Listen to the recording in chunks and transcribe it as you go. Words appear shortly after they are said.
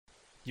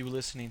You are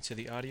listening to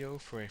the audio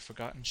for a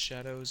Forgotten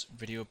Shadows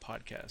video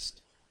podcast.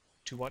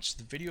 To watch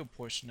the video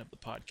portion of the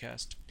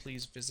podcast,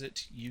 please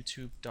visit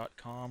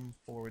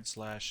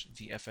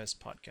youtube.com/the FS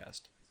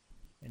podcast.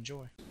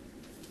 Enjoy.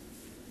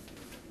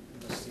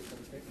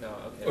 No,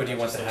 okay. Or do you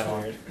want to have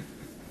on? It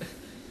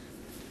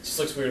just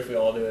looks weird if we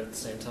all do it at the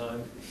same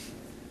time.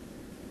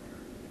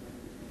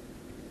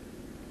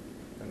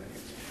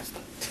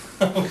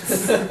 I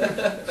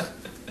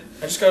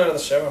just got out of the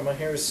shower. My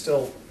hair is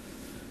still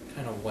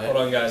kind of wet. Hold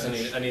on, guys.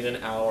 I need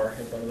an hour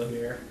in front of the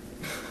mirror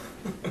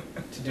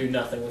to do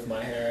nothing with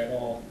my hair at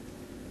all.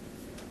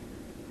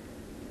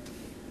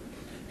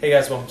 Hey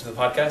guys, welcome to the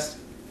podcast.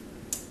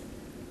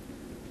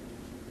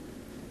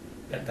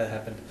 That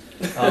happened.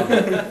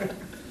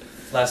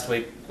 Last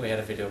week we had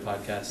a video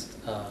podcast,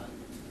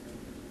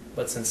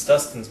 but since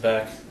Dustin's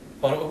back,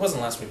 well, it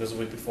wasn't last week. It was the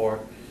week before.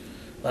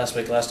 Last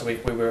week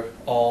we were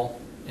all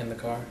in the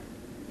car.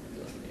 You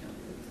left me out.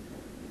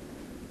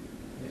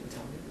 You didn't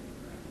tell me.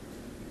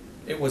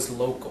 It was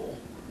local.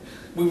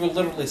 We were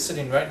literally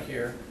sitting right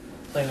here,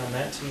 playing on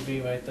that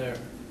TV right there.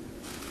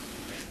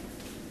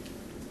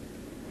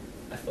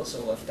 I feel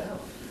so left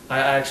out. I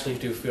actually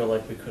do feel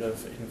like we could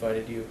have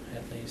invited you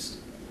at least.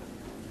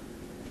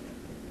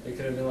 You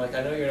could have been like,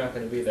 I know you're not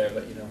going to be there,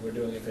 but we're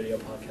doing a video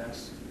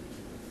podcast.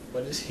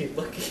 What is he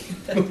looking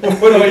at?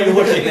 What are you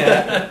looking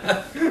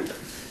at?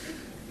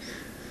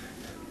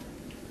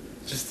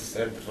 Just the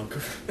sad look.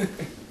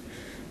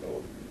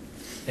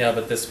 Yeah,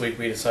 but this week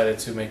we decided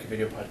to make a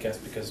video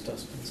podcast because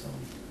Dustin's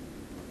home.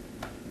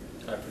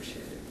 I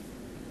appreciate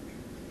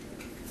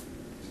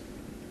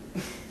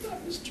it. I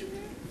missed you,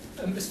 man.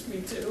 I missed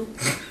me too.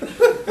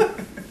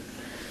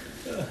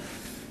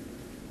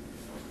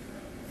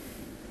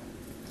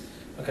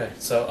 Okay,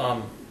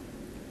 so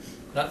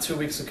not 2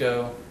 weeks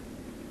ago,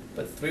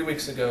 but 3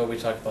 weeks ago we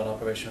talked about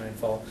Operation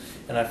Rainfall,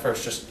 and I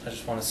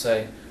just want to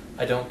say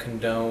I don't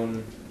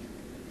condone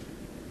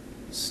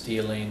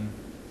stealing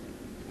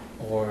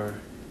or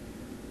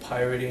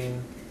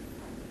pirating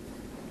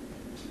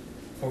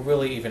or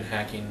really even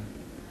hacking.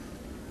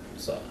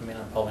 So I mean,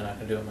 I'm probably not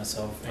gonna do it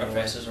myself. Our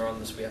Anyway. faces are on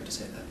this. We have to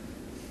say that.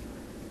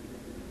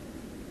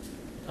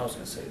 I was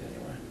gonna say it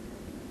anyway.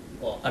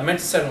 Well, I meant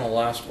to say it on the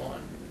last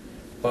one,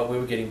 but we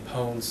were getting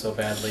pwned so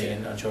badly Shit.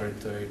 in Uncharted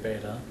 3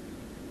 beta.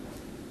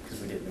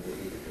 Because we didn't know what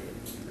we were doing.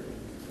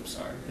 I'm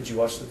sorry. Did you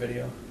watch the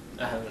video?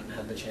 I haven't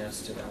had the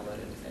chance to download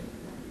anything.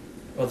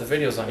 Well, the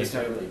video's on It's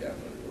not YouTube. really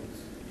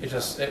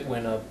downloadable. It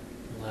went up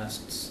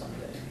last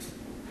Sunday.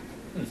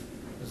 Hmm.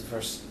 It was the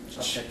first.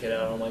 I'll check it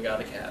out. Oh my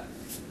god, a cat.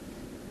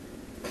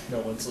 No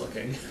one's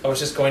looking. I was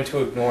just going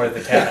to ignore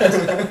the cat.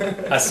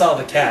 I saw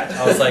the cat.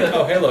 I was like,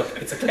 oh, hey, look,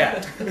 it's a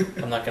cat.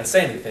 I'm not going to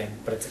say anything,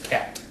 but it's a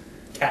cat.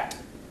 Cat.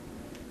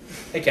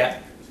 Hey,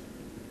 cat.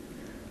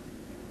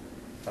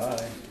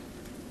 Bye.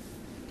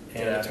 And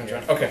Get it out of turns here.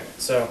 around. Okay,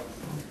 so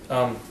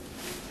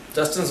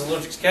Dustin's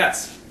allergic to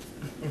cats.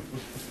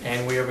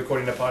 And we are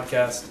recording a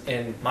podcast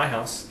in my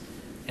house,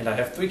 and I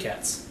have 3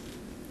 cats.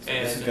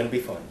 And This is going to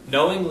be fun.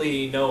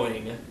 knowingly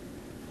knowing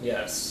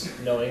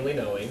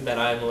that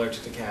I'm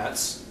allergic to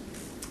cats,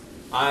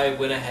 I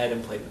went ahead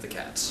and played with the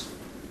cats.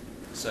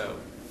 So,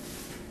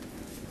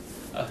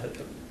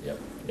 Yep.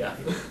 yeah.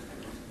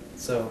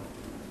 So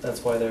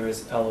that's why there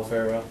is aloe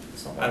vera.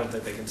 I don't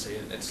think they can see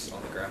it. It's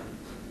on the ground.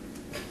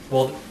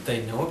 Well,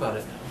 they know about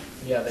it now.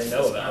 Yeah, they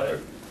know about it.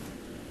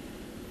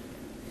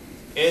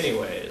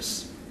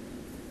 Anyways,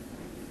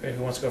 Okay,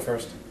 who wants to go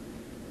first?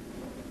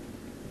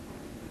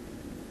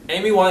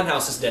 Amy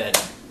Winehouse is dead.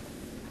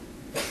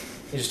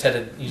 You just had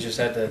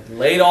to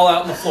lay it all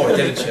out on the floor,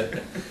 didn't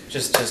you?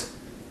 Just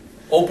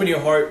open your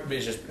heart,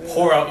 just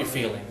pour out your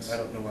feelings. I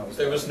don't know why I was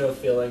There was no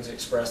feelings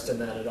expressed in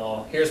that at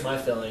all. Here's my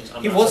feelings.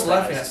 I'm He not was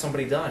surprised. laughing at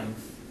somebody dying.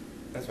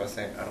 That's what I was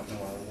saying. I don't know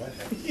why I was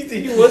laughing.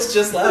 He was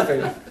just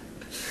laughing.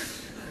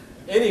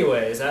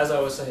 Anyways, as I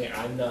was saying,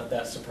 I'm not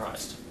that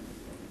surprised.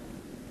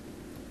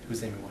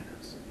 Who's Amy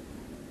Winehouse?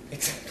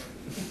 Exactly.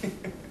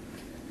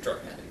 Drug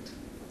addict.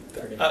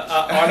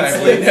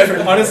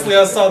 Honestly,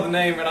 I saw the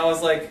name and I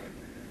was like,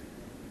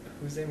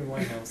 who's Amy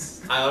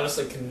Winehouse? I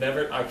honestly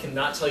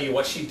cannot tell you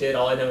what she did.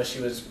 All I know is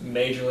she was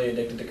majorly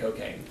addicted to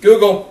cocaine.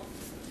 Google.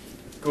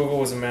 Google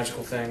was a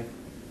magical thing.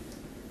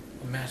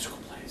 A magical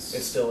place.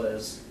 It still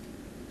is.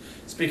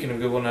 Speaking of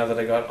Google, now that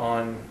I got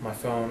on my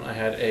phone, I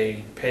had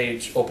a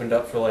page opened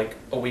up for like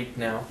a week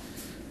now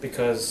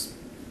because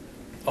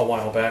a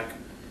while back,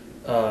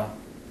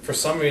 for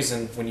some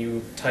reason, when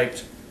you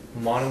typed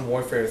Modern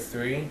Warfare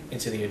 3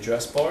 into the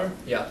address bar,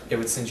 Yeah. it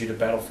would send you to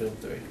Battlefield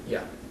 3.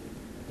 Yeah.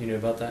 You knew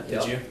about that,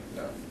 did Yeah. you?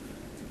 No.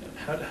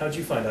 How'd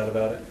you find out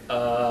about it?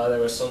 There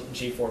was some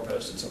G4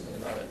 posted something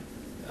about it.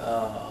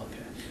 Oh,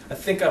 okay. I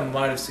think I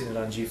might have seen it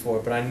on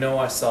G4, but I know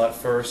I saw it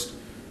first.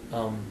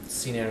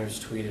 CNanners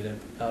tweeted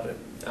about it.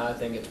 I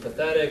think it's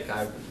pathetic.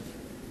 I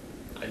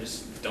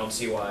just don't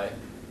see why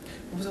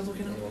What was I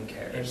looking at? anyone Amy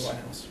cares.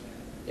 Winehouse.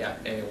 Yeah,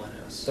 Amy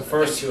Winehouse. The I think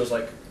first- she was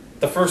like,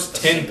 The first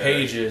A 10 singer.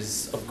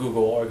 pages of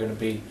Google are going to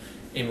be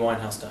Amy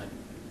Winehouse died.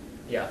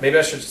 yeah. Maybe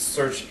I should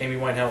search Amy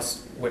Winehouse.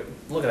 Wait,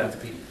 look at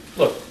that.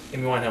 Look,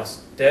 Amy Winehouse,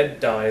 dead,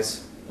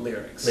 dies,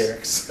 Lyrics.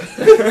 Lyrics.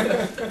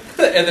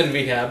 And then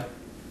Rehab.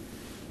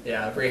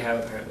 Yeah,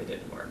 Rehab apparently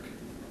didn't work.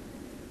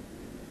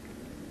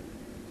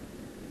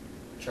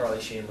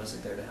 Charlie Sheen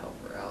wasn't there to help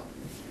her out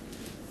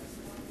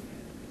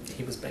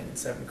He was banging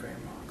 7-gram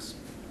rocks.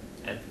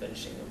 and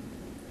finishing them.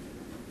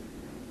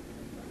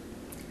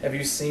 Have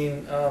you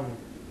seen,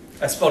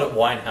 I spelled it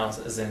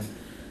Winehouse as in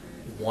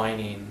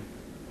whining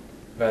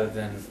rather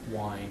than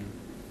wine.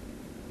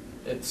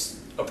 It's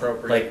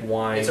appropriate. Like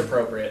wine. It's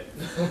appropriate.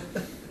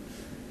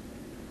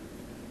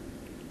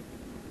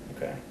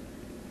 Okay.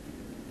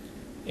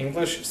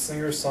 English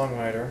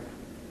singer-songwriter.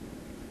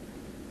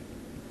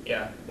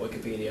 Yeah,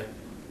 Wikipedia.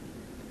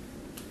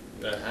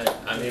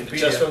 I mean, Wikipedia.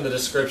 just from the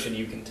description,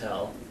 you can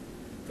tell.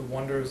 The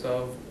wonders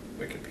of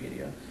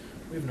Wikipedia.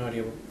 We have no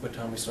idea what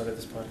time we started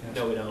this podcast.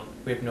 No, we don't.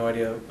 We have no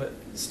idea. But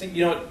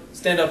you know what?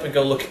 Stand up and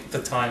go look at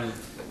the time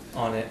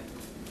on it.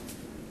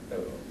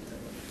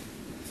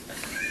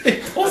 He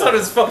pulls out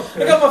his phone.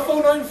 I got my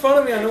phone right in front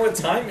of me. I know what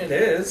time it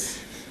is.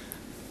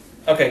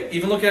 Okay,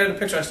 even looking at the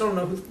picture, I still don't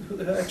know who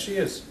the heck she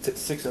is.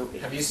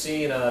 6:08. Have you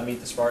seen Meet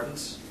the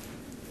Spartans?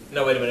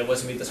 No, wait a minute. It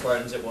wasn't Meet the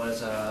Spartans. It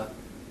was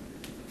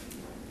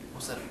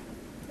what's that?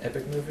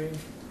 Epic movie?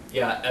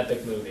 Yeah,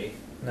 Epic Movie.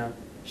 No.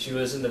 She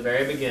was in the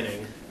very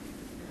beginning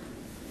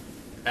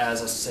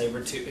as a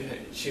saber-tooth.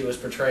 She was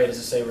portrayed as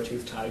a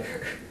saber-toothed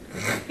tiger.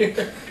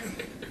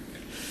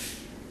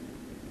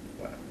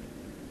 Wow.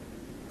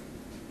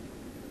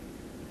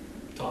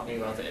 Talking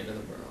about the end of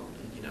the world,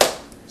 and you know,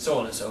 so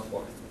on and so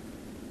forth.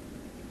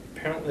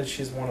 Apparently,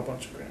 she's won a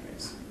bunch of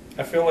Grammys.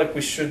 I feel like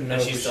we should know.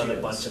 And who she's she done a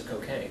is. bunch of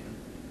cocaine.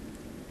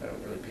 I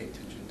don't really pay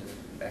attention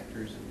to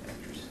actors and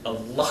actresses. A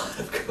lot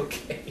of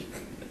cocaine.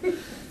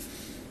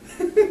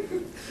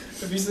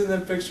 Have you seen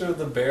that picture of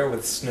the bear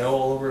with snow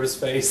all over his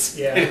face?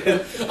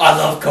 Yeah. I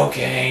love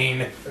cocaine.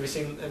 Have you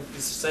seen? It's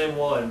the same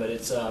one, but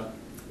it's it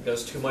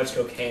goes too much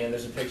cocaine. And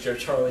there's a picture of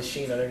Charlie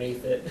Sheen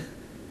underneath it.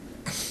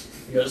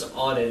 He goes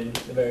on it, and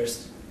the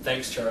bear's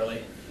thanks,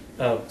 Charlie.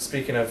 Oh,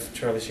 speaking of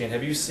Charlie Sheen,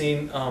 have you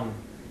seen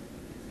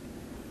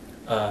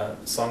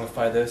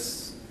Songify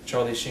This,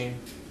 Charlie Sheen?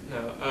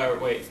 No.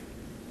 Wait.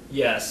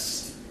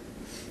 Yes.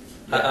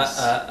 Yes.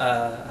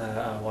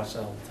 I watch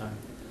that all the time.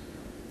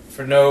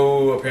 For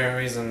no apparent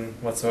reason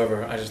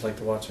whatsoever, I just like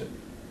to watch it.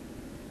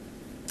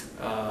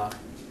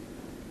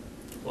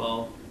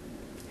 Well,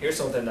 here's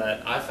something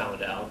that I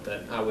found out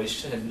that I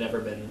wish had never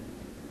been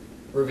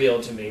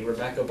revealed to me.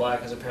 Rebecca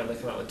Black has apparently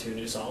come out with 2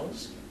 new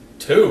songs.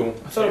 2?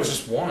 I thought it was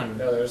just 1.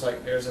 No,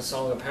 there's a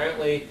song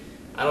apparently,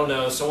 I don't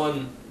know,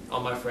 someone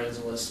on my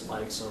friends list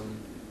likes them,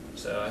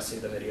 so I see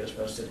the videos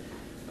posted.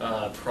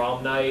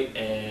 Prom Night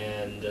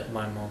and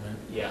My Moment.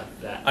 yeah,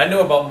 that. I know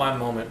about My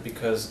Moment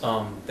because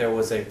there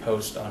was a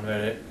post on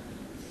Reddit.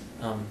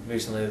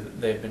 Recently,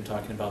 they've been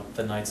talking about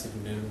the Knights of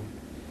New,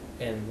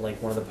 and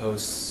like one of the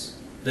posts,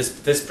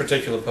 this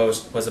particular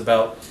post was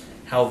about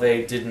how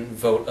they didn't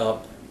vote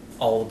up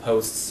all the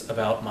posts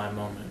about My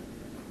Moment,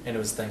 and it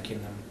was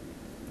thanking them,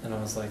 and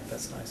I was like,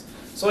 that's nice.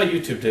 So I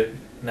YouTubed it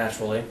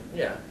naturally.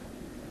 Yeah.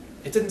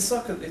 It didn't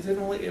suck. It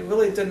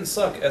really didn't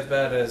suck as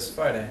bad as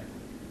Friday.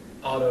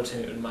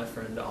 Auto-tune, my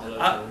friend,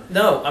 auto-tune.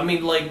 No, I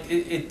mean like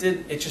it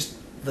did. It just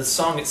the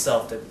song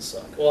itself didn't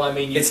suck. Well, I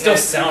mean, It still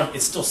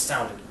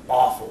sounded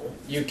awful.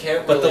 You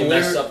can't But the really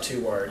mess lyric- up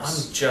 2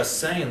 words. I'm just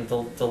saying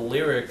the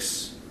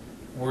lyrics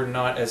were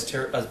not as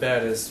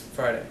bad as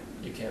Friday.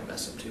 You can't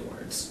mess up 2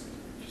 words.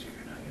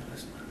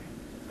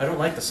 I don't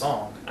like the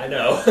song. I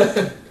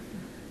know.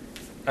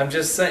 I'm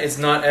just saying it's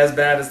not as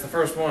bad as the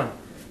first one.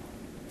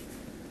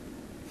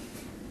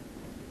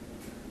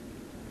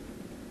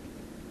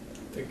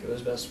 I think it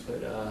was best to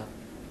put,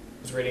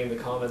 was reading the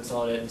comments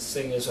on it, and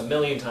Sing is a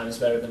million times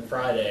better than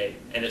Friday,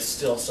 and it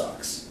still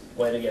sucks.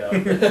 Way to go.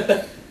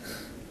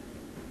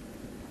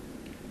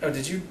 Oh,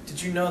 did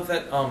you know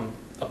that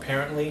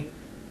apparently,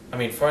 I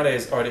mean Friday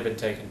has already been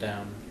taken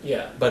down,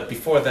 Yeah. but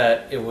before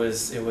that it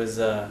was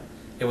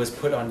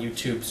put on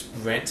YouTube's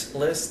rent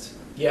list.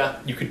 Yeah.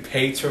 You could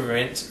pay to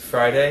rent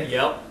Friday.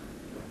 Yep.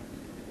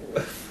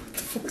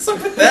 What's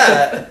up with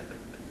that?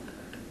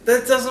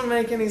 That doesn't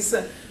make any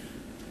sense.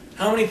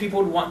 How many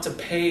people would want to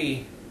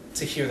pay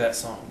to hear that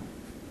song?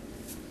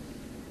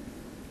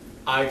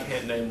 I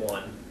can't name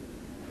one.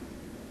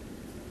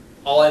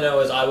 All I know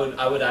is I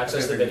would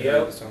access the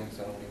video. The songs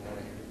I don't even want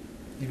to hear.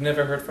 You've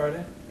never heard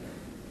Friday?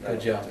 I Good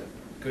don't job. want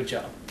to. Good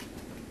job.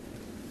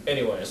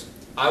 Anyways,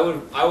 I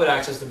would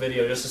access the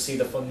video just to see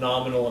the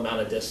phenomenal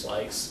amount of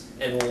dislikes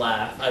and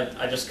laugh.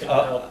 I just couldn't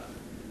help.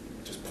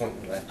 Just point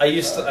and laugh. I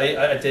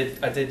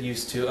did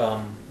used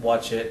to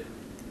watch it.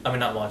 I mean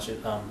not watch it.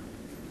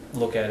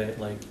 Look at it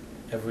like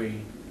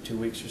every 2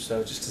 weeks or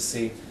so just to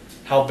see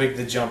how big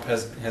the jump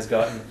has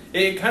gotten.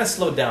 It kind of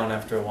slowed down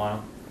after a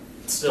while.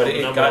 Still, but the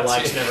it number got of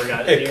likes to- never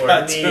got it anywhere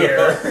got to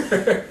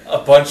near. A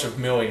bunch of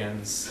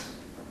millions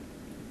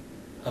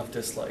of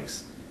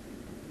dislikes.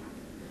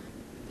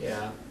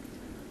 Yeah.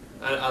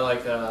 I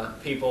like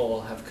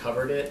people have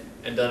covered it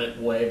and done it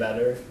way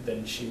better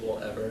than she will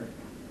ever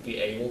be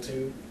able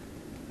to.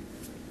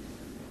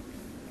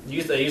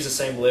 They use the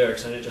same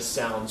lyrics and it just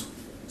sounds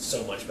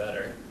so much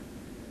better.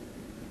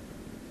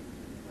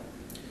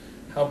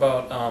 How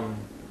about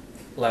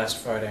Last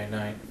Friday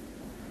Night?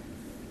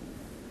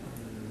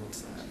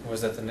 What's that? Or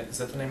is that the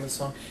name of the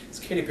song? It's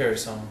a Katy Perry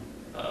song,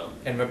 Um,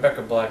 and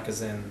Rebecca Black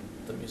is in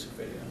the music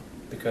video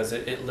because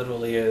it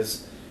literally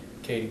is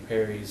Katy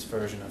Perry's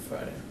version of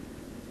Friday.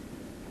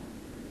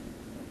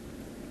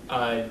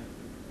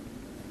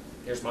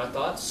 Here's my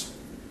thoughts.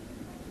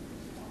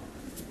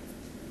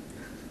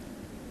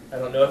 I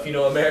don't know if you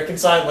know American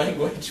Sign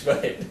Language,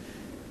 but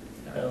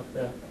no.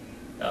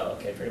 Oh,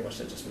 okay. Pretty much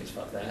that just means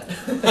fuck that.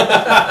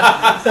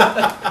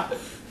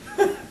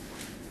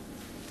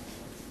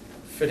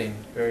 Fitting,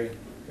 very,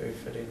 very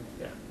fitting.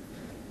 Yeah.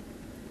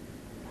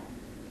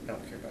 I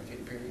don't care about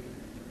Katy Perry.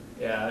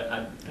 Yeah,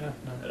 Yeah,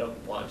 I no.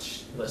 don't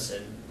watch,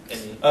 listen,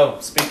 any. Oh,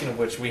 speaking of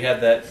which, we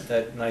had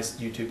that nice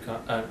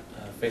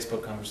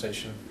Facebook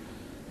conversation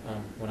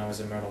when I was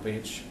in Myrtle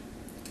Beach.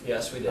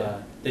 Yes, we did.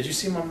 Did you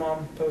see my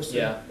mom posted?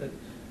 Yeah.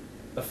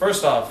 But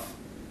first off,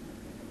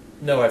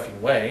 no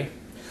effing way.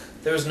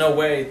 There was no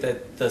way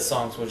that the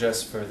songs were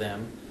just for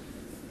them,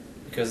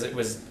 because it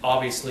was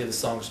obviously the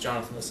songs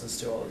Jonathan listens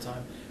to all the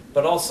time.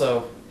 But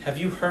also, have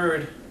you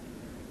heard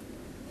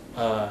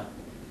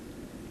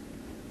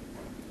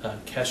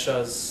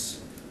Kesha's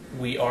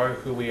 "We Are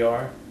Who We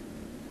Are"?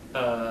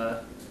 By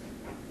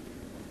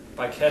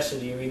Kesha,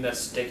 do you mean that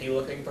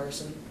sticky-looking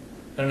person?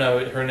 I don't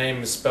know. Her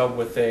name is spelled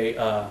with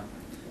a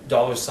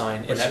dollar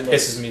sign, Or and that she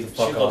pisses looks- me the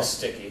fuck She looks off.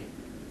 sticky.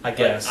 I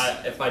guess.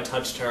 Like, if I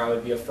touched her, I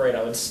would be afraid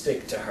I would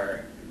stick to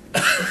her.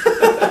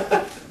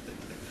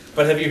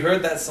 But have you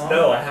heard that song?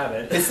 No, I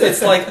haven't.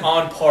 It's like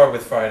on par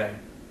with Friday.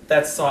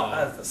 That song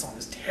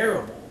is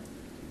terrible.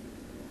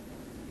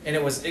 And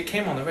it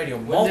came on the radio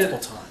multiple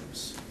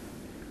times.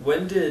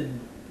 When did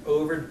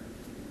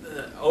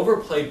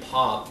overplayed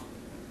pop,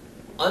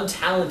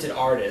 untalented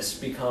artists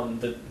become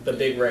the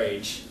big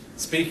rage?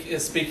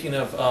 Speaking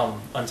of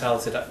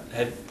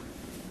untalented,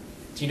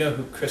 do you know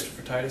who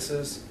Christopher Titus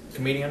is?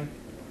 Comedian.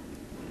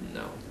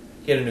 No.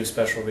 He had a new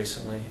special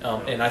recently,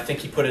 and I think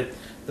he put it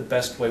the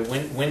best way.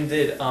 When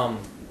did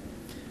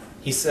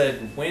he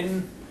said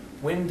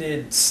when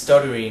did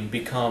stuttering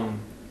become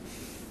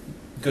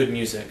good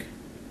music?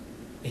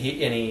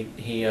 He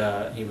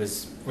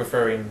was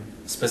referring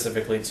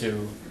specifically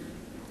to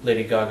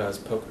Lady Gaga's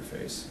Poker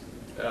Face.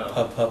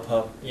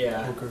 Oh.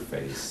 Yeah. Poker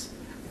Face.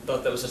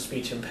 Thought that was a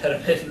speech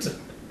impediment.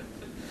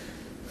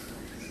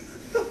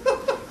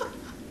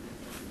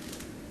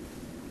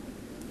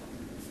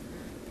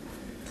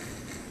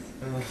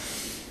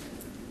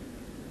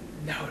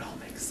 Now it all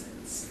makes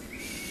sense.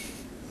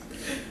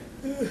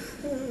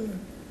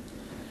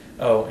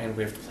 Oh, and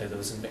we have to play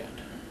those in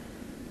band.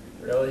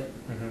 Really?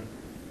 Mm-hmm.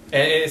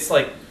 And it's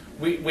like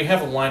we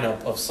have a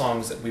lineup of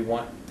songs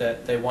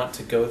that they want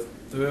to go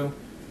through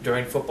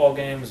during football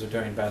games or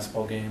during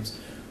basketball games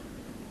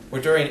or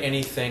during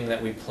anything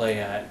that we play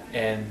at.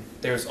 And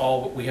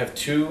we have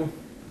two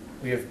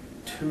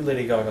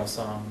Lady Gaga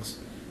songs,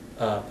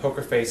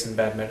 Poker Face and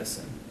Bad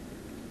Medicine.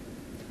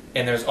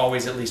 And there's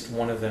always at least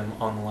one of them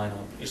on the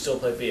lineup. You still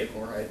play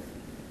Vehicle, right?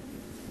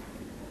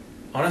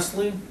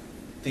 Honestly,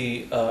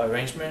 the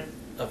arrangement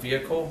of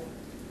Vehicle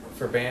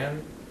for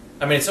band,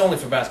 I mean, it's only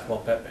for basketball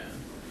pep band.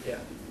 Yeah.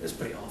 It's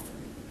pretty awful.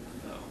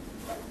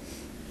 Oh.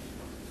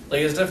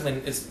 Like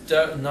it's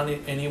not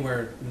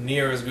anywhere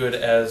near as good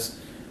as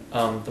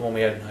the one we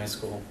had in high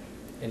school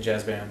in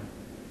jazz band.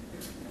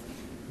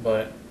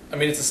 But I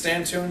mean, it's a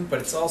stand tune, but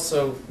it's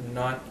also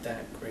not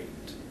that great.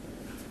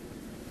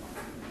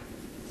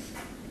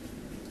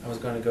 I was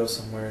going to go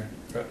somewhere.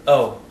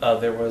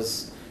 There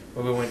was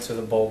when we went to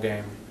the bowl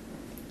game,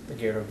 the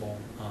Gator Bowl.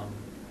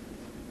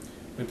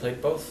 We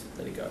played both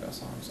Lady Gaga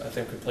songs. I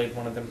think we played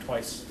one of them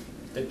twice.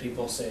 Did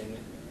people sing?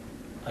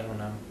 I don't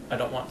know. I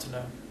don't want to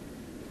know.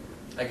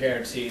 I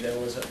guarantee there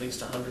was at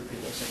least 100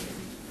 people singing,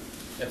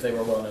 if they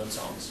were well-known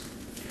songs.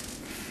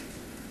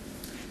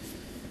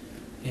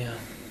 Yeah.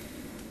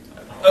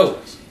 I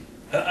apologize.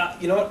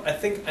 You know what? I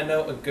think I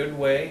know a good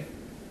way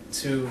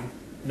to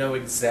know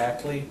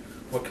exactly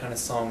what kind of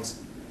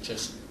songs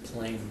just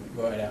plain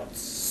right out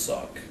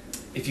suck.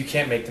 If you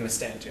can't make them a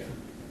stand tune,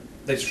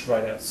 they just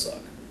right out suck.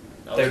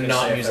 I was They're gonna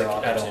not say if music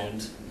they're at all.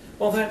 auto-tuned.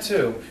 Well, that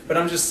too. But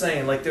I'm just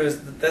saying, like,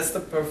 that's the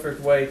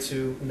perfect way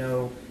to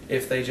know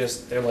if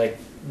they're like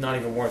not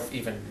even worth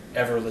even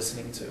ever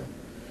listening to.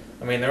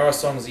 I mean, there are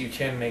songs that you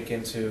can make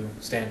into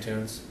stand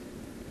tunes,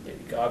 Lady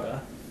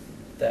Gaga,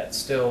 that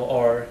still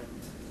are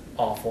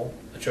awful,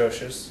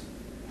 atrocious.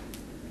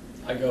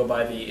 I go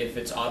by if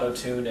it's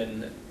auto-tuned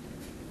and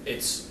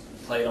it's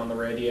played on the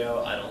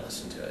radio, I don't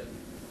listen to it.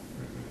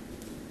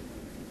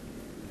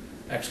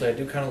 Actually, I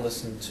do kind of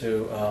listen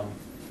to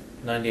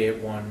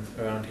 98.1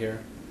 around here,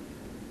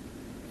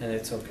 and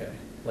it's okay.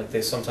 Like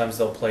sometimes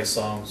they'll play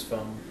songs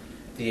from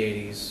the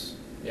 80s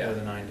or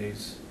the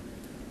 90s,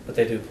 but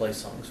they do play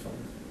songs from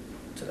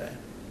today.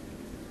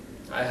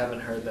 I haven't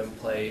heard them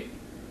play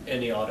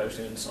any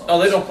auto-tune songs. Oh,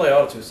 they don't play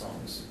auto-tune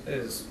songs. It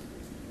is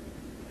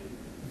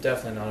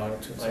definitely not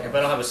auto-tune songs. Like, if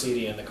I don't have a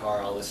CD in the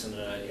car, I'll listen to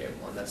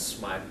 98.1. That's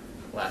my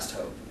last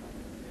hope.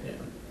 Yeah.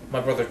 My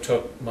brother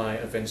took my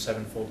Avenged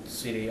Sevenfold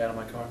CD out of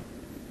my car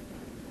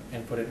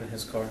and put it in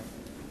his car.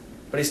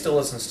 But he still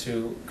listens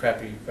to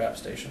crappy rap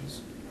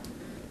stations.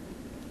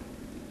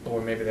 Or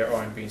maybe they're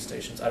R&B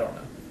stations. I don't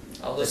know.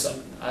 I'll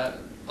listen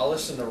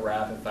to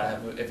rap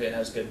if it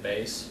has good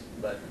bass,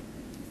 but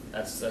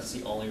that's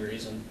the only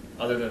reason.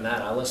 Other than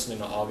that, I listen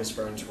to August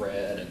Burns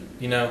Red and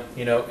You know,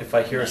 if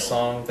I hear a Metal.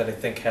 song that I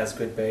think has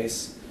good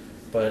bass,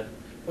 but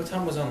what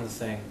time was on the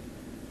thing?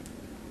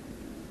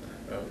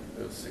 Oh,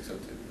 it was 6:02.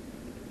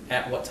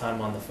 At what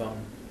time on the phone?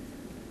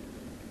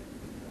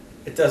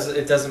 It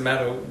doesn't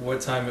matter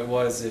what time it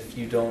was if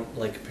you don't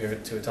like compare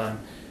it to a time.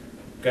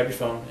 Grab your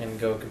phone and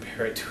go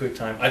compare it to a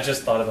time. I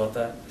just thought about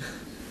that.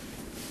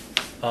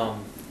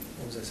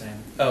 What was I saying?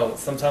 Oh,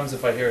 sometimes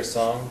if I hear a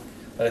song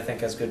that I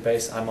think has good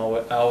bass, I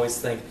always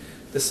think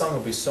this song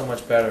would be so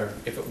much better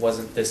if it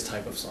wasn't this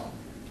type of song.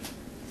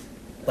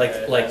 Like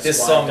that's this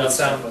why song would dubstep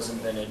sound was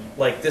invented.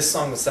 like this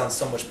song would sound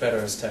so much better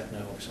as techno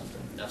or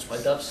something. That's why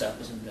dubstep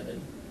was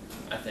invented,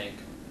 I think.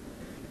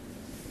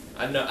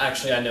 I know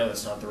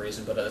that's not the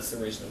reason, but that's the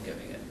reason I'm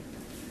giving it.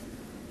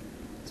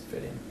 It's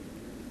fitting.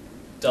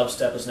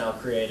 Dubstep is now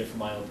created for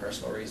my own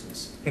personal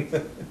reasons.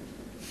 15:51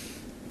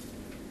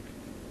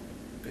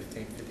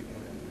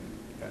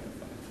 and 9:05.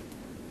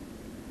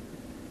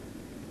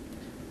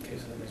 Okay,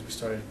 so that means we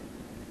started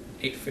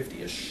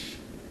 8:50ish.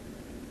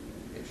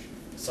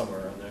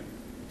 Somewhere around there.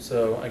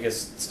 So I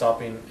guess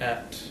stopping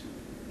at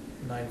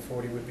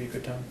 9:40 would be a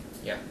good time.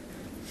 Yeah.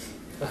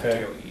 I Okay.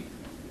 have to go eat.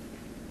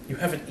 You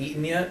haven't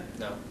eaten yet?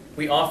 No.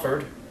 We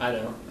offered. I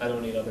know. I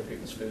don't eat other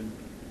people's food.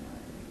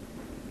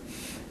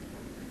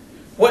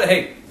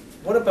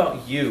 What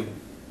about you?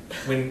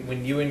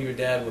 When you and your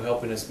dad were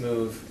helping us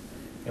move,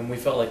 and we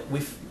felt like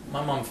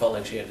my mom felt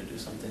like she had to do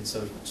something,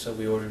 so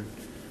we ordered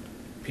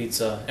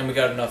pizza, and we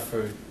got enough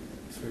for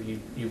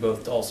you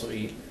both to also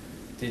eat.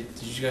 Did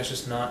you guys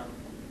just not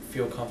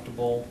feel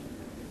comfortable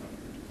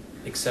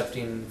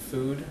accepting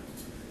food?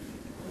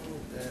 Oh,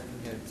 that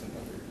we had some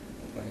other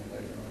plan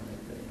later on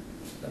that day.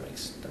 That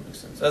makes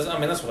sense. That's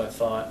what I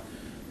thought,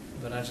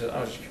 but I was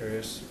just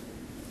curious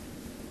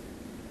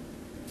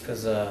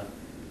because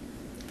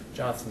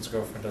Jonathan's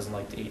girlfriend doesn't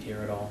like to eat here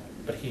at all,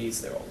 but he eats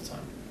there all the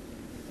time.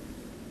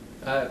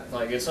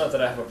 It's not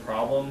that I have a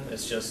problem.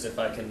 It's just if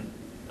I can,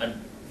 I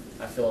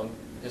feel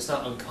it's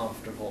not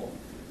uncomfortable,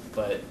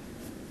 but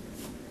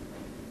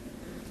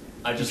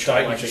I just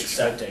don't like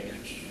accepting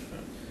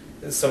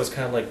it. So it's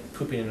kind of like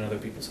pooping in other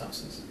people's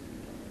houses.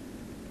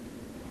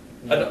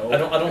 No. I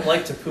don't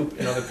like to poop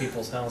in other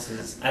people's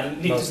houses. I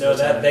didn't need most to know of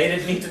the that. time. They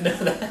didn't need to know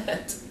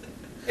that.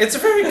 It's a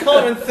very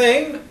common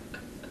thing.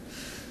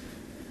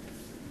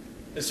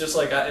 It's just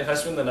like if I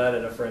spend the night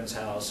at a friend's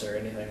house or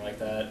anything like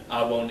that,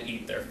 I won't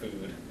eat their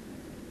food.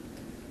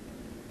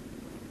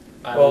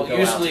 I will go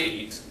out to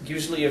eat.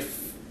 Usually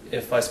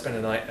if I spend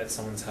a night at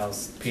someone's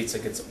house, pizza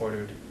gets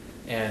ordered,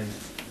 and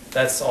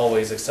that's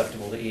always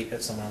acceptable to eat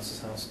at someone else's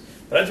house.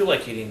 But I do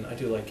like eating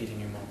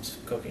your mom's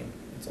cooking.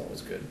 It's always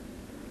good.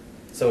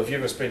 So if you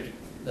ever spend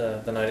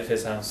the night at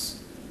his house,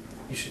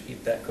 you should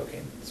eat that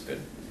cooking. It's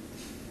good.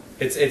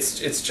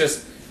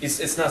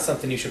 It's not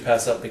something you should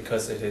pass up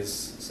because it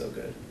is so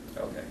good.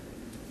 Okay.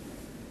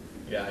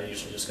 Yeah, I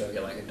usually just go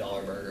get like a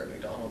 $1 burger at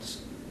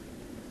McDonald's.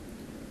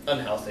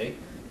 Unhealthy,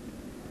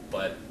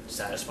 but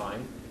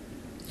satisfying.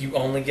 You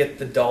only get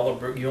the dollar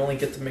burger. You only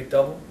get the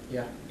McDouble.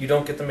 Yeah. You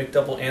don't get the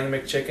McDouble and the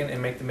McChicken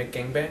and make the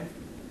McGangbang.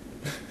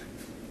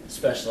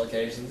 Special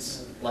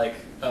occasions. Like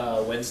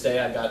Wednesday,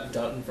 I got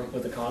done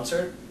with the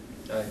concert.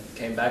 I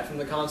came back from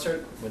the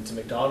concert, went to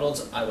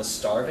McDonald's. I was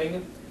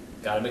starving,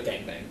 got a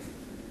McGangbang.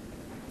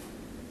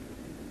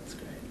 That's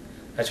great.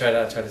 I try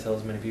to tell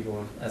as many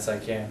people as I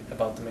can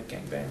about the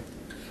McGangbang.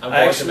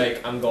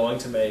 I'm going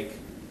to make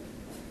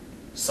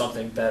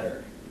something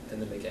better than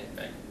the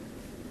McGangbang.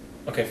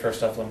 Okay,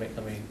 first off, let me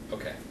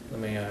Okay.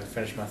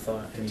 finish my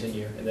thought.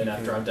 Continue, and then you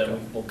after can I'm done, go.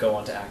 we'll go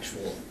on to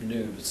actual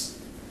news.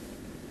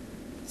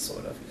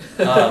 Sort of.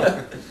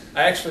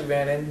 I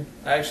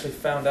actually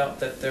found out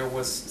that there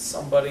was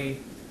somebody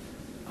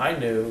I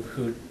knew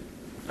who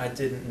I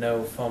didn't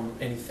know from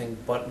anything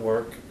but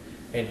work,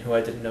 and who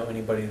I didn't know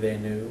anybody they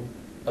knew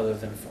other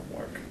than from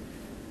work,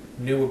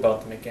 knew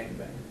about the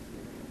McGangbang.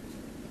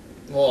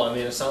 Well, I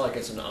mean, it's not like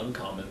it's an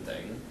uncommon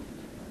thing.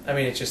 I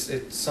mean,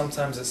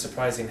 sometimes it's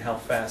surprising how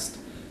fast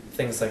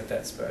things like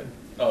that spread.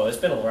 Oh, it's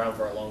been around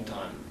for a long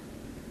time.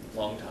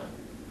 Long time.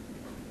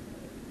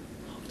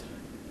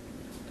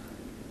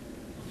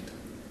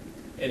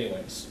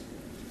 Anyways,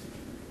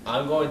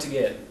 I'm going to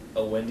get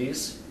a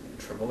Wendy's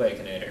triple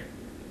baconator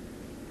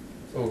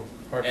Ooh,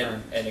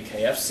 heartburn. and a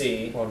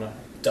KFC Well, no.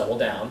 double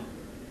down,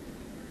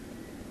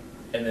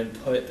 and then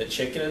put the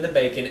chicken and the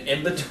bacon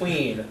in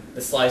between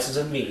the slices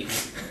of meat.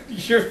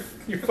 You're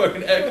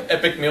fucking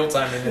epic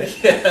mealtime in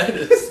it. Yeah, it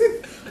is.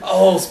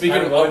 Oh, speaking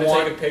I'm of, going to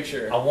take a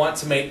picture. I want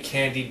to make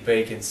candied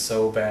bacon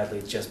so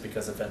badly just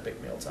because of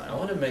epic mealtime. I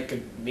want to make a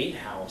meat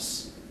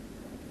house.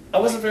 I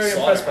wasn't very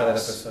impressed by that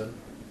Slaughterhouse. episode.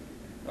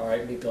 All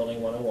right, Meat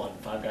Building 101,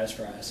 Five Guys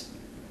Fries.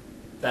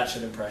 That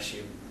should impress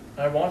you.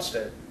 I watched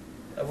it.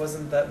 I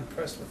wasn't that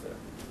impressed with it.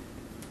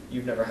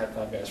 You've never had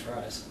Five Guys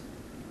fries.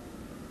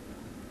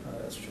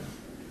 That's true.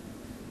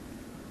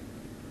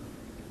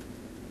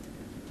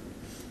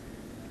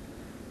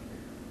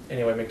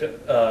 Anyway,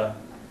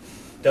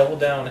 Double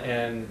Down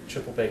and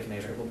Triple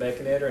Baconator. Triple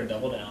Baconator and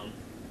Double Down.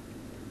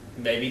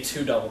 Maybe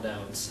 2 Double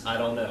Downs. I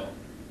don't know.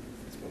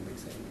 That's one big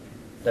thing.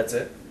 That's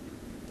it?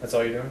 That's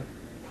all you're doing?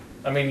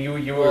 I mean, you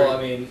Well, were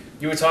I mean,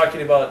 you were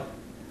talking about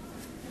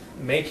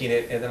making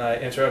it, and then I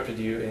interrupted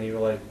you, and you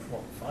were like,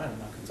 "Well, fine, I'm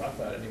not going to talk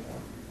about it anymore."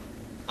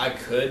 I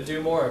could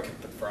do more. I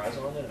could put fries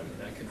on it. I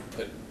mean, I could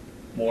put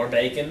more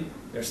bacon.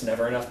 There's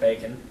never enough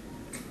bacon.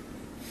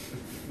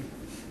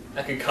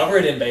 I could cover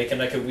it in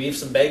bacon. I could weave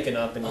some bacon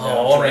up and I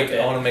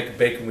want to make a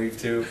bacon weave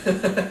too.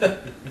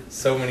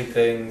 So many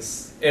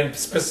things, and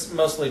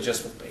mostly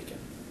just with bacon.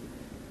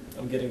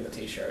 I'm getting the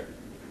T-shirt.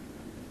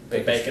 The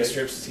bacon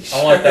strips T-shirt.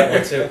 I want that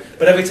one too.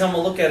 But every time I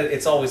look at it,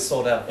 it's always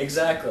sold out.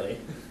 Exactly.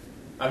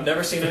 I've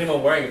never seen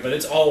anyone wearing it, but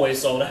it's always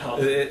sold out.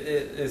 It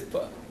is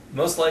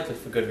most likely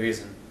for good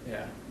reason.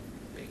 Yeah.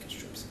 Bacon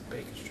strips,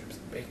 bacon strips,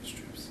 bacon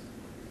strips.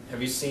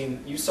 Have you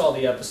seen? You saw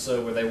the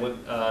episode where they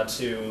went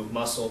to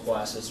Muscle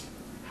Glass's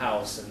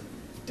house and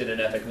did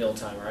an epic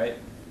mealtime, right?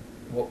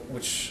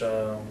 Which?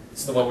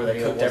 It's the one where they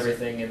meal cooked was it?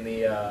 everything in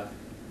the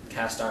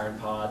cast iron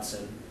pots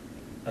and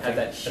had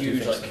that I do huge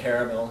think like so.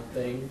 caramel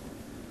thing.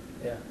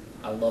 Yeah.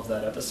 I love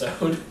that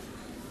episode.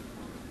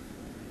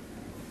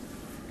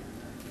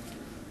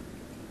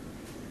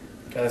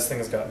 God, this thing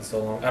has gotten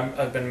so long.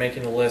 I've been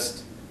making a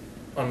list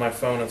on my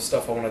phone of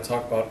stuff I want to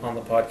talk about on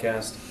the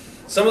podcast.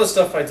 Some of the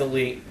stuff I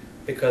delete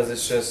because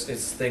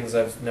it's things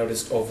I've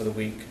noticed over the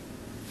week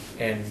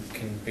and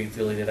can be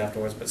deleted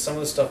afterwards. But some of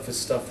the stuff is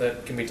stuff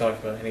that can be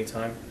talked about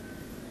anytime.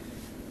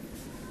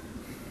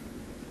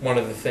 One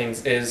of the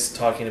things is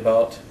talking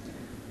about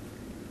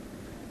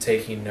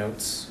taking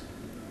notes.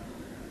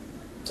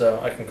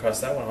 So I can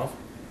cross that one off.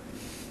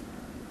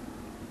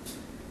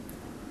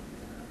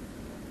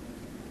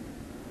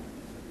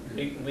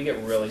 We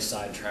get really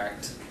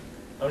sidetracked.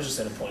 I was just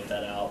going to point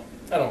that out.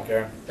 I don't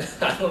care.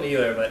 I don't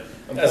either, but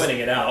I'm As- pointing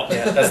it out.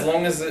 Yeah, as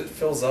long as it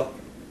fills up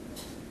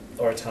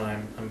our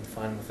time, I'm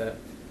fine with it.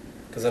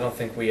 Because I don't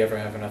think we ever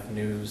have enough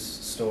news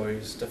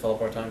stories to fill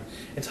up our time.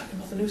 And talking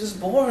about the news is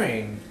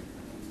boring.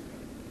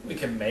 We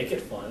can make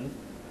it fun.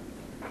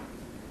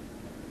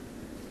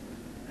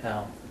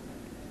 How?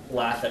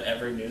 Laugh at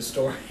every news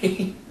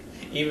story,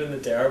 even the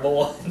terrible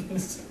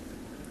ones.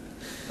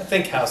 I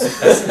think House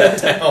has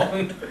that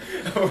down.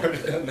 I've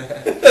already done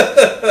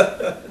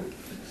that.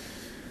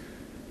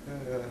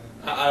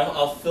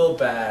 I'll feel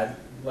bad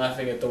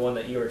laughing at the one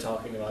that you were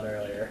talking about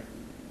earlier.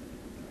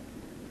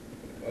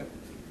 What?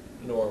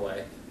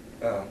 Norway.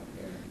 Oh,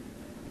 yeah.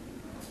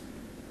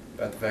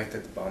 About the fact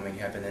that the bombing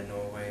happened in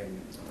Norway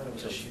and I thought it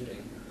was a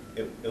shooting.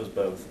 it was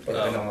both. It Oh.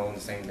 happened all on the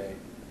same day.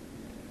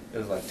 It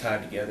was like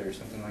tied together or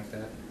something like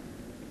that.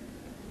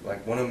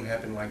 Like one of them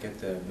happened like at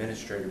the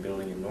administrator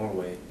building in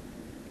Norway,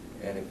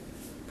 and it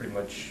pretty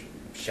much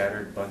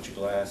shattered a bunch of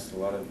glass.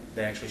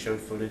 They actually showed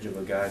footage of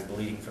a guy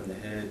bleeding from the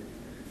head,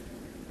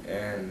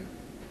 and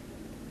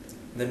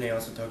then they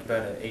also talked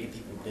about 80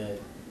 people dead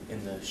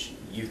in the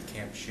youth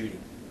camp shooting.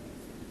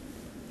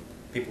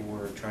 People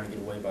were trying to get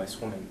away by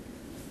swimming.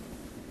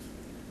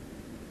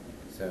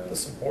 So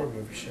That's some horror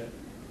movie shit.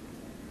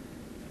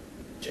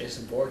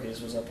 Jason Voorhees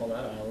was up on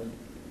that island.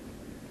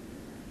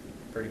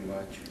 pretty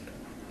much.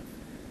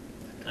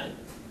 I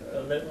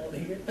don't want to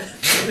hear that.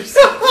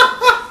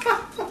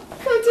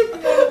 I took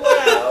one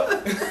loud.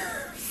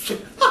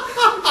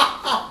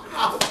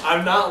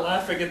 I'm not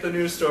laughing at the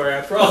news story,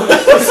 I promise.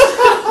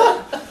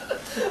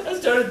 I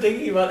started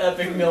thinking about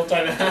epic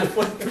mealtime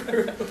halfway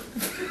through.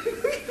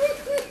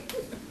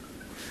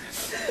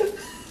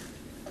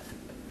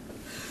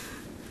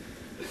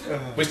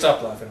 We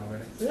stopped laughing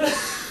already.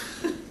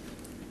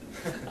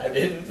 I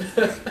didn't.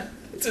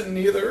 Didn't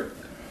either.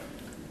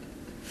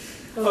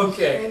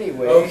 Okay.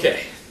 Anyway.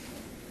 Okay.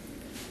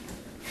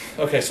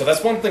 Okay, so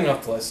that's one thing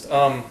off the list.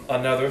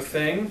 Another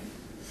thing,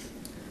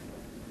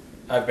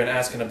 I've been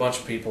asking a bunch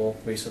of people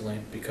recently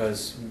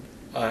because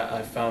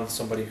I found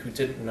somebody who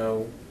didn't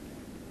know.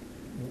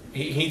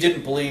 He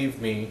didn't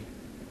believe me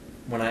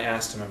when I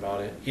asked him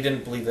about it. He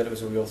didn't believe that it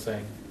was a real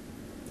thing.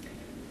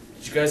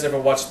 Did you guys ever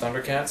watch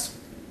Thundercats?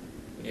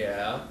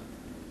 Yeah.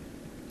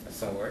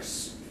 Of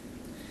course.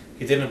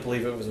 He didn't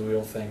believe it was a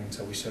real thing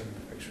until we showed him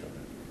a picture of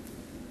it,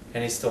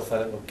 and he still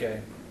thought it looked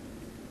gay.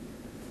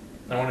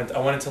 I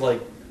wanted to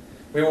like,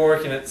 we were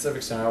working at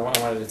Civic Center. I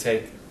wanted to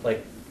take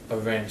like a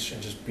wrench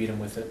and just beat him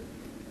with it.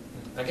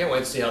 I can't wait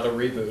to see how the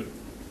reboot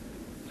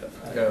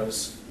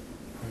goes.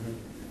 Mm-hmm.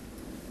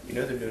 You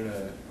know they're doing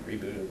a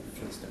reboot of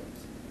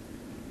Flintstones.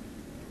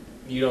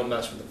 You don't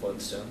mess with the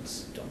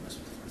Flintstones. Don't mess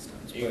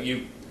with Flintstones.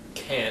 You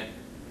can't.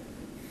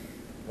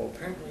 Well,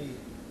 apparently,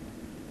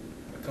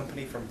 a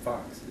company from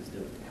Fox is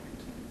doing it.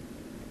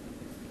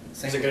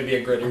 Is it going to be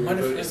a gritty I might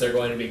have reboot? heard Is there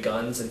going to be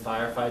guns and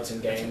firefights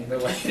and gang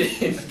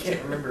related? I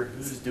can't remember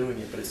who's doing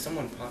it, but it's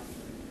someone popular.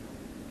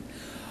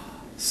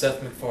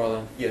 Seth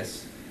MacFarlane.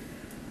 Yes.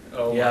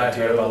 Oh Yeah, my I heard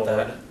dear about Lord.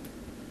 that.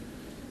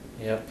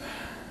 Yep.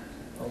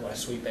 Oh my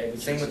sweet baby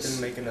Same with Jesus.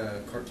 them making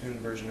a cartoon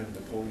version of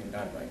Napoleon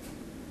Dynamite.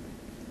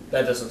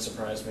 That doesn't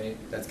surprise me.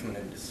 That's coming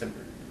in December.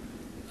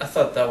 I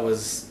thought that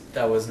was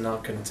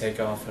not going to take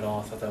off at all.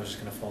 I thought that was just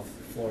going to fall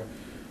through the floor.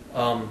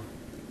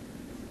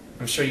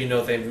 I'm sure you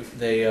know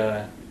they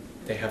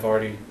have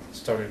already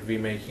started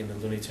remaking the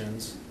Looney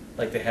Tunes.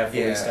 Like they have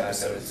released I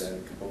noticed episodes. that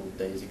a couple of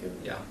days ago.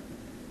 Yeah.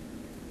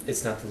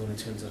 It's not the Looney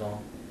Tunes at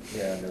all.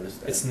 Yeah, I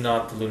noticed that. It's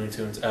not the Looney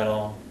Tunes at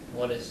all.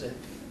 What is it?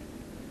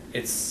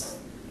 It's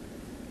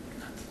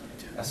not the Looney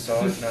Tunes. I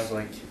saw it and I was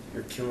like,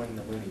 you're killing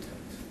the Looney Tunes.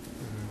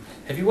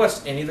 Mhm. Have you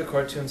watched any of the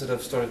cartoons that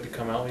have started to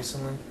come out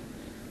recently?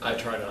 I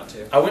try not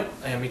to.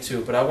 Yeah, me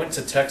too. But I went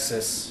to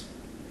Texas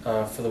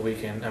for the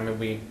weekend. I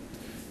mean,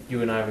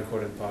 you and I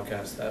recorded the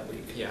podcast that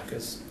week. Yeah.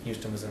 Because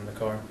Houston was in the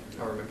car.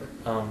 I remember.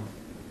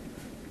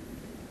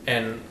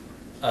 And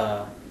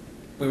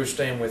we were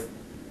staying with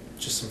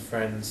just some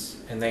friends,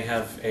 and they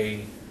have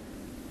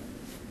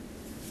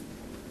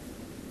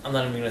I'm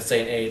not even going to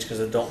say an age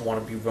because I don't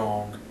want to be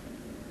wrong,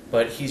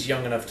 but he's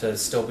young enough to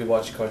still be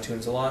watching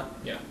cartoons a lot.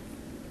 Yeah.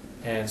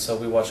 And so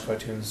we watched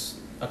cartoons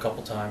a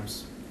couple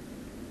times.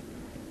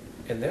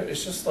 And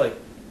it's just like,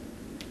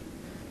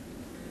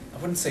 I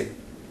wouldn't say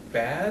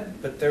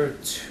bad, but they're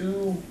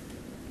too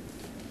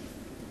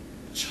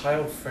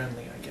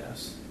child-friendly, I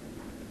guess.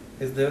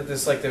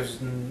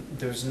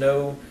 There's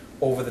no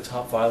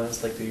over-the-top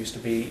violence like there used to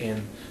be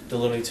in the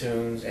Looney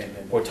Tunes,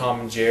 or Tom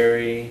and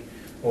Jerry,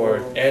 or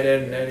Ed,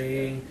 Edd and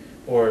Eddy,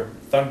 or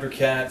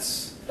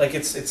Thundercats. Like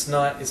it's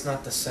not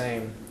the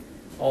same.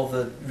 All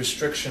the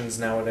restrictions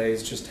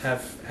nowadays just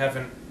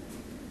haven't.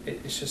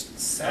 It's just I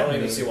sad. don't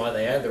even see why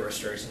they had the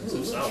restrictions.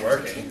 It's not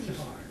working.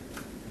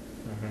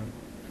 Mm-hmm.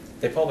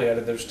 They probably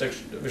added the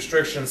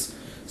restrictions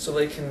so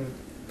they can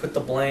put the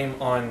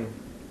blame on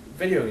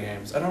video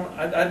games.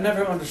 I'd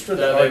never understood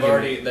that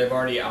argument. They've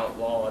already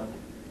outlawed.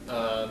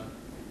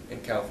 In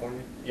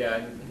California? Yeah,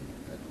 I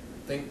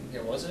think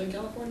was it in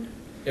California?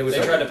 It was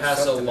They tried to pass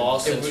a something- law it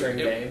was- censoring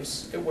it-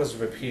 games. It was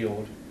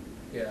repealed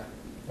Yeah.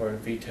 or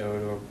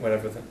vetoed or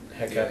whatever the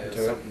heck Yeah, happened it to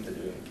was it. something to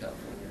do in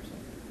California or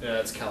something. Yeah,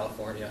 it's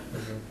California.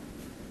 Mhm.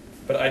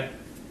 But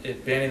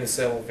it banning the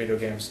sale of video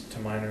games to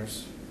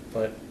minors.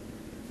 But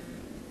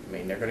I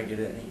mean, they're gonna get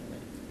it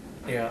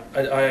anyway. yeah,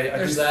 I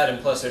There's just, that,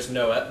 and plus there's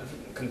no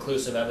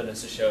conclusive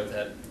evidence to show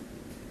that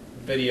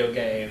video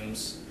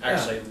games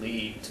actually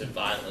lead to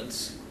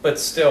violence. But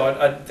still,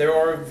 there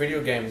are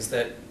video games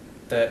that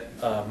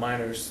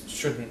minors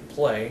shouldn't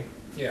play.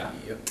 Yeah.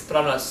 Yep.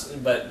 But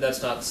But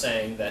that's not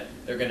saying that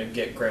they're going to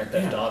get Grand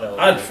Theft Auto.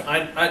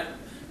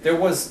 There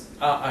was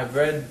I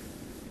read,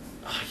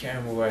 I can't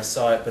remember where I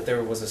saw it, but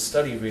there was a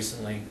study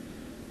recently,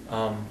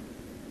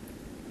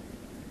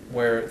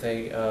 where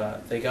they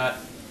got,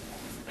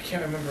 I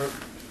can't remember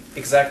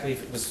exactly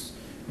if it was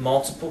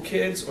multiple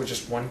kids or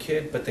just one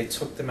kid, but they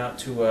took them out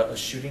to a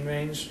shooting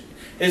range.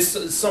 It's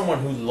someone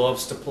who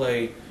loves to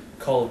play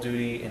Call of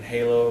Duty and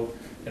Halo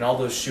and all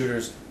those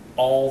shooters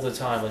all the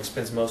time, like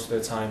spends most of their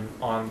time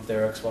on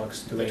their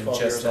Xbox Are they doing 12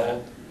 just years that.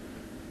 old?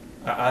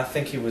 I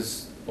think he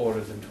was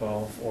older than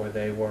 12, or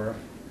they were.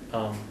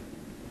 I'm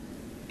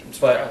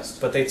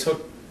surprised. But they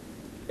took,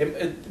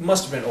 it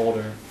must have been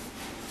older,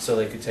 so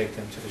they could take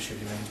them to the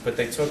shooting range. But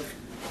they took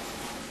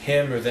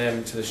him or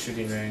them to the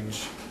shooting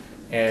range,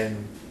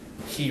 and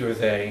he or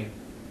they,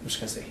 I'm just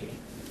gonna say he,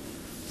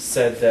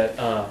 said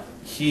that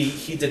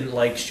he didn't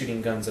like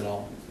shooting guns at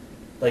all.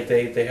 Like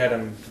they had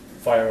him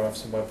fire off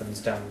some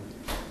weapons down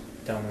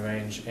the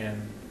range,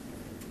 and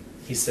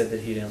he said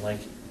that he didn't like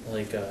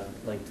the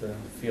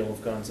feel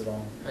of guns at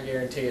all. I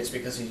guarantee it's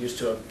because he's used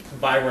to a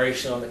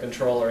vibration on the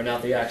controller and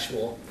not the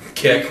actual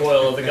Kick.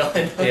 recoil of the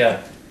gun.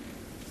 Yeah.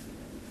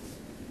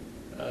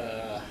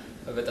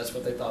 I bet that's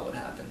what they thought would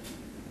happen.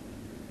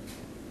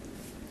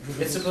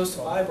 It's supposed to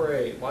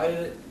vibrate. Why did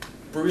it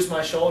bruise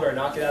my shoulder and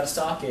knock it out of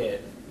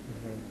socket?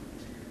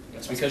 Mm-hmm.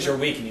 It's because you're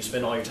weak and you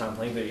spend all your time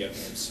playing video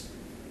games.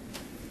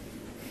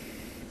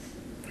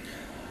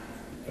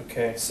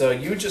 Okay, so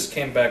you just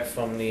came back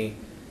from the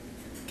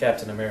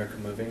Captain America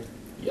movie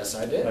Yes,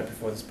 I right did.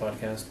 before this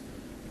podcast.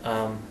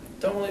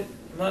 Don't really,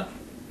 I'm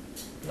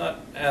not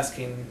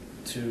asking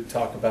to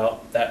talk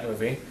about that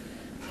movie.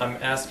 I'm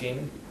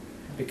asking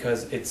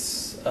because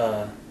it's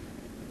a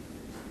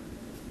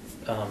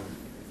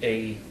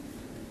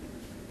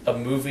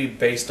movie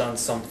based on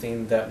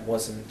something that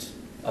wasn't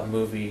a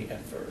movie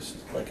at first,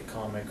 like a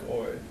comic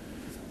or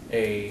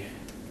a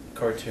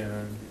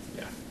cartoon.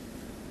 Yeah.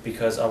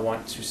 Because I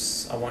want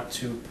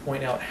to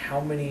point out how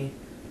many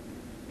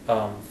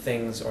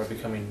things are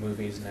becoming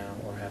movies now,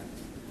 or have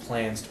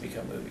plans to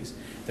become movies.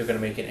 They're going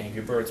to make an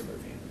Angry Birds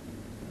movie.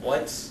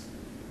 What?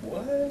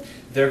 What?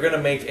 They're going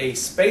to make a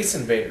Space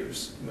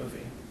Invaders movie.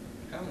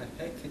 How the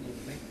heck can you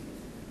make?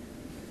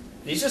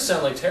 These just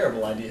sound like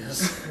terrible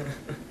ideas.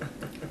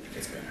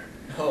 It's better.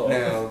 Oh.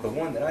 Now, the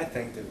one that I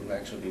think that will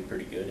actually be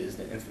pretty good is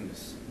the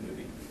Infamous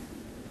movie,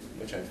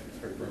 which I've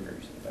heard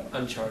rumors about.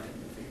 Uncharted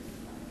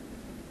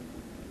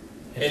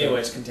movie.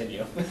 Anyways,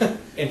 continue.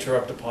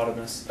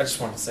 Interruptopotamus. I just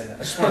wanted to say that. I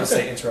just wanted to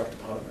say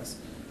Interruptopotamus.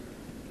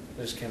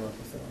 I just came up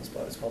with it on the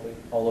spot. It's probably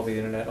all over the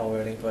internet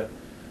already, but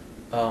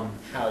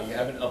How? You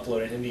haven't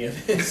uploaded any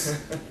of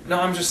this? no,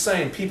 I'm just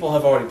saying people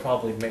have already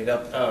probably made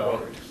up the Oh.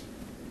 word.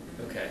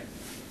 Okay.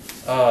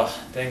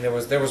 Dang, there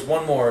was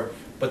one more,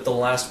 but the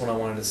last one I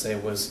wanted to say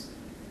was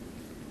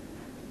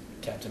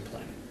Captain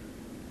Planet.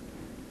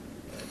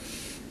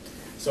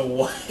 So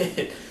what?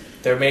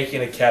 They're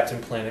making a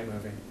Captain Planet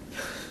movie.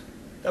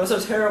 That was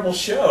a terrible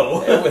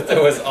show.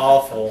 It was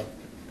awful.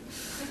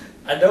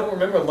 I don't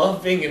remember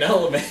love being an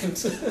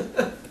element.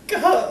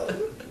 God.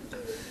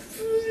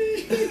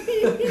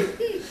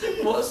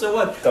 What? So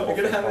what? Double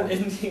You're gonna have an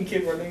fist Indian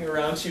kid running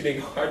around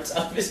shooting hearts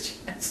out of his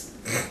chest.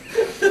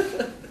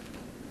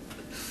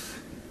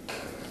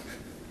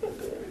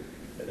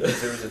 There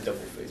was a double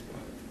face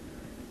bomb.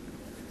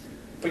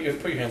 Put your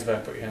hands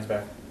back. Put your hands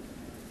back.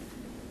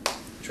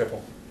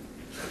 Triple.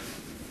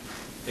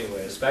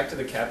 Anyways, back to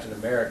the Captain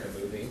America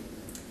movie.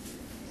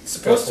 It's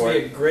supposed to for be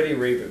it. a gritty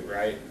reboot,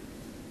 right?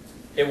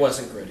 It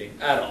wasn't gritty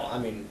at all. I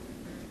mean,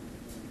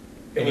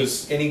 it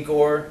was. Any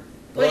gore?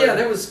 Well, yeah,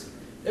 there was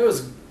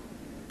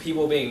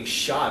people being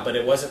shot, but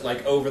it wasn't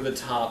like over the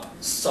top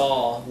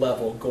Saw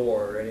level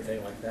gore or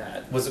anything like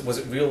that. Was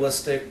it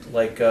realistic,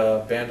 like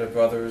Band of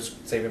Brothers,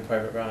 Saving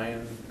Private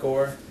Ryan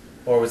gore,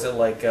 or was it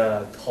like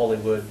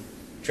Hollywood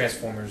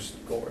Transformers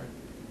gore?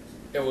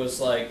 It was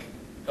like,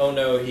 oh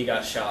no, he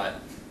got shot.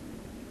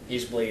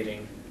 He's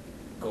bleeding.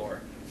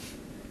 Gore.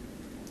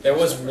 There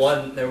was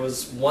one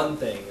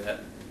thing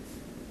that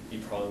you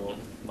probably won't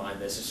mind.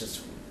 This it's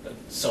just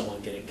someone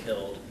getting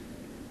killed.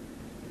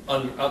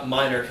 A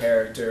minor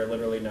character,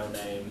 literally no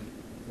name,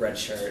 red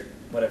shirt,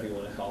 whatever you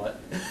want to call it.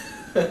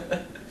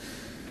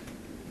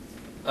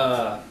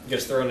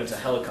 Gets thrown into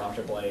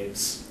helicopter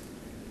blades,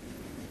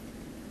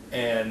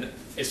 and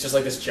it's just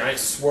like this giant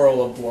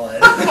swirl of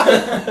blood.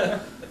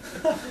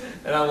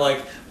 And I'm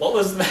like, what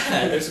was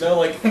that? There's no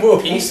like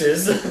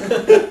pieces.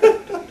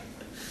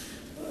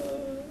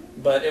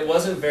 But it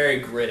wasn't very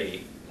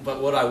gritty.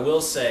 But what I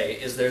will say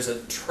is there's a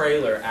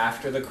trailer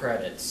after the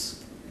credits.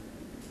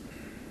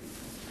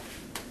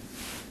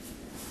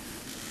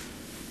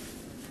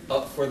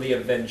 Up for the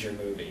Avenger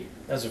movie.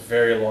 That was a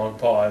very long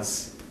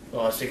pause.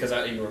 Well, it's because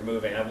you were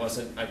moving.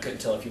 I couldn't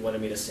tell if you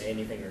wanted me to say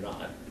anything or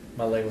not.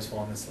 My leg was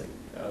falling asleep.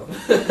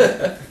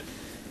 Oh.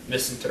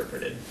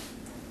 Misinterpreted.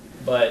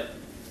 But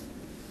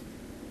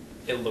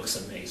it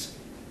looks amazing.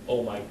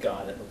 Oh my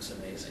god, it looks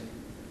amazing.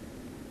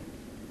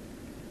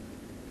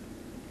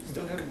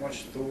 Still haven't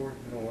watched Thor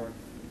nor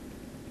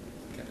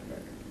Captain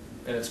America.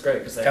 And it's great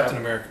because they Captain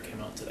have... America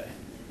came out today.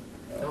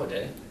 Oh, it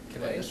did?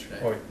 Came out yesterday.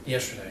 Or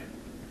yesterday.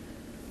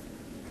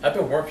 I've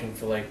been working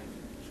for like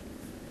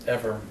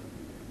ever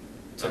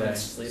I've today. been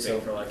sleeping so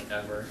for like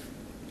ever.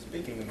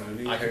 Speaking of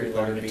movies, I could Harry be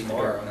Potter learning beat The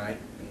tomorrow. Dark Knight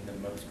in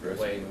the most grossing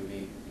Wait.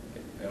 movie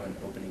on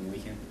opening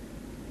weekend.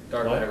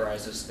 Dark What? Knight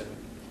Rises is going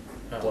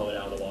to blow it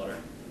out of the water.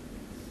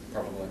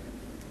 Probably.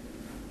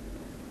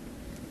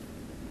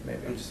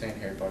 Maybe. I'm just saying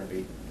Harry Potter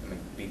beat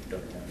The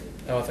Dark Knight.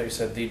 Oh, I thought you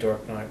said The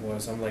Dark Knight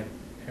was. I'm like,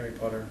 Harry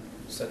Potter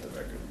set the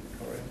record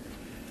already.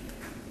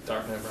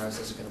 Dark Knight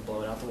Rises is going to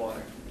blow it out the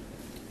water.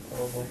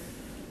 Probably.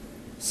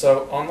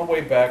 So, on the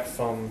way back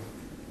from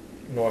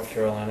North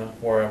Carolina,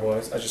 where I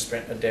was, I just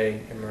spent a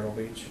day in Myrtle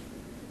Beach.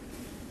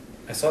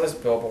 I saw this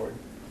billboard.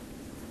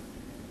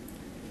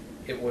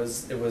 It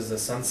was a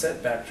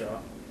sunset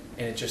backdrop,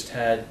 and it just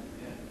had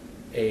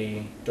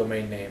a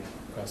domain name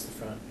across the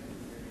front.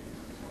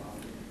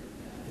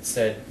 It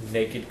said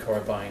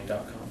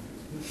nakedcarbine.com.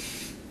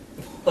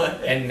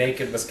 What? And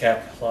naked was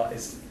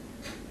capitalized.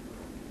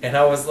 And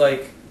I was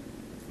like,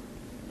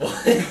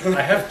 What?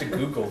 I have to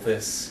Google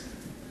this.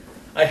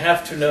 I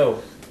have to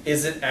know,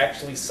 is it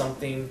actually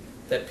something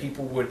that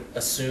people would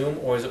assume,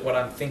 or is it what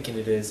I'm thinking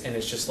it is, and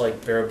it's just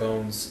like bare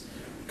bones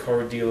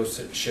car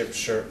dealership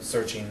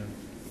searching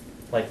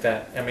like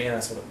that? I mean,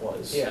 that's what it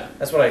was. Yeah.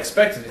 That's what I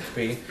expected it to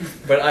be,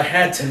 but I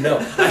had to know.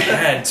 I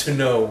had to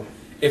know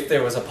if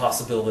there was a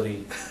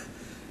possibility.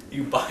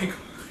 You buy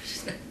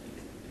cars.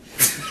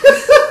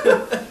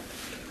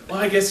 Well,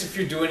 I guess if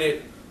you're doing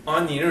it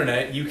on the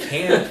internet, you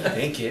can be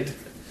naked.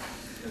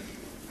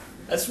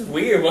 That's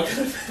weird. What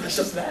kind of fetish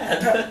is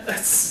that?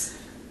 That's.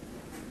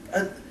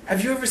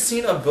 Have you ever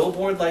seen a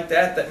billboard like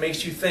that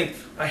makes you think,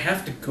 I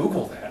have to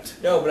Google that?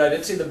 No, but I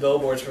did see the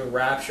billboards for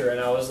Rapture, and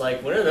I was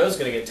like, when are those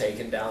going to get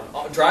taken down?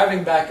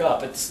 Driving back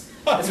up, it's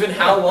been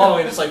how long?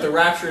 And it's like the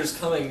Rapture is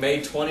coming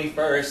May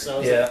 21st. And I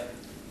was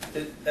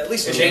like, At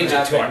least It change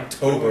won't it to happen.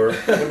 October.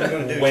 What are we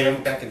going to do? Wink.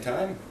 Travel back in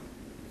time?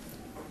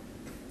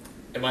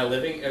 am I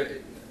living?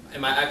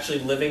 Am I actually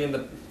living in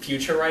the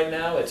future right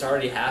now? It's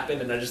already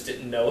happened, and I just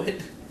didn't know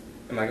it.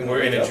 Am I going to We're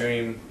in wake a up?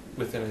 dream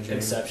within a dream.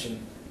 Inception,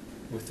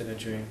 Within a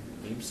dream.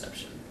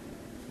 Memeception.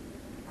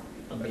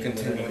 A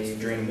continuous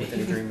dream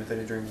within a dream within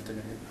a dream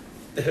within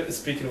a dream.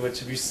 Speaking of which,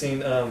 have you seen,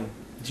 do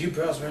you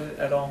browse Reddit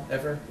at all,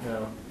 ever?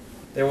 No.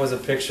 There was a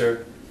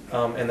picture,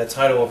 and the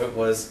title of it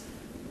was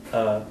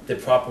The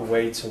Proper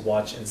Way to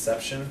Watch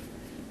Inception.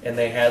 And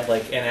they had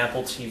like an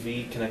Apple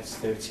TV connected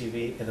to their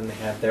TV, and then they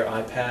had their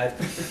iPad,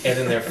 and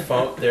then their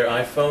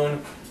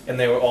iPhone, and and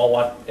they were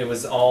all it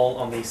was all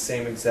on the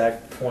same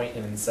exact point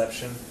in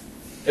Inception.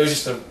 It was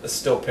just a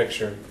still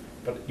picture,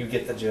 but you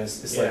get the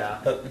gist. It's Yeah.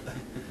 like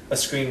a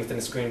screen within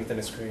a screen within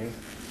a screen.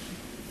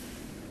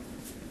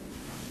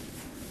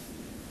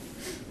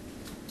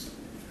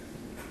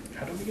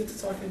 How did we get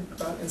to talking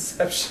about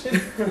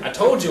Inception? I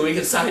told you we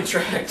get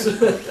sidetracked. We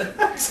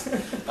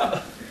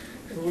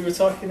were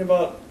talking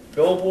about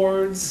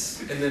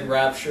billboards. And then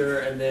Rapture,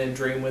 and then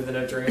Dream Within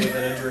a Dream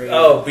Within a Dream.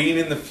 Oh, being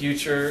in the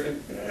future.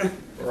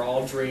 We're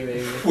all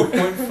dreaming. We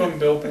went from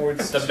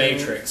billboards The to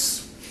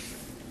Matrix.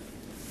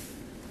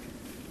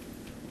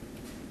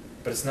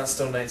 But it's not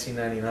still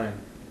 1999.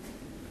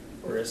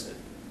 Or is it?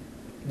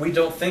 We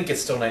don't think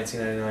it's still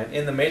 1999.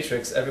 In the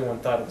Matrix, everyone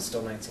thought it was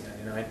still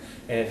 1999,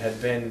 and it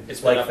had been It's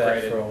been like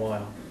that upgraded. for a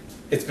while.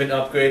 It's been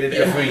upgraded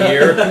Yeah. every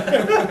year.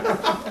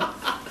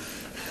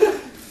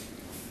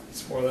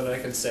 It's more than I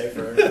can say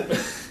for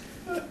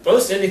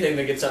most anything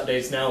that gets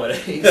updates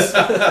nowadays.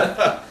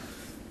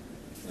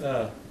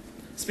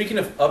 Speaking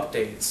of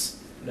updates,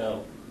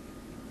 No,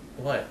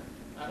 what?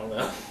 I don't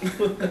know.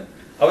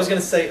 I was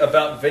gonna say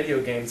about video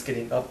games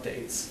getting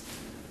updates.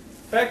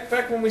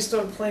 Back when we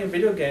started playing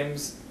video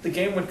games, the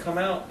game would come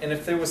out, and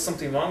if there was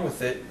something wrong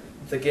with it,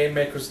 the game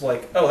makers were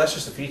like, "Oh, that's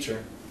just a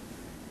feature,"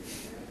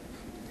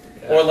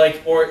 or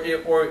like, or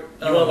you want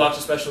to watch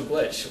a special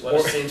glitch? Let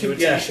us send you a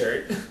yeah.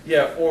 T-shirt.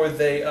 Yeah, or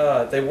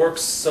they worked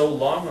so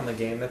long on the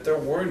game that there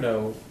were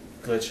no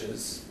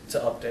glitches to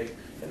update,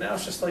 and now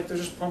it's just like they're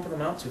just pumping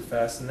them out too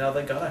fast, and now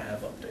they gotta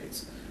have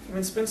updates. I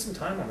mean, spend some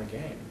time on the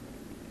game.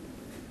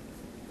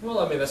 Well,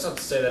 I mean, that's not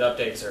to say that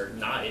updates are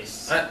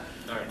nice. Aren't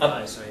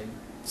nice. I mean,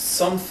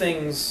 Some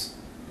updates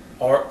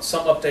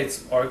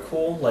are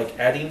cool, like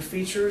adding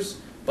features,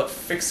 but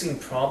fixing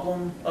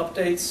problem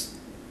updates,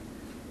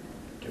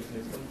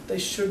 they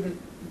shouldn't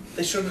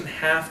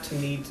have to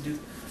need to do,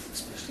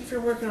 especially if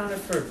you're working on it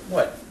for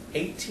what,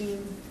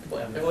 18?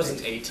 it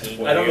wasn't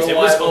 18 I don't know years. It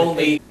why was it would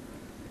only. be.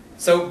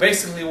 So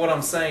basically what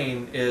I'm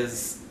saying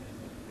is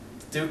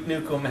Duke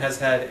Nukem has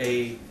had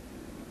a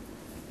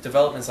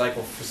development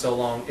cycle for so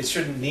long, it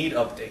shouldn't need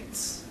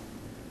updates.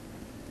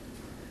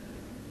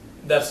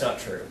 That's not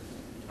true.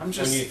 I'm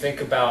just When you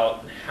think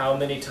about how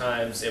many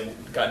times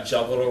it got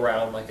juggled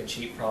around like a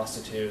cheap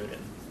prostitute,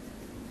 and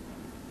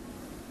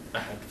I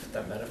had to put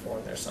that metaphor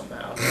in there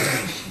somehow.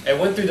 It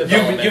went through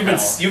development hell.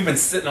 you've been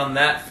sitting on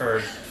that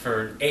for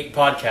 8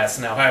 podcasts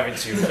now,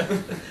 haven't you?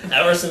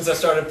 Ever since I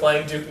started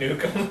playing Duke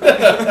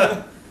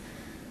Nukem.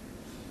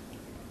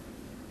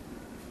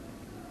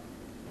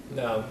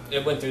 No,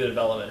 it went through the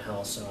development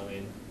hell, so I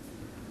mean,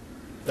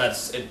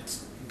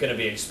 it's going to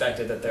be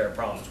expected that there are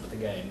problems with the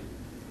game.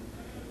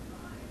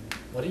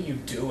 What are you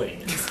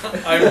doing?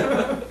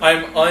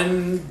 I'm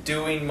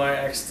undoing my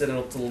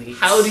accidental deletes.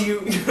 How do you?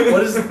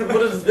 What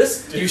does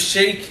this do? You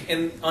shake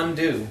and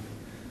undo.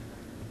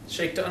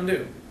 Shake to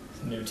undo.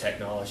 New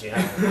technology.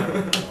 I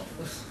don't know.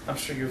 I'm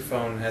sure your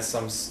phone has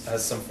some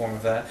form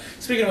of that.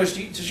 Speaking of which,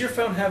 does your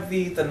phone have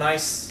the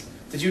nice?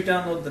 Did you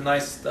download the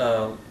nice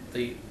the?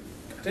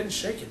 I didn't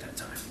shake it that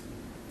time.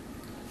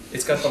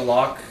 It's got the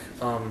lock.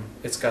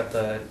 It's got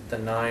the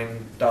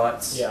 9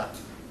 dots. Yeah,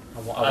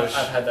 I've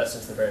had that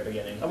since the very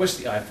beginning. I wish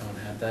the iPhone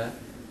had that.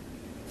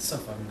 It's so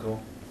fucking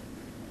cool.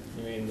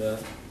 You mean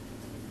that's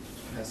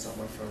not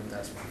my phone.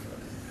 That's my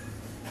phone.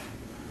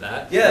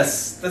 That?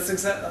 Yes, that's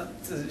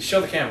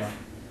show the camera.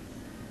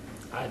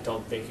 I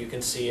don't think you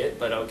can see it,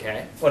 but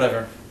okay.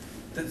 Whatever.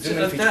 Zoom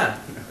in feature. Nah.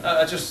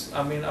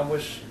 I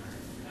wish.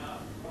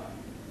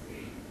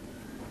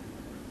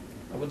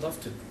 I would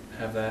love to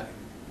have that.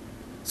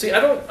 See, I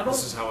don't.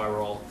 This is how I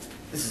roll.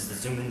 This is the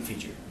zoom in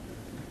feature.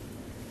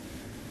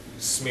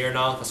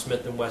 Smirnoff, a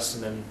Smith &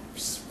 Wesson, and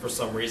for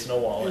some reason a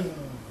wallet.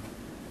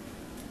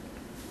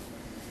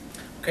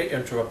 Okay,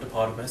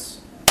 interruptopotamus.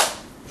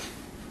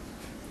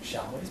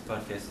 Shall we? This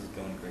podcast is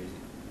going crazy.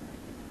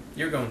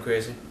 You're going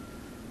crazy.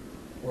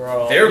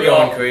 They're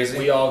going crazy.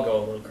 We all go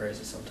a little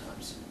crazy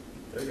sometimes.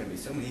 There are going to be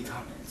so many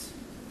comments.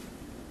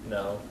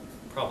 No,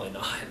 probably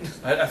not.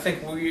 I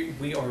think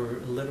we are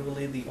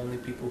literally the only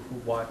people who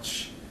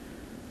watch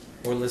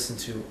or listen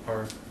to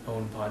our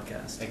own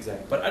podcast.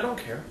 Exactly. But I don't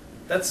care.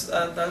 That's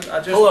I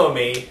just. Hello,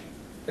 me.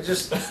 I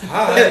just.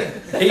 Hi.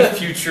 Hey,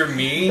 future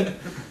me.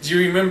 Do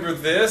you remember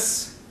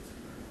this?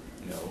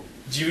 No.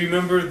 Do you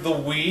remember the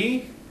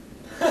Wii?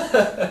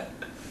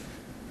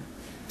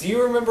 Do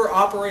you remember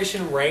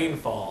Operation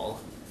Rainfall?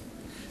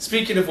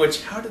 Speaking of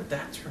which, how did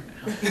that turn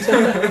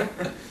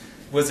out?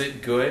 Was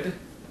it good?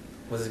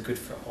 Was it good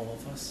for all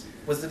of us?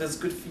 Was it as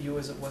good for you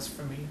as it was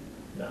for me?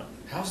 No,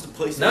 How's the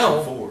PlayStation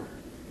No. 4?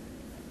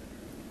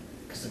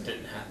 because it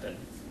didn't happen.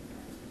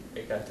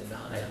 It got denied.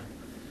 Yeah.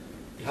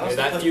 You How's hear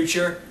the that, play-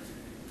 future?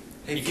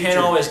 Hey, You future. can't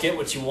always get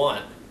what you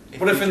want. Hey,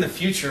 What if in future. the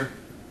future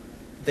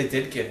they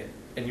did get it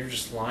and you're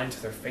just lying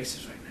to their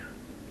faces right now?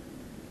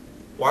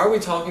 Why are we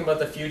talking about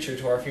the future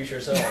to our future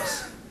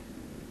selves?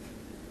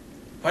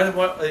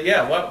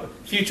 What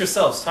future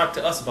selves talk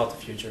to us about the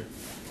future?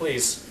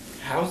 Please.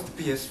 How's the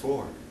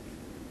PS4?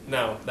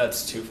 No,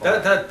 that's too far.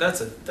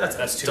 That's a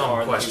That's too dumb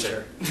far in the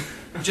question. future.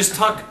 Just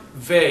talk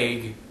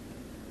vague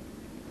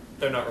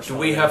They're not Do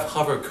responding. we have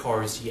hover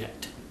cars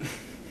yet?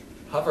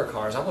 hover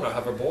cars? I want a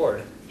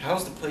hoverboard.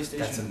 How's the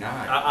PlayStation 9?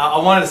 I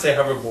wanted to say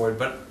hoverboard,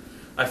 but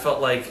I felt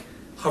like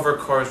hover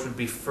cars would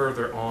be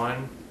further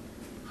on.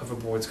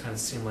 Hoverboards kind of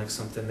seem like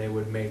something they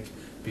would make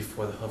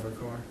before the hover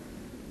car.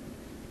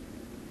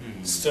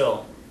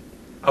 Still,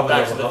 I would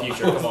Back love to the a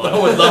Future, ho- come on. I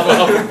would love a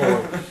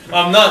hoverboard.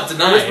 I'm not we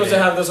denying were supposed it.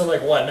 to have this in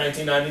like what,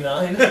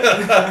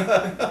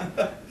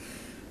 1999?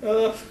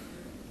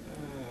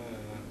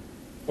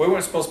 We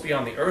weren't supposed to be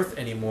on the Earth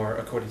anymore,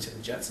 according to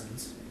the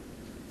Jetsons.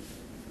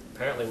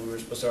 Apparently, we were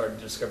supposed to already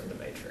discover the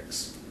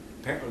Matrix.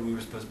 Apparently we were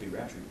supposed to be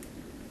raptured.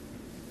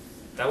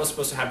 That was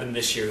supposed to happen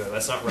this year, though.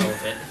 That's not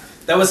relevant.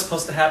 That was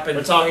supposed to happen.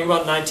 We're talking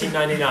about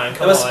 1999. That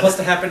Come was on. supposed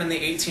to happen in the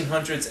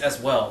 1800s as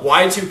well.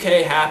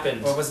 Y2K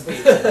happened. Or was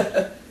it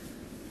the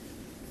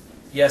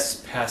Yes,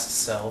 past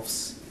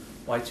selves.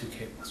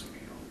 Y2K was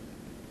real.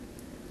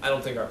 I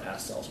don't think our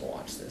past selves will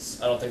watch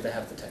this. I don't think they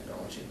have the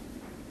technology.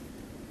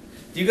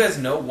 Do you guys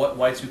know what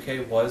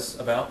Y2K was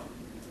about?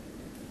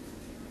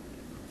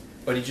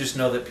 Or did you just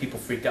know that people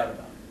freaked out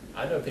about it?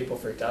 I know people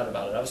freaked out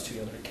about it. I was too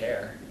young to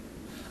care.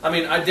 I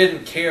mean, I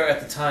didn't care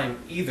at the time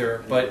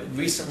either, but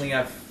recently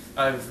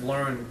I've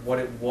learned what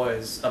it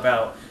was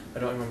about. I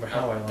don't remember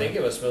how I I learned. think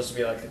it was supposed to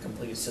be like a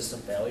complete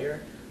system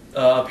failure.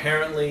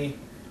 Apparently,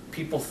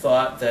 people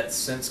thought that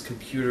since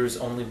computers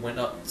only went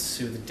up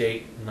to the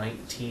date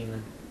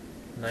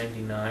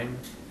 1999,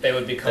 They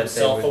would become That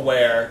they would-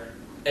 self-aware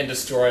and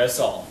destroy us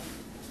all.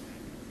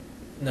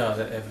 no,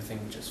 that everything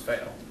would just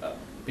fail. Oh.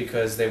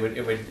 Because it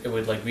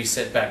would like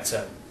reset back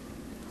to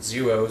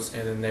zeros,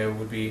 and then there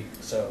would be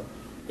So,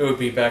 it would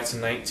be back to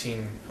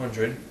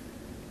 1900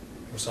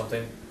 or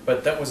something.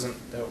 But that wasn't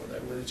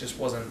it just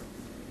wasn't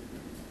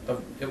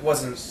it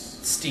wasn't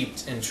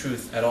steeped in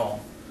truth at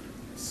all.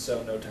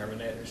 so no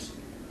Terminators.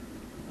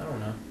 I don't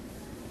know.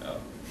 Oh.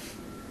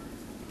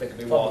 They could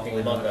be Probably walking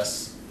among not.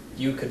 us.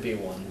 You could be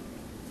one.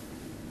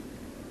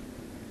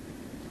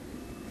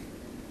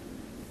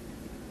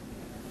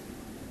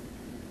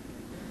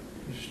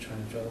 You're just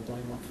trying to draw the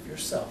blame off of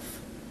yourself.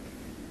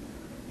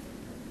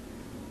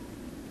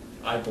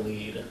 I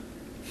bleed.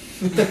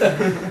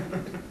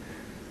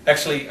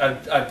 Actually,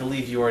 I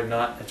believe you are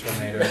not a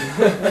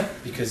Terminator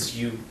because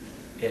you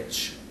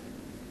itch.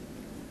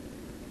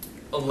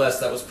 Unless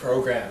that was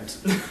programmed.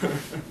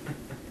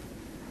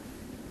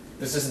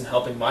 This isn't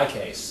helping my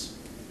case.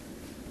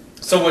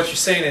 So what you're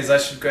saying is I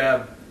should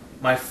grab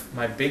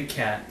my big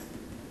cat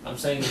I'm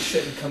saying you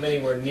shouldn't come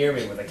anywhere near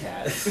me with a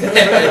cat.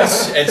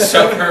 and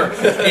shove her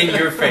in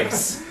your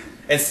face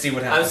and see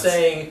what I'm happens.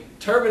 saying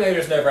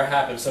Terminators never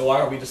happened, so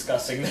why are we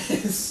discussing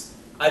this?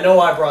 I know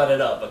I brought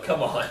it up, but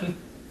come on.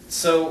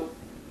 So,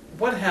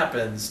 what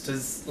happens?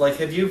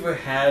 Have you ever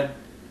had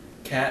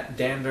cat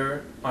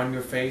dander on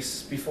your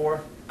face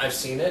before? I've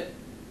seen it.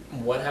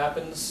 What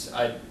happens?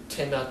 I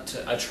try not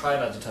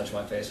to touch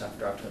my face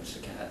after I've touched a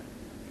cat.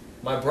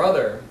 My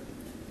brother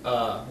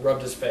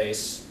rubbed his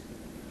face,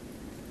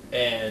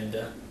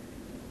 and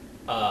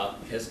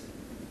his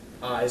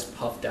eyes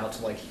puffed out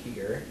to like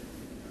here.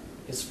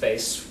 His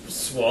face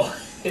swollen.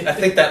 I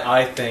think that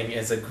eye thing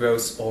is a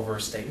gross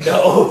overstatement.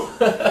 No.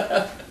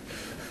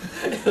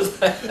 It was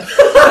like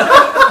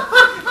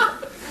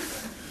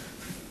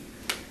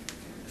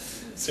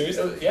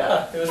seriously,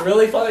 yeah, it was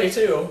really funny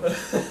too.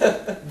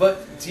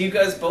 But do you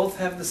guys both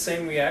have the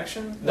same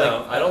reaction?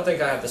 No, I don't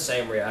think I have the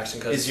same reaction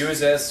because Is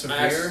yours as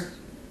severe?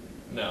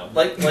 No,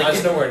 Like I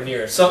was nowhere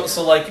near. So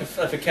severe. like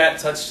if a cat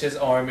touched his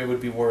arm, it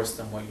would be worse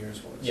than what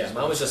yours was. Yeah,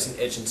 mine was just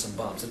an itch and some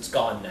bumps. It's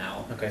gone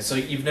now. Okay, so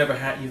you've never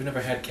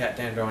had cat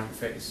dander on your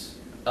face.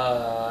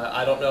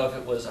 I don't know if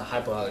it was a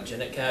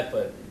hypoallergenic cat,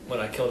 but when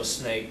I killed a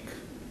snake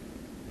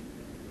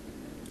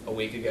a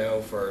week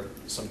ago for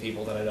some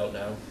people that I don't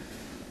know,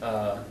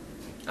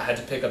 I had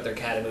to pick up their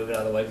cat and move it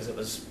out of the way because it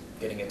was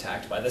getting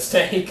attacked by the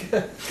snake.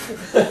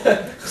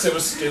 Because it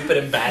was stupid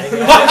and batting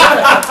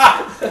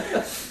at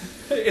it.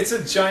 It's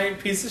a giant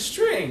piece of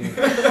string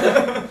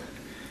But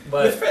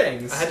with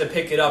fangs. I had to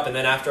pick it up, and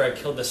then after I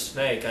killed the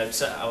snake, I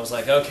was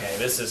like, okay,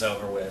 this is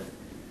over with.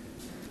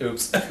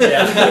 Oops.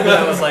 Yeah,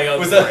 I was like, oh,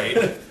 Was that-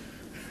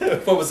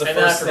 great. What was the And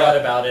then I first forgot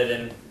thought? about it,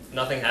 and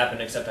nothing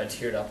happened except I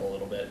teared up a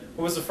little bit.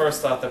 What was the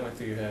first thought that went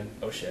through your head?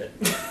 Oh shit.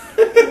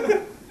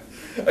 I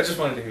just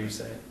wanted to hear you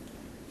say it.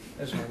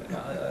 I just wanted.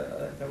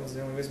 That was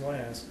the only reason why I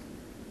asked.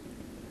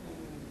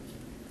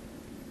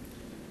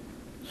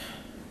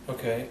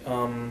 Okay.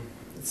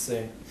 Let's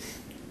see.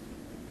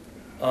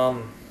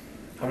 I'm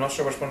not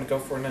sure which one to go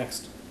for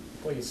next.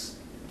 Please,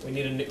 we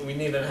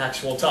need an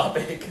actual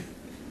topic.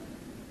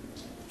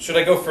 Should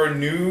I go for a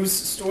news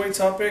story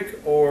topic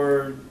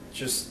or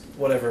just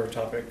whatever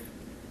topic?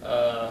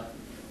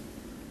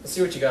 Let's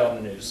see what you got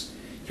on the news.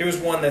 Here's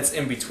one that's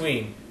in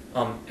between.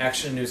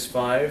 Action News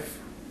 5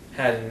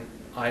 had an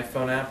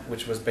iPhone app,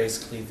 which was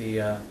basically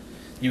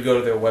you go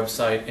to their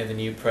website and then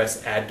you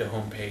press add to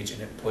homepage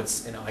and it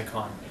puts an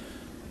icon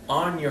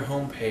on your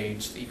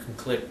homepage that you can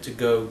click to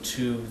go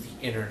to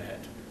the internet.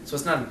 So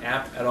it's not an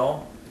app at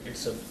all.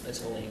 It's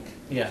a link.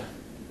 Yeah.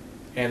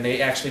 And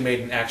they actually made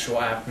an actual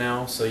app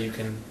now, so you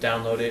can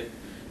download it.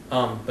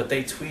 But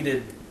they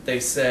tweeted, they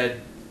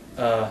said,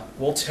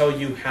 we'll tell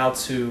you how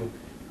to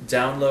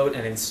download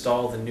and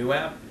install the new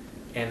app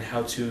and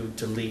how to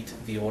delete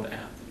the old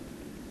app.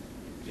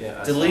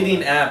 Yeah.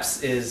 Deleting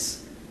apps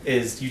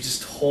is you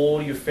just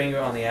hold your finger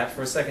on the app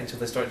for a second until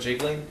they start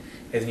jiggling,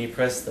 and then you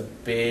press the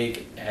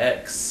big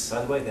X.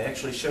 By the way, they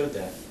actually showed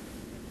that.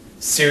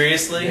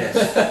 Seriously?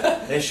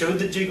 Yes. They showed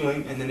the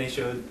jiggling, and then they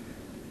showed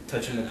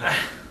touching the power.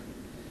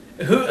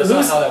 That's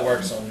not how that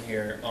works on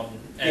here on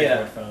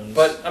Android phones.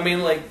 But I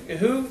mean, like,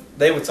 who?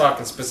 They were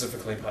talking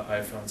specifically about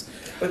iPhones.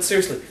 But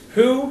seriously,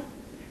 who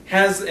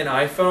has an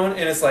iPhone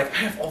and it's like, I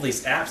have all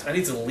these apps, I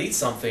need to delete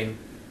something.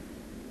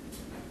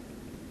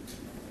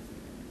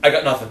 I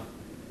got nothing.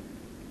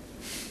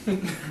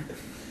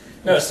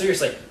 No,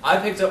 seriously, I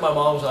picked up my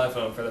mom's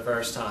iPhone for the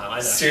first time. I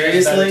know.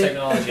 Seriously? She has better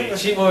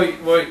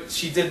technology.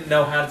 She didn't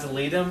know how to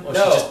delete them? Or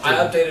No, she just I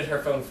didn't? updated her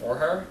phone for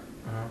her,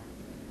 Uh-huh.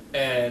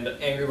 and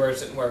Angry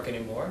Birds didn't work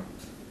anymore.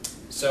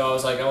 So I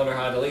was like, I wonder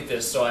how to delete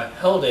this. So I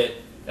held it,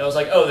 and I was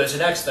like, oh, there's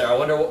an X there. I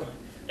wonder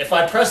if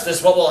I press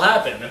this, what will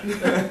happen?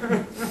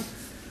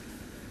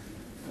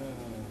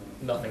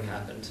 Nothing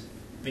happened.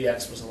 The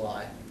X was a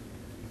lie.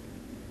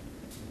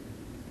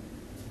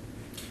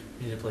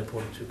 We need to play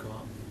Portal 2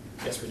 co-op.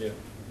 Yes, we do.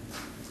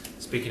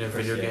 Speaking of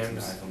Press video the X and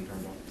the games, iPhone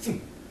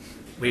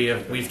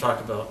turned off. we've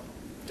talked about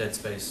Dead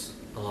Space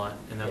a lot,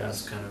 and that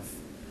was Yes. kind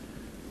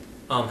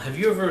of. Have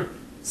you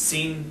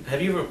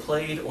ever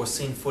played or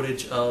seen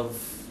footage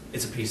of?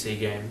 It's a PC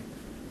game,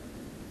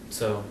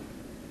 so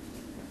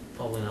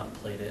probably not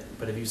played it.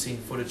 But have you seen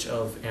footage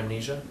of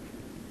Amnesia?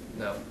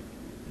 No.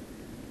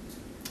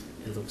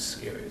 It looks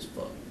scary as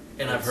fuck,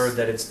 and I've heard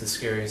that it's the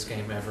scariest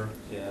game ever.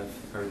 Yeah,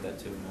 I've heard that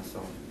too, and I saw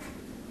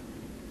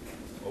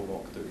a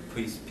walkthrough,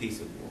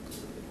 piece of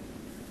walkthrough.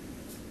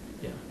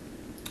 Yeah.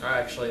 I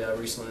actually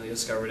recently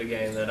discovered a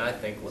game that I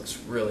think looks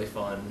really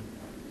fun.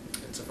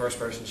 It's a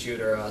first-person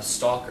shooter,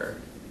 Stalker,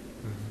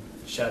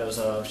 Shadows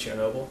of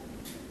Chernobyl.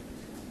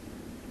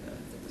 Yeah,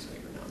 I think that's how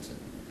you pronounce it.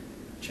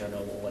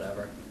 Chernobyl,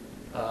 whatever.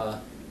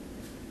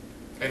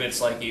 And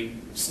it's like you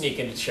sneak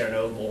into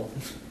Chernobyl,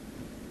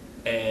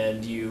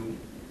 and you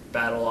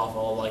battle off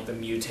all like the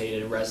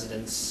mutated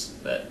residents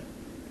that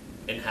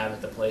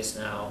inhabit the place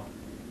now.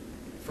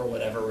 For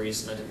whatever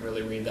reason, I didn't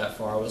really read that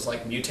far. It was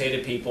like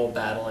mutated people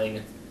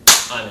battling.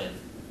 I'm in.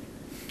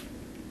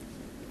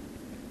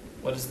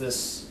 What is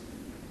this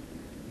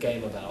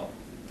game about?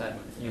 That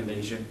you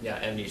Amnesia? mentioned? Yeah,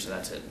 Amnesia.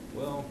 That's it.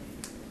 Well,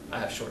 I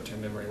have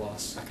short-term memory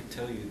loss. I could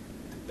tell you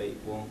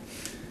well.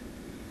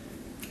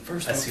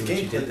 First I off, see the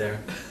what you gameplay. did there.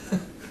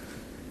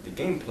 The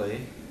gameplay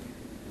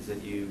is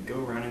that you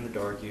go around in the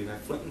dark. You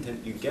have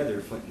you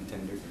gather flint and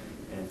tinder,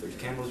 and if there's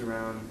candles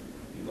around,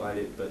 you light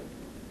it. But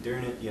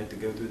during it, you have to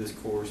go through this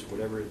course,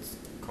 whatever it's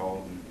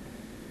called. And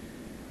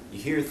you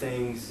hear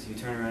things. You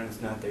turn around,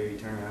 it's not there. You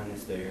turn around,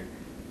 it's there,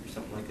 or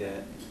something like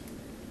that.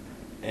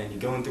 And you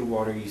go in through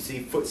water. You see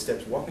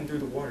footsteps walking through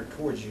the water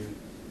towards you,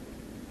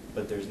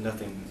 but there's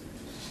nothing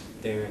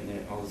there, and then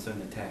it all of a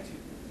sudden attacks you.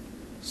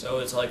 So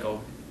it's like a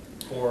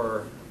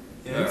horror.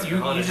 Yeah. You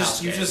haunted house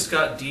just game.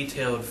 got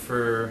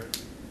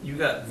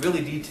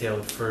really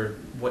detailed for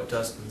what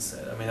Dustin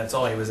said. I mean, that's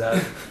all he was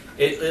at.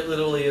 It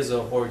literally is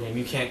a horror game.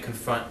 You can't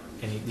confront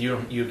any.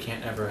 You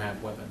can't ever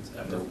have weapons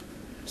ever. Nope.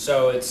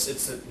 So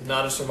it's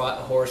not a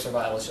horror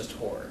survival. It's just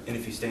horror. And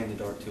if you stay in the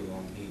dark too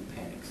long, he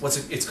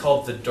panics. It's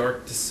called The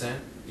Dark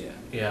Descent. Yeah.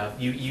 Yeah,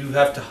 you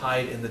have to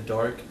hide in the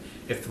dark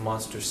if the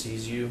monster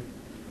sees you.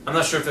 I'm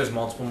not sure if there's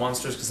multiple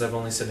monsters because I've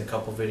only seen a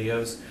couple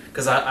videos.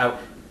 Because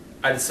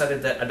I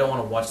decided that I don't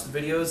want to watch the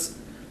videos.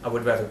 I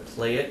would rather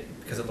play it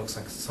because it looks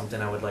like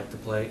something I would like to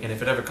play. And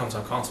if it ever comes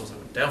on consoles, I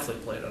would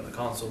definitely play it on a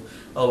console.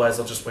 Otherwise,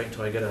 I'll just wait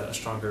until I get a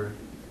stronger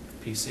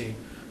PC.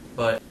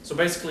 But so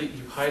basically,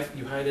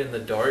 you hide in the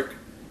dark,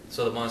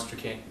 so the monster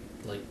can't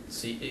like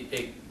see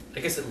it. I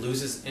guess it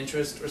loses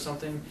interest or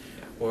something,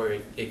 or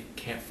it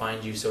can't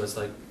find you. So it's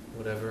like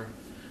whatever.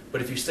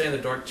 But if you stay in the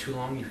dark too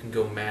long, you can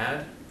go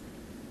mad.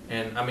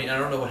 And I mean, I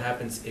don't know what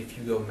happens if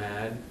you go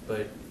mad,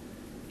 but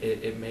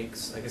it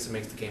makes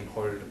the game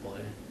harder to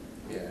play,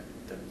 Yeah.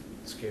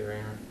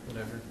 scarier,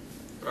 whatever.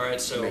 All right.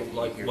 So Make it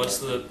like, easier what's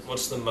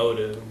to- the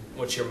motive?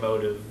 What's your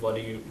motive?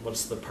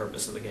 What's the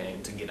purpose of the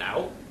game? To get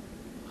out?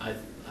 I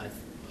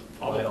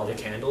Light all the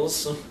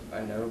candles.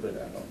 I know, but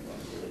I don't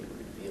want to really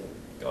reveal.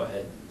 Go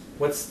ahead.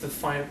 What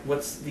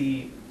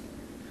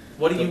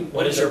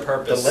What is your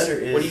purpose? The letter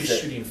is What are you that-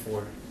 shooting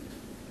for?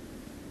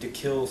 to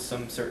kill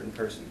some certain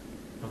person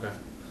Okay,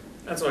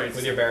 that's all.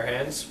 With your bare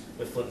hands,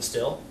 with flint and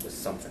steel. with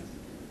something.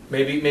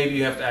 Maybe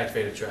you have to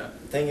activate a trap.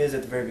 The thing is,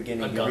 at the very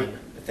beginning, A gun.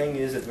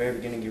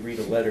 you read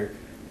a letter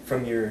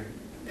from your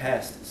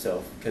past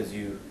self because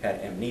you had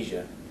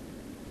amnesia.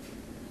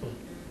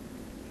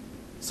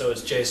 So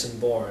it's Jason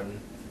Bourne,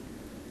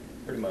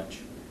 Pretty much.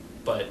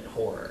 but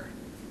horror.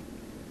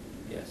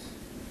 Yes.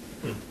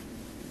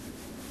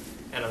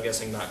 And I'm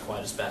guessing not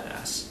quite as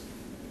badass.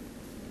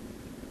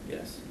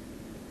 Yes.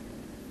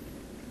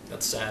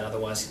 That's sad.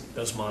 Otherwise,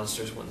 those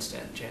monsters wouldn't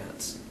stand a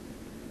chance.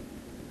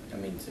 I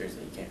mean,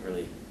 seriously, you can't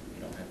really,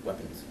 have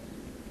weapons.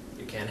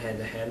 You can't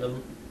hand-to-hand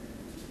them.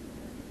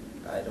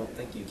 I don't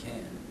think you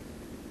can.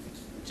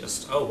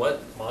 Just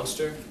what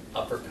monster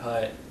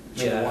uppercut.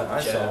 Yeah, the one I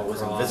saw jab, was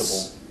cross.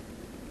 invisible.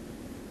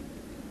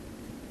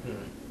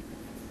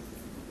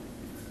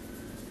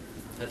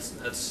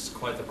 That's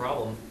quite the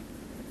problem.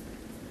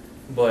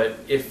 But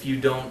if you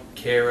don't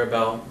care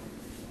about,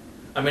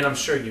 I mean, I'm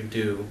sure you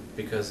do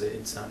because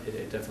it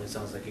definitely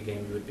sounds like a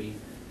game you would be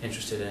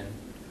interested in.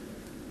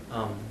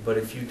 But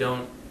if you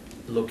don't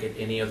look at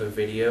any other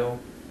video,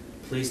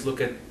 please look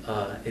at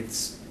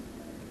it's.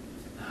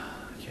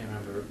 I can't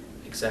remember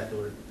exactly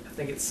what I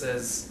think it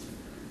says.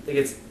 I think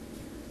it's.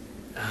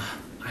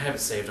 I have it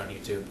saved on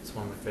YouTube. It's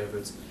one of my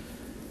favorites.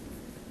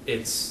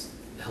 It's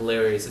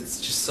hilarious. It's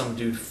just some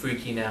dude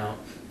freaking out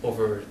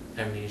over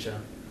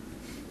amnesia.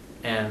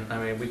 And,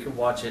 I mean, we could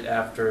watch it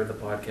after the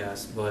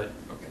podcast, but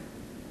Okay.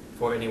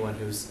 for anyone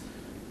who's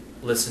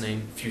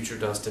listening, future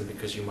Dustin,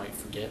 because you might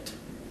forget.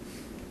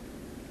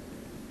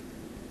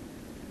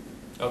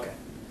 Okay.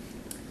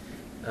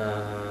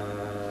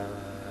 Uh,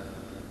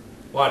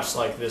 Watch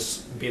like this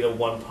be the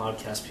one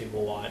podcast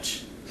people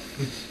watch.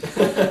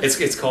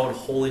 it's called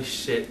Holy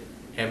Shit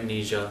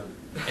Amnesia.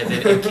 And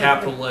then in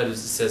capital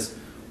letters it says,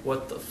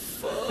 what the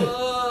fuck?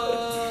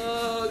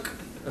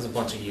 There's a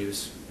bunch of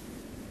U's.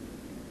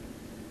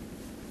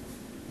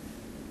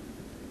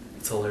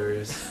 It's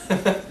hilarious.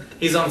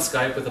 He's on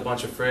Skype with a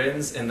bunch of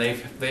friends, and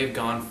they've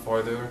gone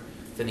farther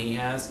than he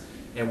has.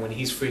 And when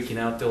he's freaking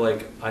out, they're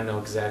like, "I know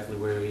exactly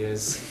where he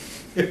is."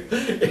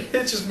 It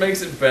just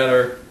makes it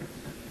better.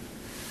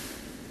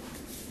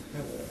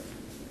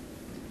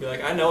 Be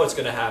like, I know what's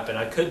gonna happen.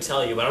 I could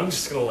tell you, but I'm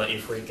just gonna let you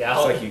freak It's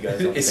out. like you guys.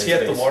 On Is Dead he at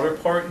the Space. water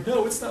part?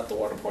 No, it's not the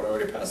water part. I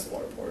already passed the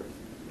water part.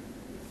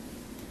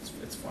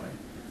 It's funny.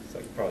 It's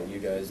like probably you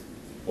guys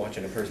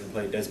watching a person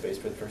play Dead Space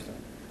for the first time.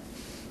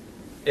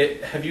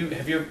 Have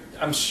you?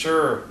 I'm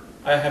sure.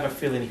 I have a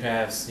feeling you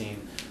have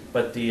seen,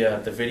 but the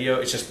video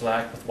it's just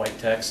black with white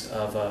text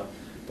of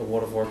the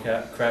World of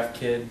Warcraft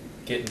kid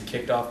getting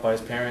kicked off by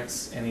his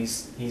parents, and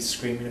he's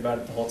screaming about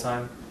it the whole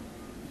time.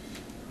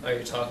 Are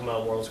you talking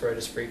about World's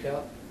Greatest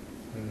Freakout?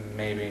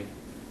 Maybe.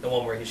 The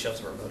one where he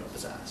shoves a remote up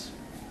his ass.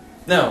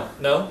 No,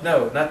 No?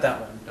 not that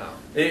one. No.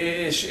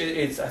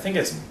 It's I think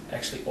it's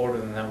actually older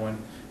than that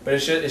one, but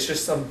it's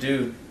just some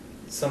dude,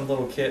 some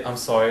little kid. I'm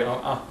sorry,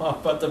 I'm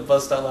about to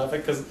bust out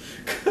laughing because.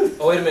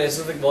 Oh, wait a minute. Is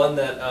it the one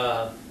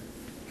that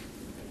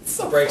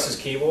breaks his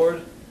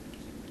keyboard?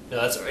 No,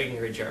 that's an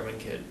angry German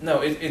kid. No,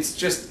 it's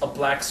just a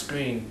black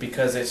screen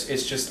because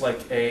it's just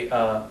like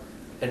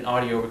an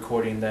audio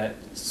recording that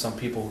some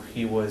people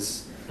he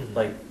was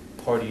like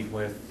partied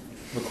with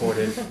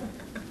recorded,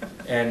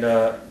 and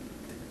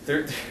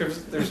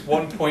there's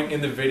one point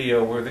in the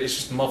video where it's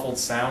just muffled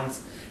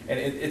sounds, and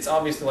it's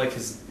obviously like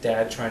his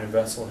dad trying to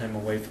wrestle him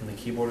away from the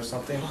keyboard or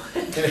something,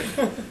 and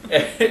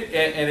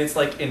it's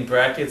like in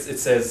brackets it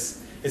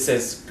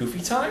says Goofy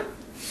time.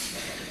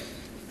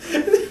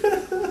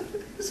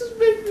 This just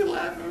makes me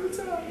laugh every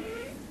time.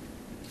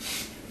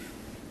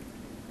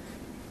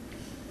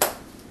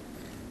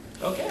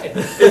 Okay.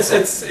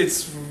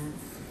 It's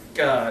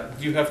God,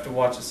 you have to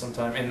watch it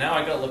sometime. And now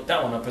I gotta look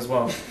that one up as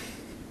well.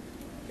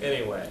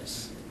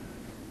 Anyways.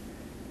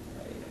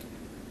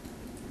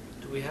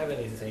 Do we have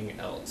anything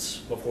else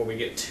before we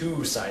get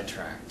too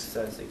sidetracked?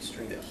 Besides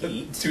extreme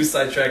heat. Too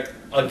sidetracked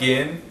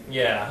again.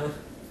 Yeah.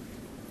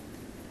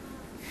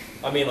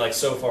 I mean, like,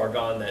 so far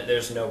gone that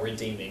there's no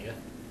redeeming it.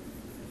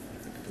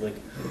 Like,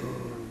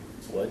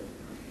 what?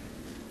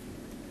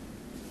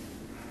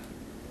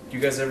 Do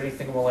you guys have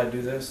anything while I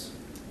do this?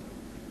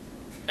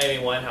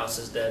 Amy Winehouse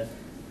is dead.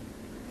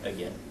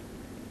 Again.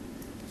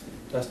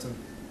 Dustin?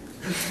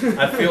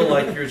 I feel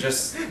like you're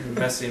just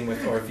messing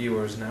with our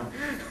viewers now.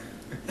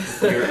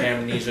 With your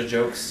amnesia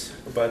jokes.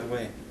 Oh, by the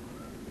way,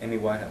 Amy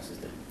Winehouse is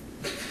dead.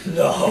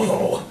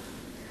 No!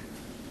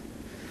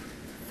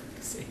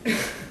 See.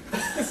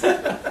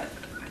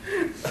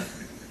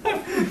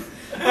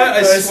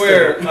 I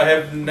swear, I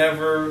have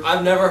never...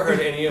 I've never heard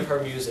any of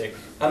her music.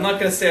 I'm not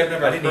going to say I've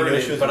never I didn't even heard know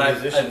she it, was but a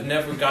I've musician.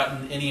 never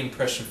gotten any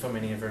impression from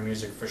any of her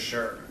music for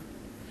sure.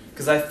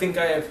 Because I think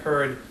I have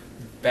heard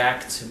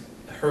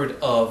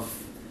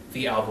of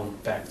the album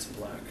Back to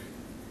Black.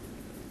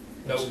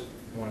 Nope. Which is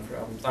one of her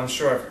albums. I'm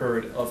sure I've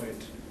heard of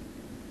it.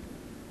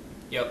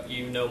 Yep,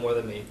 you know more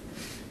than me.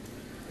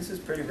 This is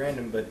pretty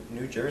random, but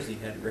New Jersey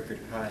had record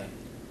high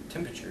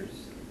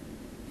temperatures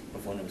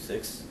of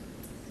 106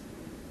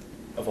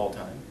 of all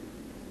time.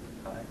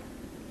 High.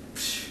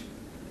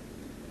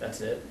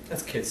 That's it.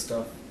 That's kid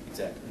stuff.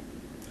 Exactly.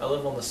 I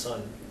live on the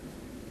sun.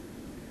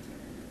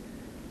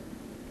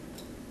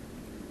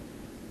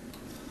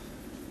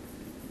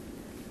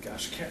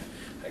 Gosh,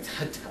 I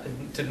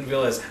didn't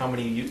realize how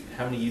many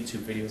YouTube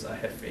videos I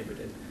had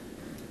favorited.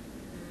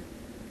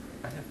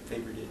 I have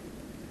favorited.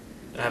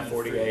 I have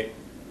 48.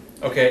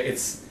 Okay,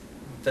 it's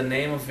the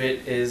name of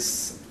it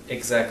is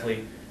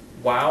exactly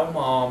Wow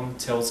Mom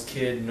Tells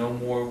Kid No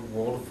More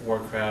World of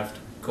Warcraft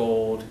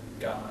Gold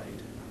Guide.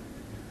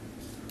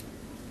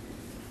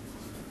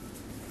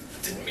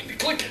 Didn't mean to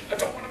click it. I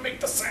don't want to make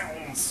the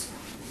sounds.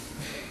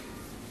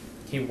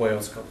 He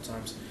wails a couple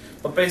times.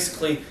 But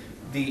basically,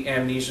 the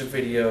Amnesia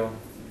video,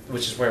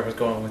 which is where I was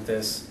going with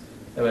this,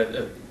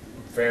 a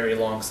very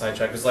long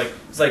sidetrack. It's like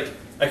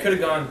I could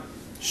have gone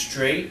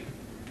straight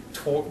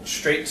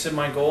to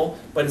my goal,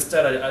 but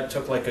instead I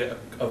took like a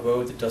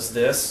road that does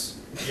this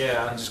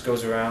Yeah. and just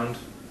goes around.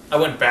 I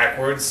went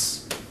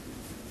backwards.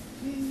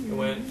 You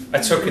went. I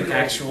took an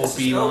actual Oh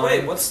beeline.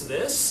 wait, what's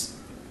this?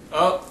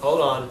 Oh,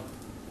 hold on.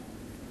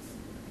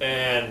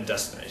 And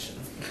destination.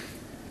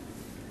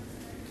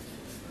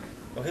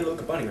 Oh, hey, look,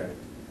 a bunny rabbit.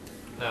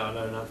 No,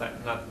 not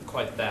that. Not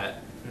quite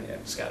that. Yeah.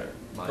 Scatter.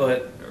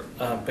 But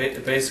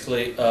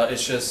basically,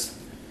 it's just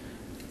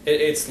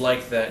it's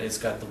like that. It's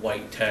got the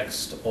white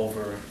text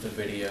over the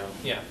video.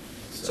 yeah.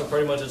 So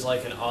pretty much it's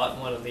like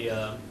one of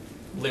the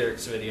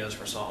lyrics videos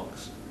for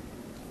songs.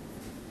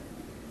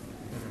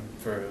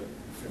 For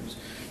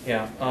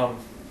yeah.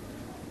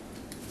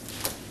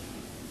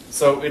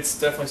 So it's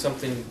definitely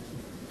something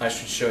I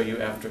should show you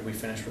after we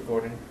finish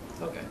recording.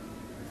 Okay.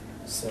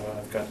 So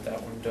I've got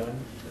that one done.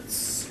 Let's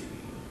see.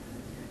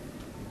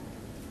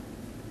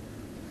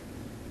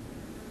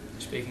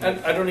 Speaking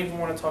I don't even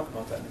want to talk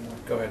about that anymore.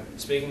 Go ahead.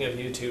 Speaking of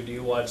YouTube, do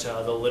you watch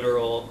the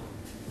literal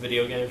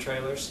video game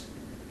trailers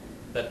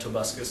that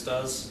Tobuscus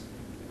does?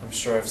 I'm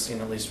sure I've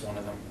seen at least one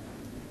of them.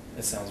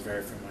 It sounds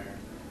very familiar.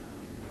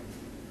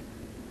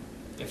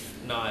 If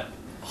not,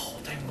 Oh,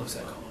 dang, what's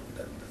that called?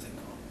 That thing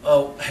called.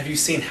 Oh, have you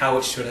seen How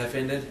It Should Have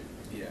Ended?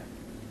 Yeah.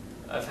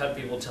 I've had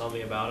people tell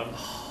me about them.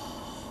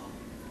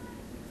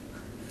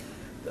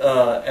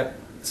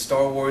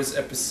 Star Wars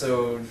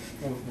episode,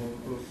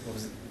 what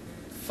was it?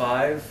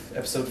 5?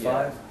 Episode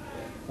Yeah. 5?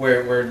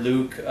 Where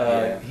Luke,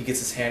 Yeah. he gets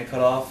his hand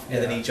cut off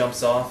and then Yeah. he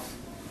jumps off.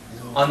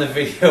 On the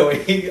video,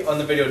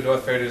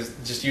 Darth Vader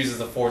just uses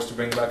the Force to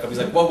bring him back up. He's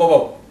like,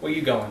 whoa, where are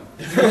you going?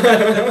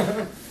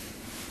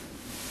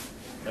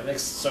 That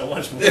makes so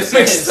much more This sense.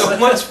 makes so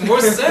much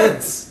more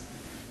sense.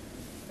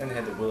 And they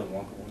had the Willy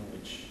Wonka one,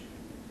 which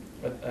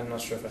But I'm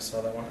not sure if I saw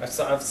that one. I've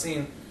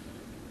seen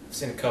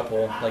a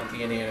couple, like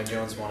the Indiana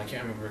Jones one. I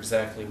can't remember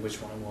exactly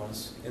which one it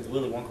was. yeah, the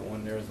Willy Wonka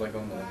one, there was like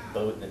on the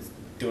boat and it's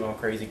doing all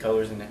crazy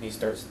colors, and then he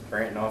starts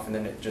ranting off, and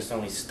then it just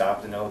only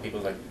stopped, and all the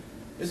people's like,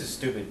 "This is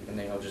stupid," and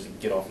they all just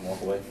get off and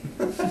walk away.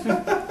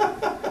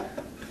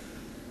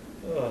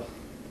 Ugh.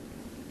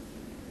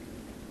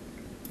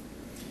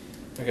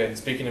 Okay,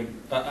 speaking of,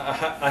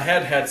 I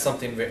had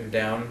something written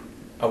down.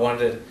 I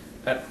wanted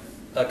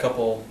a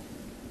couple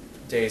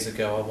days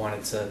ago. I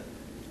wanted to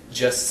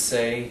just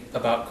say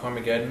about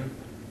Carmageddon.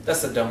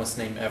 That's the dumbest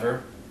name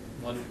ever.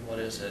 What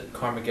is it?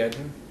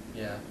 Carmageddon.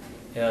 Yeah.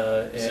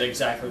 It, Is it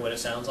exactly what it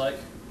sounds like?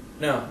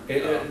 no, Oh.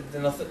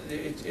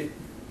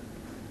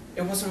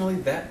 it wasn't really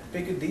that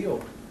big a deal.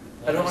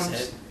 What I don't is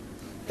understand.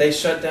 They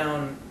shut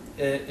down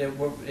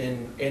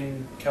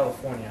in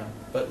California,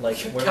 but like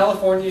where-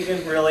 California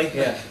again, really?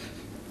 Yeah.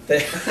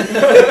 They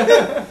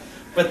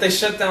but they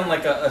shut down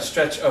like a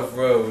stretch of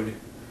road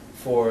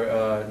for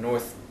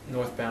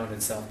northbound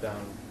and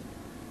southbound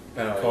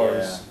Oh,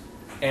 cars,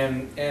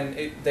 and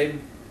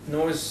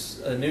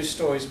news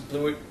stories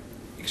blew it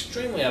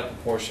extremely out of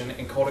proportion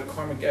and called it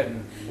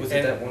Carmageddon. yeah. Was it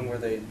And- that one where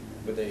they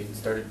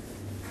started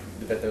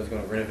that they was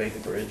going to renovate the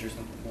bridge or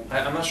something?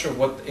 I'm not sure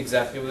what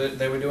exactly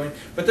they were doing,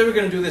 but they were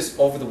going to do this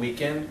over the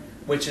weekend,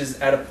 which is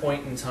at a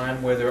point in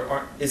time where there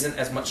isn't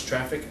as much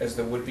traffic as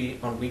there would be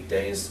on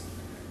weekdays.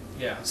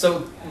 Yeah.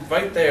 So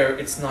right there,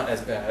 it's not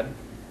as bad.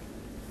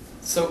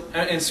 So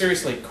and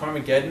seriously,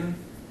 Carmageddon.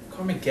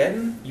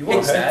 You want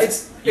It's- bad?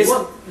 it's- you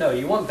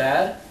it's- want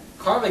bad?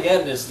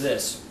 Carmageddon is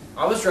this.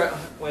 I was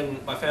when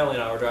my family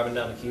and I were driving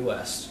down to Key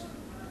West.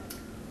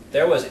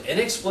 There was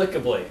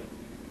inexplicably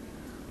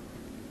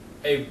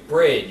a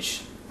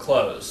bridge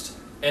closed,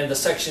 and the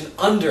section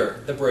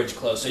under the bridge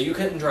closed. So you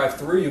couldn't drive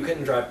through, you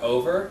couldn't drive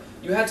over.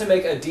 You had to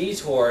make a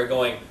detour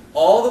going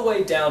all the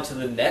way down to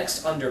the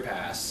next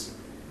underpass,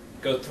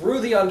 go through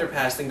the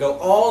underpass, then go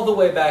all the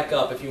way back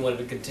up if you wanted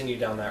to continue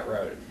down that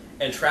road.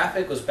 And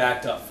traffic was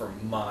backed up for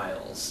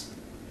miles.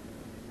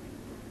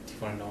 Do you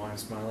want to know why I'm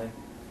smiling?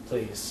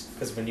 Please.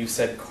 Because when you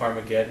said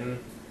Carmageddon,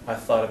 I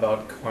thought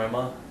about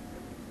karma.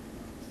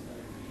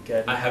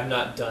 I have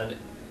not done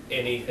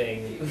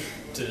anything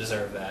to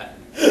deserve that.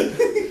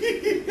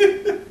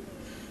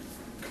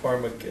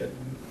 Carmageddon.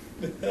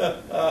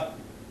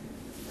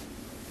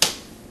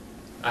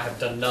 I have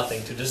done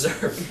nothing to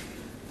deserve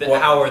the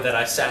What? hour that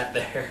I sat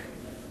there.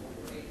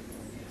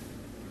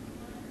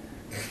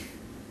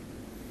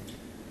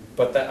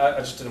 But I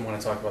just didn't want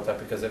to talk about that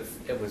because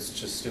it was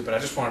just stupid. I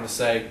just wanted to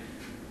say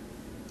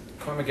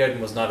Carmageddon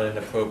was not an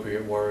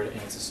appropriate word,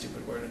 and it's a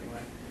stupid word anyway.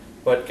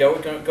 But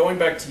going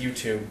back to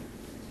YouTube,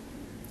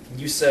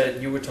 you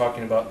said you were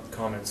talking about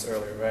comments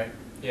earlier, right?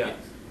 Yeah.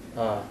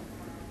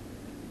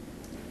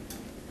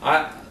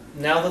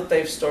 Now that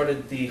they've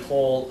started the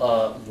whole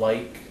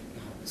like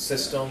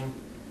system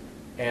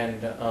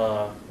and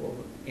the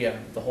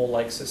whole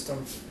like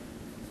system,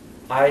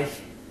 I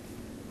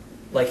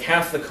like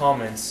half the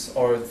comments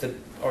are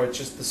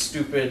just the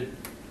stupid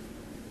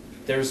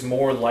there's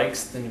more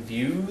likes than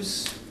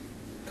views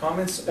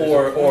comments, There's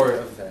a point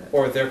of that.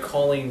 or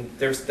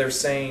they're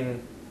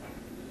saying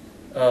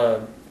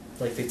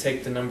like they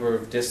take the number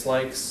of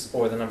dislikes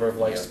or the number of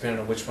likes, Yeah. depending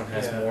on which one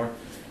has Yeah. more,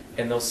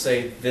 and they'll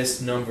say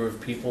this number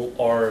of people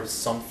are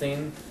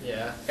something,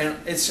 Yeah. and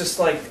it's just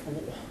like,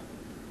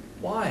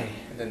 why?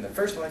 And then the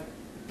first like,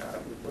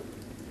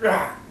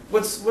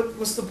 What's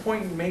the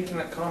point in making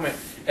that comment?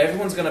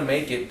 Everyone's gonna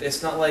make it.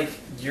 It's not like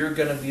you're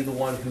gonna be the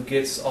one who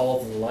gets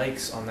all the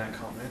likes on that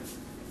comment.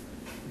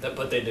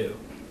 But they do.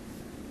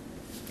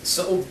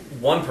 So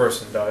one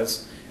person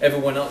does.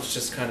 Everyone else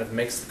just kind of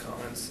makes the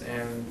comments,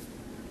 and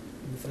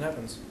nothing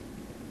happens.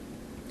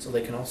 So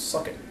they can all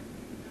suck it.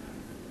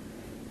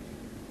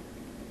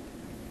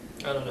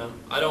 I don't know.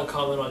 I don't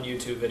comment on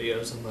YouTube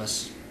videos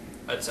unless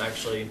it's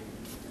actually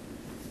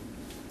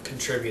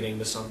contributing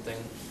to something.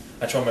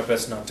 I try my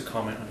best not to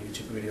comment on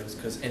YouTube videos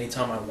because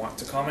anytime I want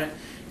to comment,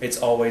 it's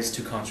always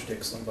to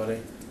contradict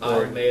somebody I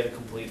or made a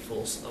complete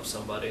fool of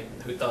somebody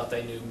who thought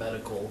they knew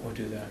medical. or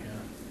do that.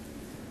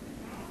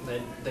 Yeah.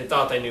 They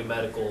thought they knew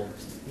medical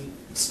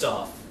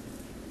stuff,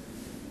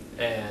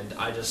 and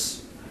I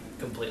just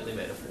completely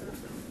made a fool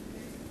of them.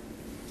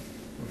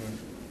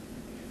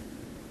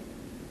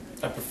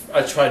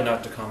 I try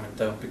not to comment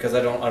though because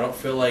I don't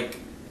feel like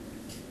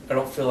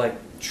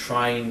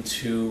trying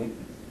to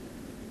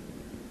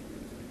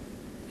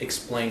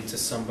explain to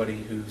somebody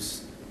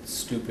who's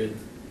stupid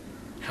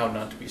how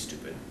not to be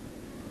stupid.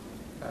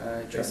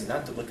 I try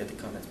not to look at the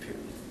comments. Period.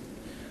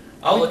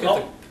 I'll look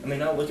at I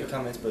mean, I'll look at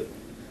comments, but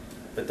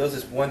there was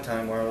this one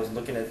time where I was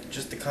looking at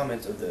just the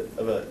comments of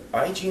a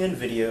IGN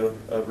video,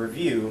 a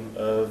review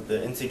of the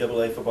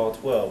NCAA Football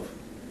 12.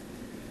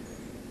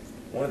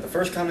 One of the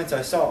first comments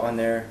I saw on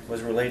there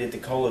was related to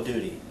Call of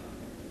Duty.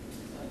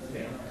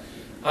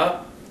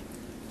 Yeah.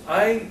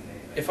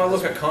 If I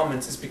look at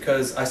comments, it's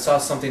because I saw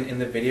something in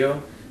the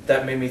video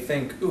that made me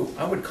think, ooh,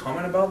 I would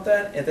comment about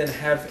that, and then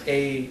have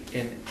an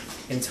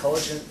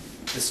intelligent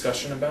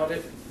discussion about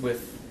it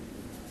with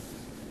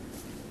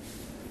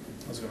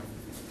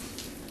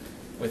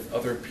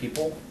other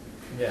people.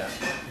 Yeah,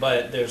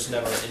 but there's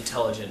never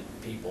intelligent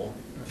people.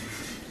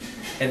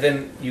 And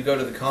then you go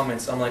to the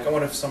comments, I'm like, I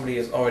wonder if somebody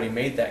has already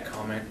made that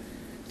comment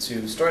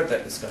to start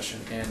that discussion,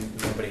 and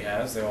nobody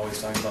has. They're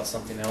always talking about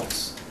something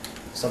else,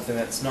 something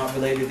that's not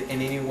related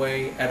in any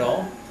way at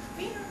all.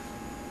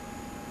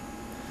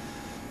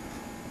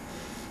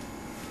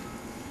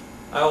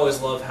 I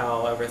always love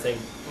how everything,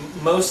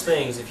 most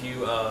things, if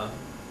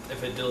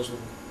it deals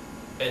with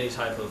any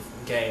type of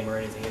game or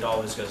anything, it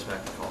always goes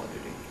back to Call of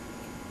Duty.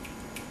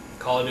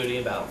 Call of Duty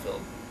and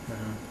Battlefield.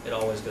 It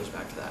always goes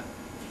back to that.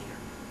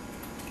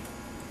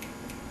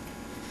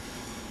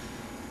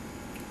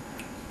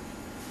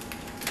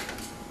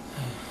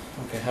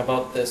 Okay, how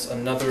about this?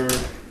 Another.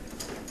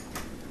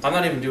 I'm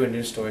not even doing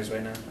news stories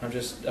right now. I'm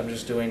just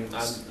doing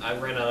I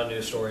ran out of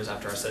news stories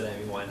after I said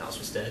Amy Winehouse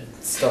was dead.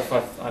 stuff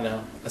I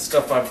know.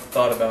 Stuff I've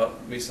thought about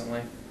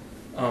recently.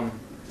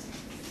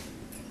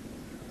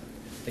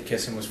 The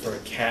kissing was for a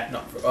cat,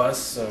 not for us,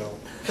 so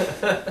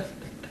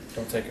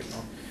don't take it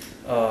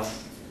wrong.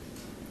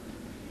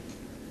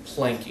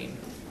 Planking.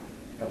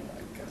 Oh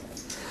my god.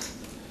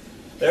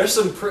 There's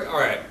some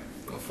alright,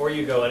 before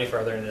you go any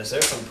further in this,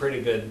 there's some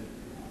pretty good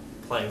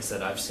planks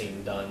that I've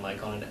seen done,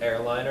 like on an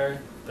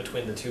airliner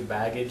between the two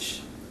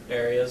baggage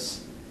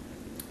areas.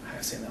 I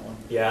have seen that one.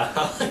 Yeah,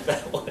 I like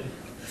that one.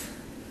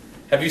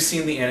 Have you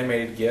seen the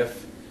animated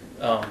GIF?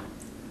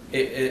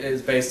 It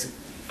is basic.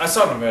 I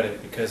saw it on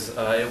Reddit because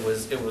it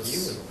was. You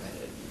was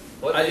Reddit.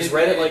 What I- is it-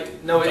 Reddit it-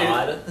 like? no, it-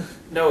 God?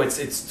 No,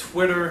 it's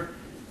Twitter.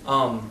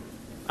 I'm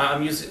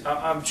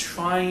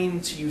trying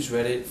to use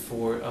Reddit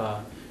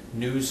for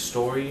news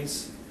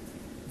stories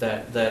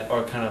that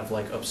are kind of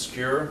like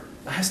obscure.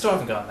 I still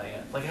haven't gotten that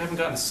yet. Like I haven't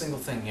gotten a single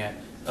thing yet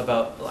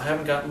about. I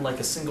haven't gotten like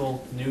a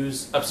single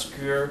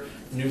obscure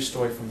news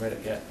story from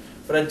Reddit yet.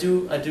 But I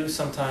do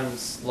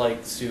sometimes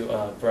like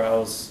to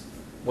browse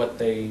what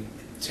they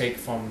take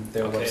from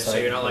their website. Okay, so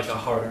you're not like a and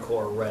push it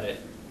hardcore Reddit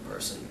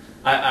person.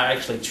 I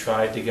actually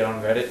tried to get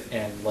on Reddit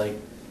and like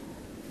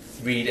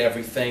read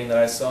everything that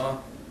I saw.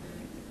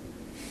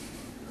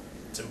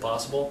 It's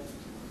impossible.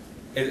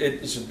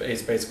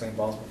 It's basically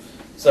impossible.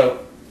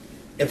 So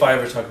if I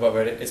ever talk about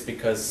Reddit, it's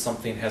because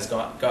something has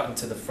gotten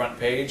to the front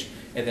page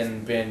and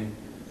then been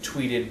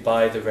tweeted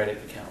by the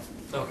Reddit account.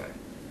 Okay.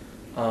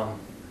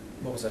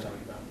 What was I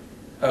talking about?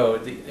 Oh,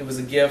 it was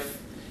a GIF.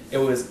 It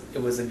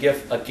was a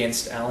GIF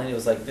against Allen. It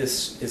was like,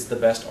 this is the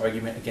best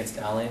argument against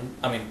Allen.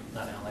 I mean,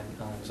 not Allen.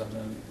 Allen was something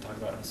I'll talk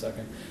about in a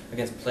second.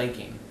 Against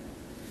planking.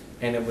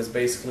 And it was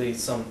basically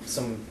some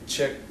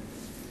chick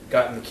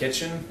got in the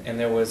kitchen and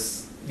there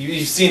was.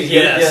 You've seen it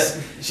here? Yes.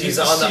 Yeah. She's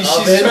on the She's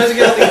oven. trying to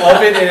get out the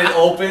oven and it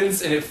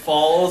opens and it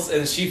falls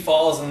and she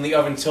falls and the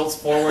oven tilts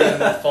forward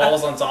and it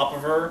falls on top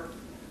of her.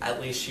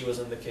 At least she was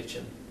in the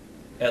kitchen.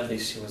 At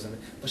least she wasn't.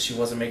 But she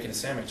wasn't making a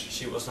sandwich.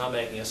 She was not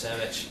making a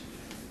sandwich.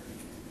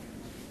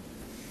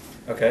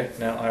 Okay,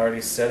 now I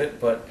already said it,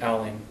 but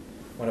Allen.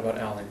 What about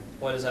Allen?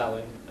 What is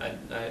Allen? I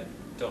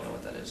don't know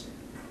what that is.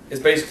 It's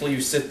basically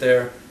you sit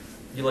there,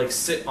 you like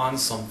sit on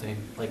something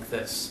like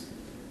this.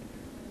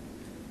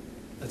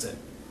 That's it.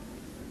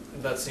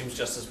 That seems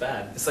just as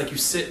bad. It's like you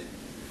sit.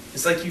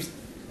 It's like you.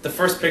 the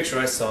first picture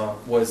I saw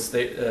was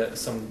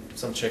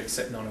some chick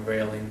sitting on a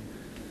railing,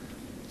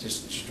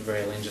 just a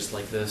railing, just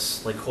like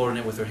this, like holding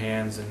it with her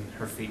hands and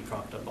her feet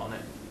propped up on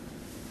it.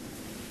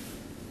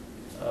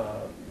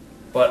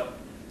 But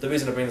the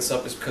reason I bring this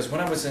up is because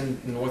when I was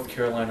in North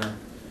Carolina,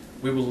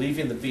 we were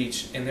leaving the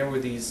beach, and there were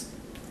these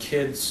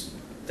kids.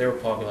 They were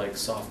probably like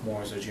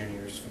sophomores or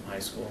juniors from high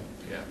school.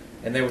 Yeah.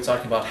 And they were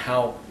talking about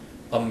how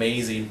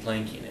amazing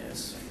planking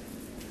is.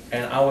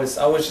 And I was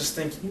just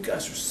thinking, you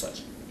guys are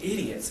such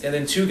idiots. And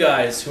then two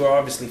guys who are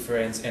obviously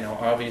friends and are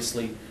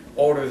obviously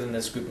older than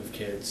this group of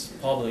kids,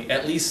 probably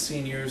at least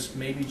seniors,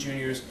 maybe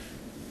juniors,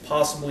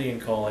 possibly in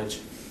college,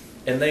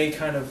 and they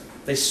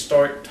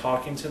start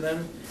talking to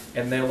them,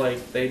 and they're like,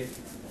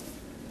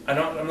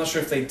 I'm not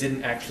sure if they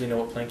didn't actually know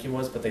what planking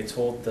was, but they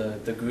told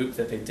the group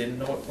that they didn't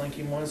know what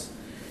planking was.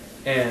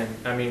 And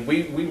I mean,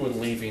 we were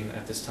leaving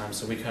at this time,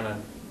 so we kind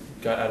of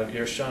got out of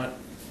earshot.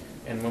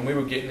 And when we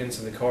were getting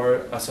into the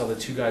car, I saw the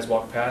two guys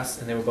walk past,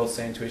 and they were both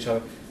saying to each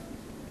other,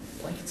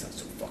 "Planking sounds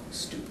so fucking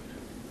stupid."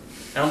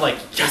 And I'm like,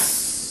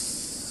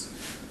 yes.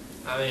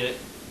 I mean,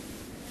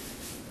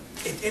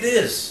 It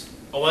is.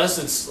 unless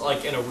it's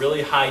like in a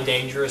really high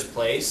dangerous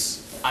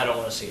place, I don't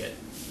want to see it.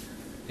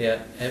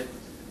 Yeah.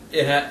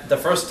 It had, the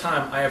first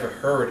time I ever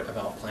heard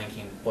about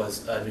planking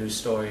was a news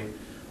story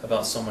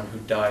about someone who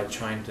died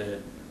trying to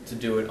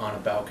do it on a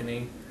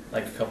balcony,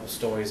 like a couple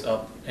stories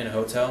up in a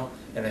hotel,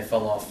 and they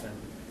fell off and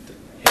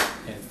hit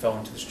and fell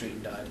into the street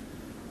and died.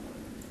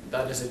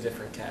 That is a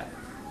different cat.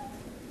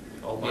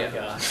 Oh my Yeah.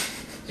 god.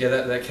 Yeah,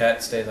 that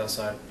cat stays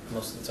outside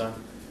most of the time,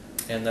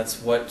 and that's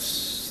what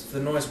the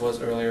noise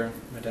was earlier.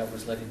 My dad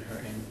was letting her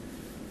in.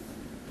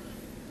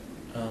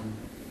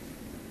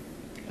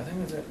 I think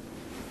that's it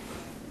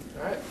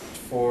Alright.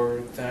 for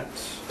that.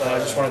 I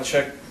just want to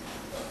check.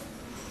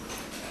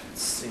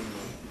 Let's see.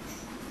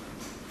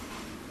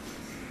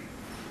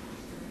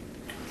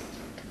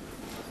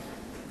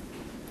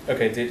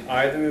 Okay, did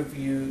either of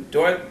you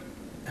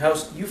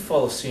you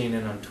follow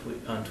CNN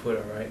on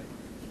Twitter, right?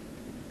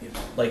 Yeah.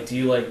 Like, do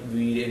you like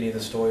read any of the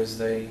stories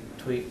they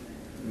tweet?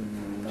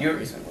 Not You're-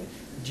 recently.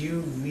 Do you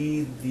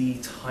read the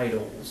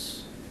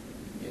titles?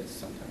 Yes,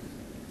 sometimes.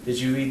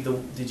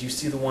 Did you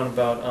see the one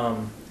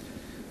about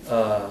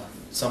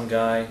some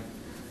guy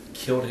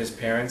killed his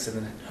parents and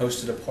then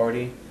hosted a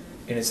party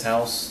in his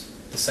house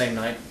the same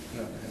night?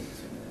 No, I haven't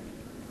seen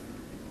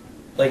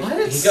that. Like,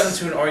 What? he got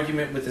into an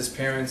argument with his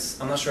parents.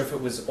 I'm not sure if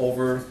it was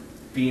over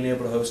being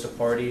able to host a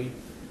party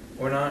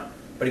or not,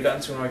 but he got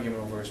into an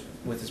argument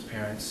with his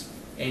parents,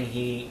 and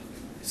he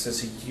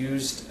says he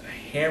used a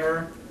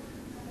hammer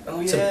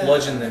to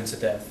bludgeon them to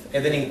death,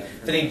 and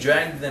then he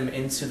dragged them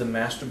into the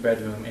master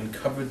bedroom and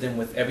covered them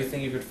with everything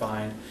he could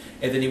find,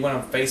 and then he went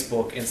on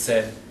Facebook and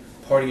said,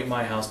 "Party at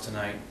my house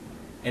tonight,"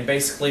 and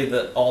basically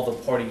most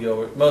of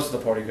the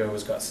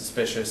partygoers got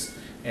suspicious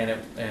and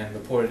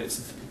reported it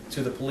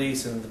to the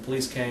police, and the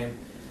police came.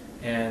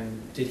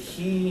 And did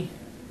he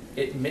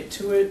admit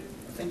to it?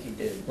 I think he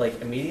did. Like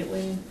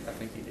immediately? I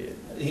think he did.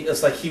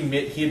 It's like he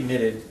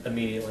admitted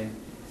immediately.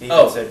 He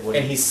even said what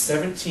and he's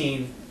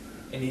 17,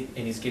 and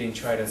he's getting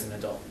tried as an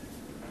adult.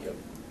 Yep.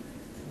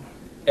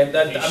 And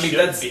that He I mean should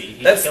that's be.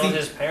 He that's killed the,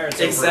 his parents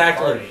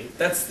exactly. over a party.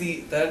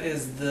 That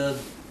is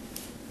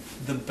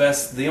the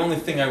best. The only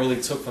thing I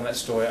really took from that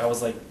story, I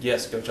was like,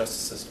 yes, go justice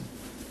system,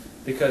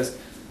 because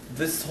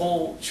this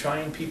whole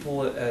trying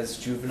people as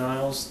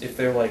juveniles if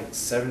they're like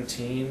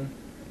 17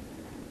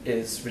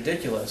 is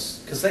ridiculous,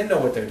 because they know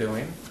what they're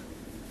doing,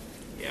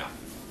 Yeah.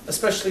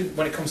 especially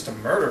when it comes to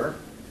murder.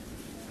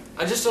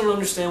 I just don't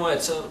understand why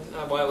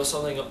it was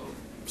something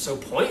so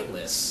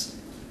pointless.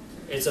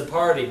 It's a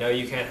party. No,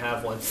 you can't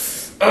have one.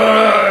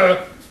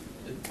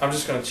 I'm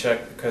just gonna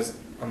check because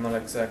I'm not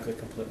exactly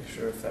completely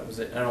sure if that was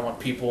it. I don't want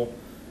people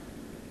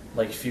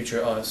like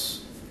future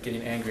us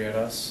getting angry at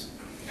us,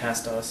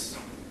 past us,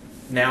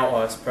 now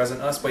us,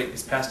 present us. Wait,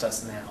 it's past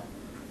us now.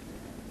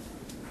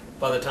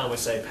 By the time we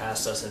say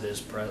past us, it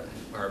is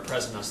or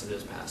present us, it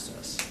is past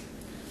us.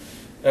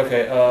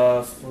 Okay,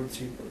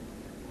 42.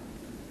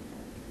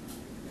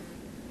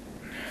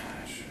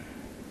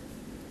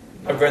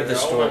 I've read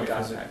this Oh story my God,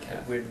 because that it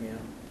cat. weirded me out.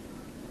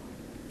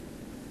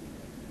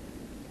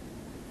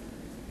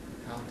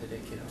 How did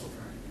it get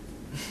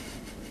over?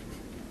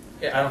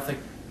 Yeah, I don't think.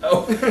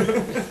 Oh.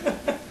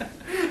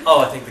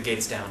 Oh, I think the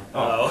gate's down.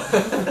 Oh.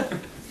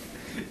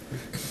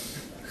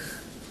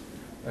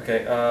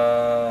 Okay,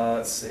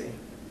 let's see.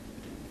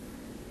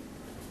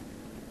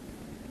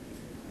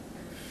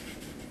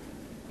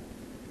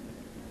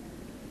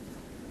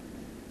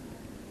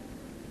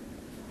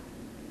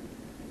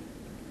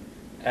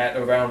 At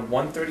around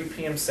 1:30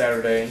 p.m.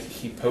 Saturday,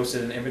 he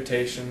posted an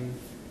invitation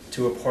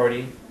to a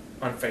party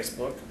on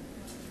Facebook.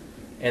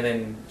 And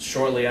then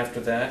shortly after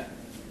that,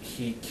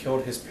 he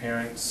killed his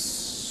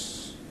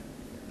parents.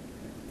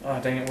 Oh,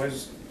 dang it,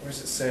 where's it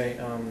say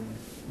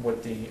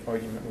what the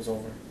argument was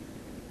over?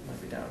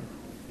 Might be down.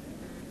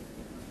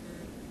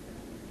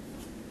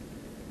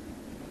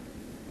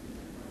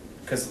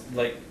 Because,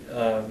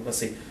 let's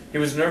see. He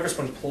was nervous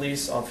when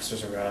police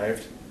officers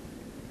arrived.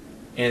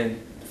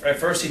 And At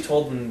first, he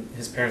told them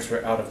his parents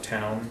were out of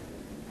town,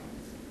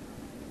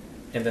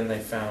 and then they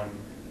found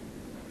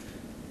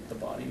the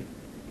body.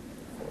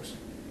 Of course,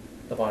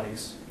 the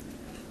bodies.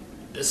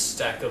 This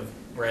stack of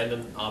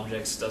random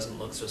objects doesn't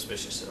look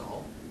suspicious at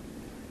all.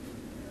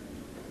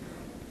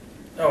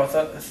 Oh, I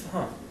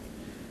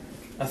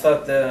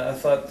thought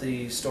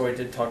the story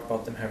did talk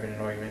about them having an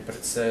argument, but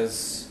it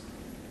says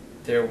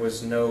there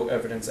was no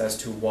evidence as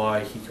to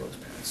why he killed his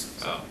parents.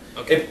 Oh,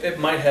 okay. It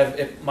might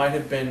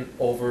have been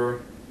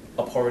over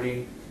the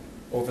party,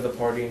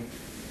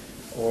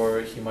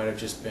 or he might have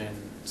just been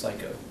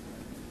psycho.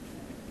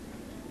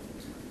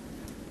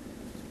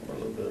 Or a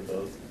little bit of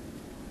both.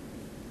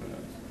 Who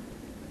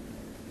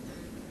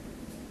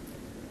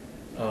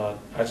knows?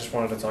 I just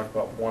wanted to talk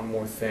about one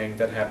more thing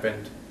that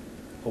happened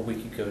a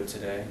week ago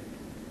today.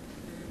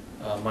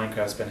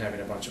 Minecraft's been having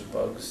a bunch of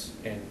bugs,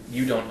 and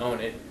you don't own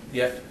it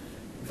yet,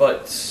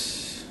 but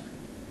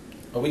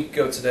a week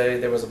ago today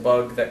there was a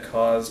bug that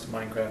caused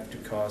Minecraft to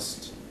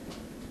cost.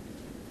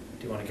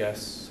 Do you want to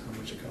guess how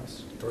much it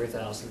cost?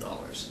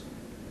 $3,000.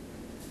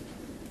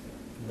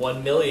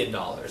 $1 million.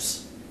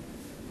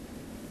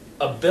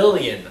 $1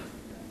 billion.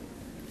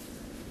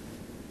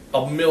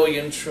 A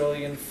million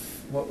trillion.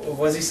 What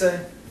was he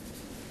say?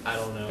 I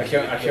don't know. I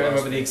can't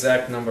remember the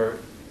exact number.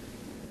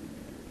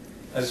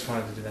 I just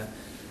wanted to do that.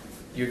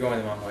 You're going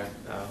the wrong way.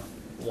 Oh,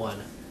 1.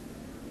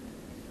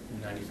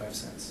 95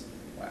 cents.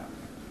 Wow.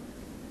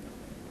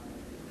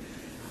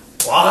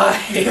 Why?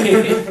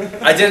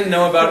 I didn't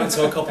know about it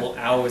until a couple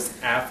hours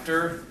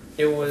after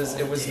it was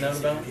known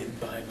about.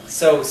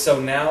 So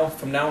now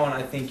from now on,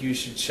 I think you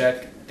should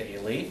check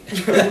daily.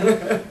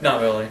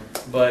 Not really,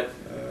 but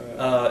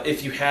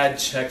if you had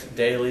checked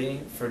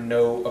daily for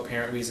no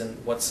apparent reason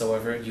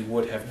whatsoever, you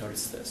would have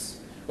noticed this.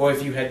 Or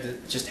if you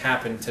had just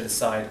happened to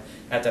decide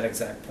at that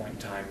exact point in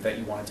time that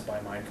you wanted to buy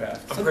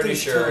Minecraft. I'm pretty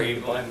sure you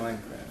you buy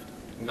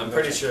Minecraft. I'm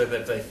pretty sure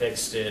that if they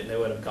fixed it, they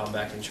would have gone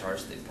back and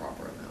charged the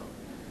proper amount.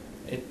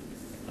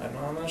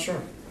 I'm not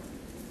sure.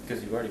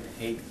 Because you already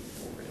paid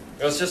for it.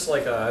 It was just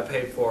like I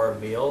paid for a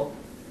meal,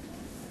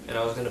 and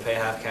I was going to pay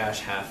half cash,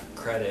 half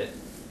credit,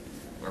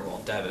 or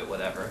well, debit,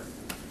 whatever.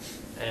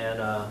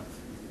 And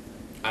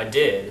I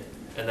did,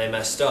 and they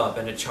messed up,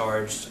 and it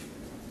charged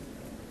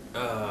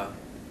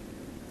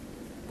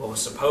what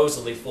was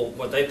supposedly full,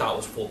 what they thought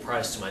was full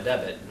price to my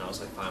debit, and I was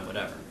like, fine,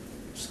 whatever,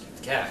 just keep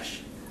the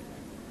cash.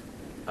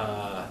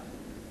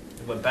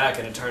 It went back,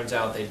 and it turns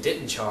out they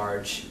didn't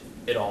charge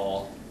it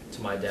all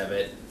to my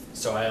debit,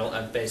 so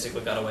I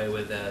basically got away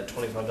with a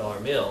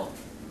 $25 meal,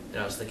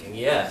 and I was thinking,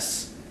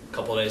 yes. A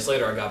couple of days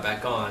later, I got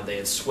back on, they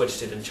had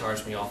switched it and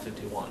charged me all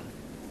 51.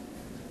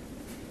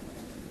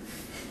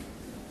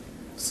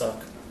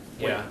 Suck.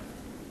 Yeah.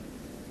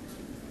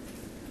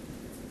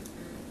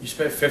 You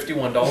spent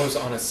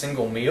 $51 on a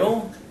single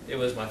meal? It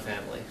was my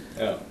family.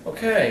 Oh.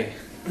 Okay.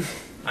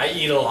 I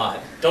eat a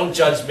lot. Don't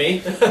judge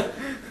me.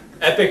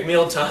 Epic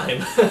meal time.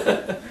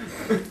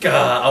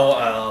 God, I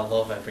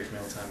love epic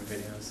mealtime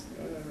videos.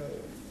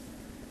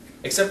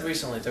 Except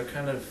recently, they're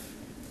kind of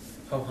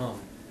ho-hum.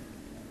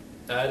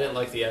 I didn't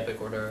like the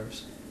epic hors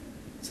d'oeuvres.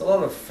 It's a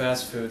lot of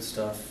fast food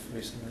stuff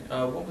recently.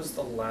 What was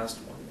the last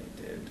one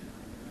they did?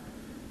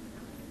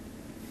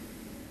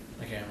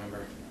 I can't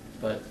remember.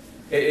 But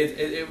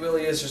it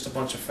really is just a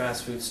bunch of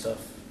fast food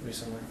stuff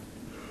recently.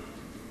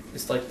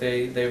 It's like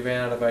they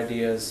ran out of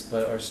ideas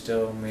but are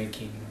still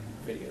making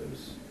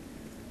videos.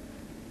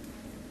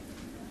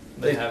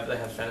 They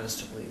have fans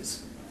to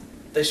please.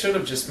 They should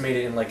have just made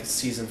it in like a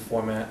season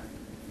format.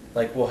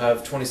 Like we'll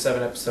have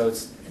 27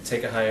 episodes,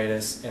 take a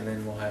hiatus, and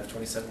then we'll have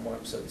 27 more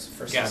episodes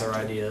for Gather season 2.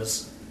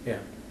 ideas. Yeah.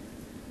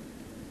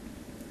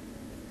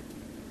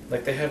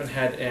 Like they haven't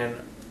had an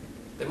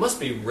They must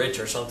be rich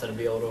or something to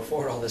be able to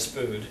afford all this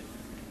food.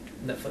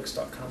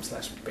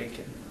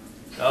 Netflix.com/bacon.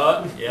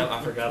 Oh, yeah,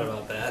 I forgot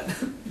about that.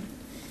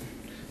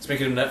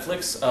 Speaking of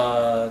Netflix,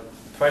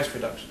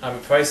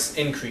 price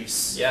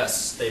increase.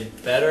 Yes, they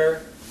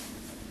better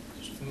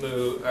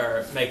move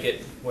or make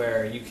it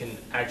where you can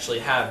actually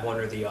have one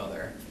or the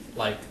other.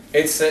 Like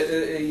It's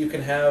you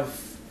can have.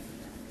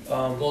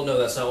 well, no,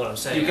 that's not what I'm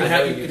saying. You can I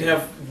have know you can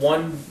have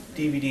one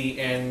DVD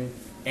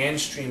and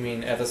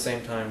streaming at the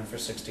same time for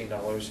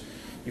 $16.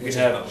 You Which can is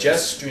have about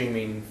just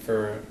streaming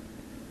for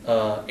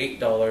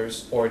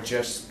 $8, or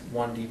just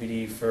one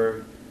DVD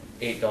for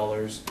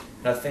 $8.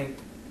 And I think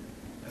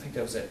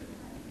that was it.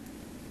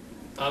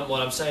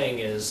 What I'm saying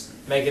is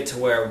make it to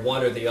where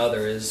one or the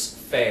other is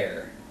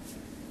fair.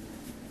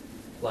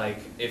 Like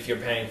if you're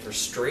paying for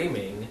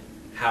streaming,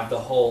 have the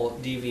whole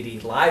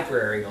DVD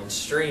library on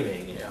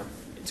streaming. Yeah.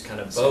 It's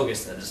kind of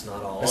bogus that it's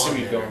not all I see on where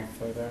you're there. going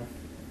for there.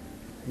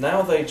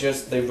 Now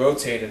they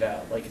rotate it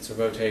out, like it's a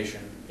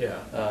rotation.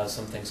 Yeah.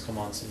 Some things come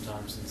on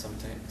sometimes, and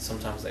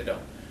sometimes they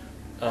don't.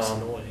 It's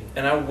annoying.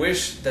 And I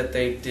wish that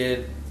they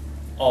did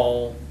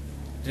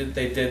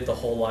the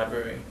whole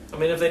library. I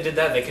mean, if they did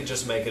that, they could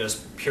just make it a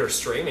pure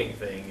streaming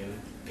thing,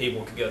 and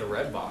people could go to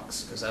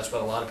Redbox, because that's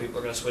what a lot of people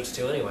are going to switch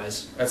to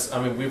anyways.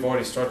 We've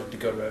already started to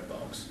go to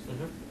Redbox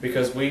Mm-hmm.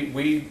 because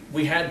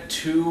we had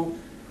two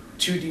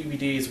 2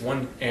 DVDs,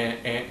 one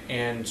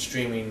and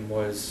streaming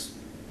was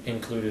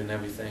included in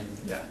everything.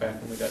 Yeah.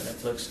 Back when we got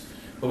Netflix,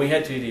 but we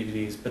had 2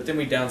 DVDs. But then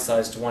we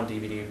downsized to 1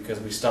 DVD because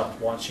we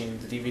stopped watching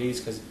the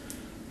DVDs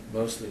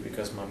mostly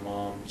because my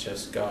mom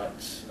just got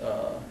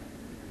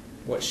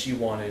what she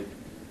wanted,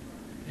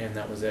 and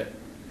that was it.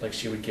 Like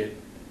she would get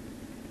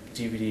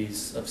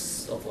DVDs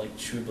of like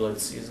True Blood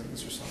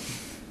seasons or something,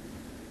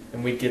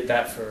 and we'd get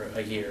that for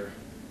a year.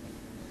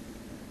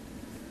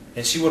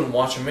 And she wouldn't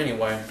watch them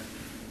anyway,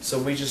 so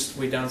we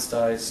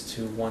downsized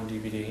to 1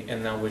 DVD,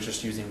 and now we're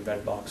just using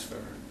Bedbox for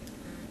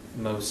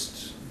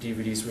most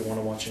DVDs we want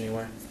to watch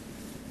anyway.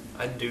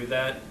 I'd do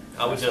that.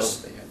 I would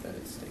just. They have that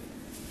at state.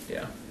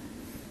 Yeah. Have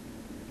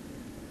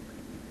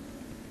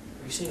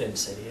you seen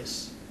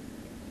Insidious?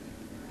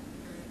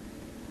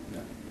 No.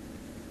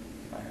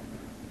 I have not.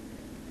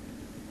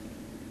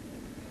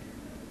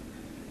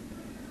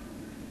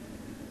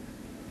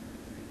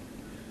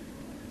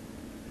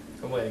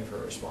 I'm waiting for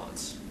a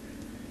response,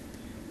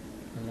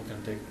 I'm not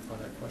gonna dig for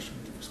that question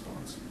with the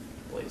response.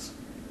 please.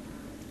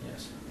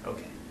 Yes.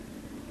 Okay.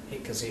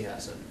 Because he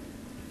hasn't.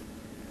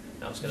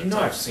 I was gonna You know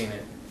I've text. seen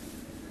it.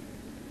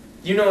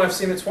 You know I've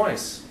seen it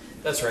twice.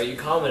 That's right. You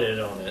commented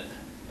on it,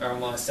 or on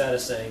my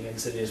status saying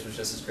Insidious was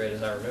just as great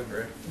as I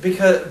remember.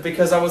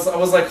 Because I was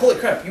like, holy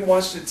crap, you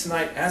watched it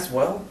tonight as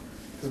well?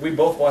 Because we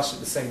both watched it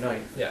the same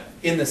night Yeah.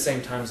 in the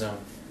same time zone.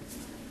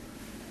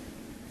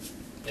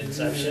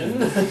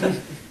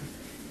 Inception.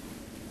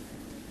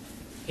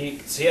 He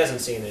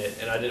hasn't seen it,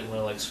 and I didn't want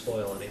to like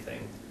spoil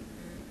anything.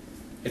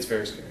 It's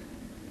very scary.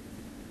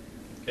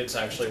 It's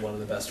actually one of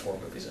the best horror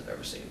movies I've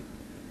ever seen.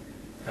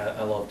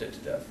 I loved it to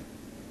death.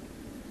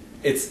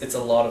 It's a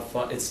lot of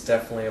fun. It's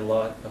definitely a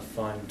lot of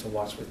fun to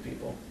watch with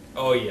people.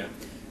 Oh yeah,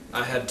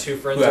 I had 2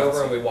 friends Who haven't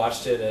over and seen we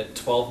watched it at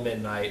 12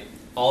 midnight.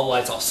 All the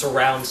lights off,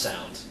 surround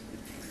sound,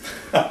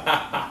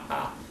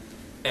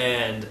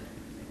 and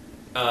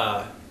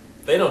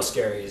they don't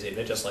scare easy.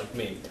 They're just like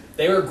me.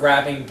 They were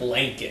grabbing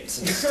blankets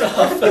and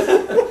stuff.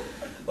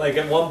 Like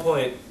at one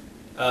point,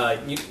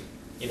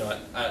 you know,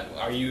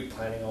 are you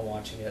planning on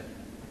watching it?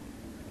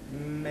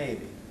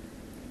 Maybe.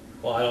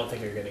 Well, I don't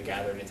think you're going to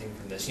gather anything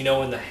from this. You know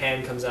when the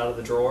hand comes out of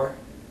the drawer?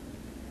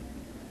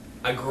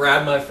 I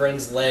grabbed my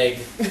friend's leg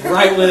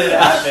right when it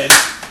happened,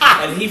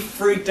 and he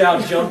freaked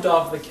out, jumped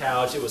off the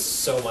couch. It was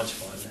so much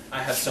fun.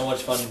 I had so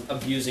much fun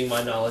abusing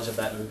my knowledge of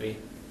that movie.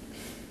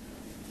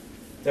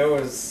 There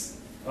was,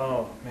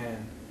 oh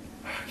man,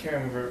 I can't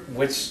remember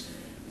which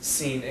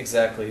scene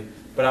exactly,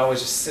 but I was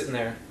just sitting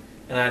there,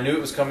 and I knew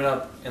it was coming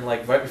up, and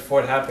like right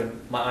before it happened,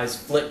 my eyes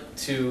flicked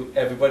to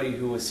everybody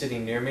who was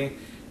sitting near me,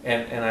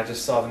 and I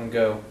just saw them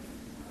go.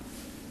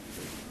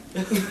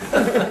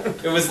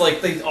 It was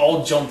like they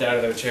all jumped out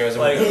of their chairs.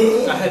 And Like,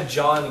 went, I had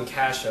John and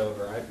Cash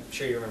over. I'm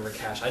sure you remember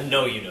Cash. I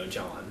know you know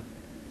John.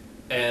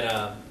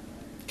 And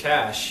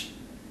Cash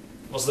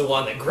was the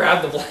one that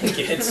grabbed the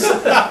blankets.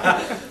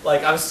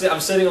 Like, I'm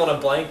sitting on a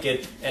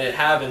blanket, and it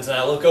happens, and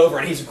I look over,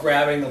 and he's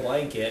grabbing the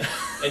blanket.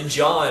 And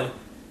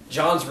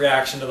John's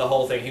reaction to the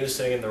whole thing, he was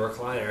sitting in the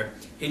recliner.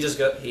 He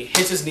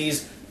hits his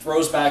knees,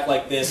 throws back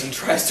like this, and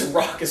tries to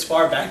rock as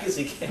far back as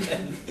he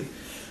can.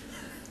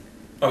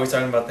 Are we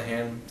talking about the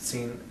hand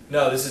scene?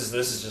 No, this is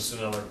just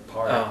another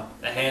part. Oh.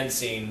 The hand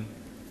scene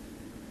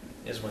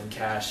is when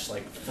Cash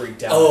like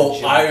freaked out. Oh,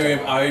 and I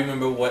jumped off.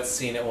 remember what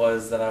scene it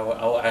was that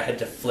I had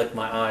to flick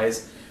my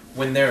eyes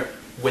when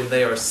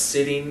they are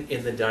sitting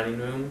in the dining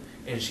room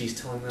and she's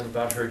telling them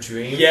about her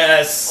dream.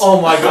 Yes. Oh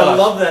my I gosh.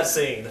 love that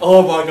scene.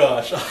 Oh my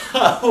gosh.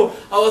 I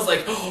was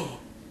like, oh.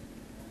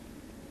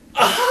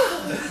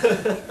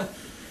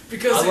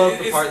 Because I love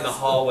the part in the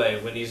hallway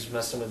when he's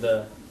messing with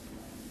the.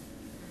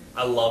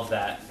 I love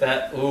that.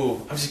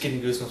 I'm just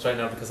getting goosebumps right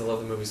now because I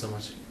love the movie so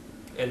much.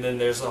 And then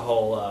there's the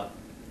whole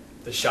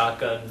the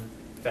shotgun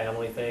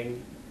family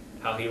thing.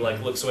 How he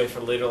like looks away for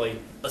literally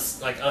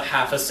a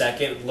half a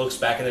second, looks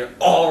back, and they're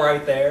all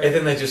right there. And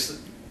then they just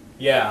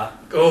Yeah,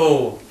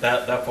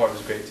 that part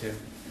was great too.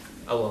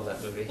 I love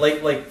that movie.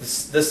 Like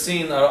the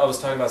scene I was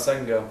talking about a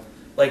second ago,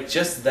 like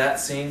just that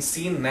scene,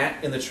 seeing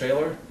that in the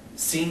trailer,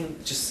 seeing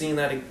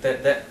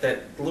that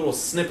little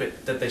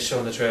snippet that they show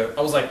in the trailer,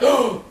 I was like,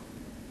 oh,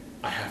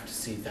 I have to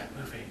see that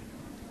movie.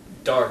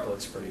 Dark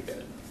looks pretty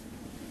good.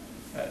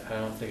 I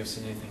don't think I've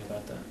seen anything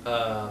about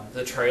that.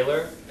 The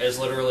trailer is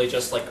literally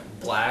just like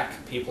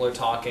black. People are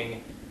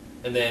talking,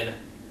 and then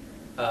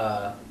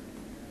I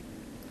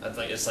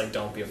think it's like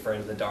 "Don't be afraid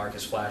of the dark"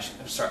 as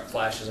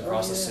flashes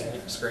across the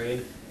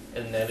screen,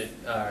 and then it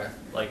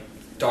like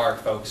dark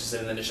focuses in,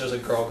 and then it shows a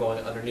girl going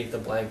underneath the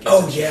blanket.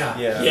 Oh yeah,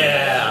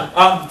 Yeah.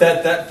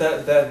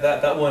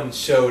 That one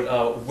showed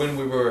when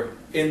we were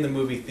in the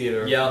movie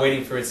theater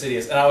waiting for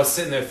Insidious, and I was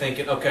sitting there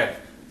thinking, okay,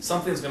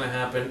 something's gonna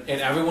happen, and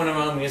everyone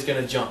around me is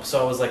gonna jump.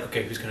 So I was like,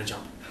 okay, who's gonna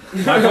jump?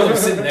 My brother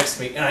was sitting next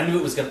to me, and I knew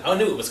it was coming. I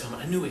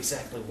knew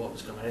exactly what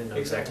was coming. I didn't know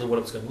exactly what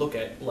it was gonna look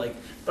at, like,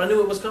 but I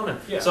knew it was coming.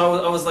 Yeah.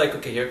 So I was like,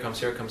 okay, here it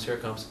comes. I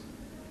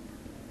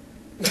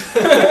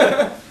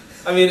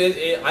mean,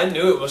 I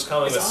knew it was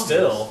coming, It's but obvious.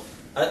 still.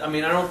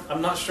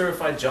 I'm not sure if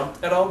I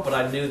jumped at all, but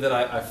I knew that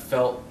I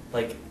felt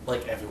like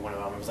every one of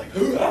them was like,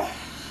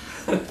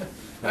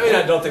 I mean,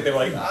 I don't think they were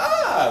like,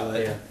 but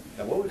yeah.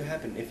 Now, what would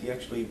happen if you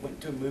actually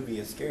went to a movie,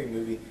 a scary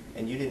movie,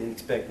 and you didn't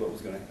expect what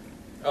was going to happen?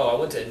 Oh, I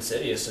went to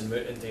Insidious in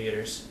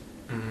theaters.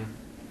 Mm-hmm.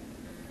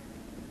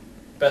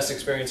 Best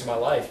experience of my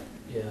life.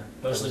 Yeah.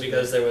 Mostly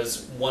because there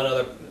was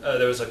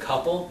there was a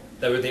couple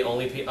that were the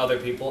only other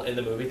people in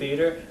the movie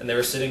theater, and they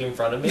were sitting in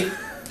front of me.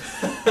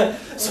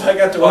 So I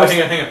got to watch.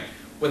 Hang on.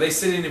 Were they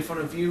sitting in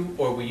front of you,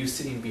 or were you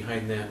sitting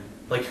behind them?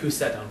 Like, who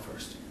sat down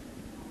first?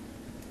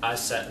 I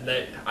sat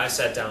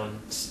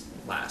down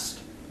last.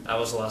 I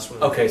was the last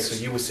one. Okay, so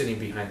you were sitting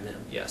behind them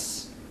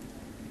Yes.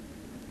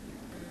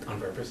 on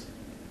purpose.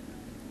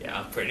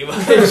 Yeah, pretty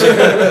much.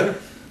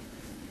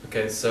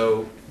 Okay,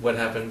 so what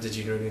happened? Did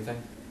you do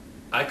anything?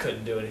 I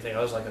couldn't do anything. I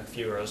was like a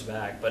few rows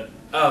back, but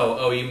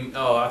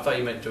I thought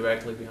you meant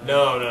directly behind.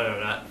 no,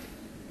 not.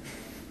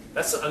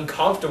 That's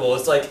uncomfortable.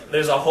 It's like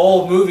there's a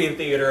whole movie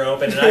theater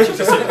open, and I should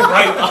just sit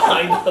right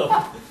behind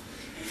them.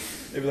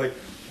 They'd be like,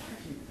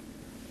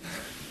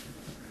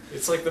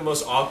 It's like the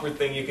most awkward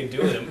thing you can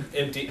do in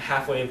an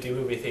halfway empty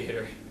movie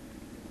theater.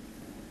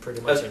 Pretty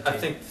much empty. I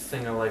think the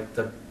thing I liked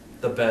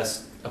the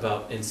best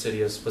about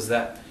Insidious was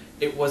that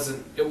it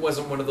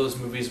wasn't one of those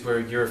movies where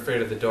you're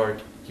afraid of the dark.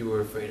 You were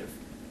afraid of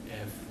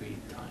every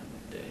time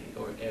of day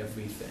or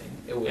everything.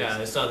 It was. Yeah,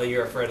 it's not that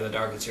you're afraid of the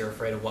dark, it's you're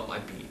afraid of what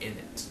might be in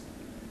it.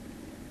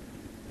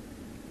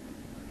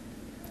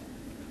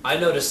 I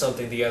noticed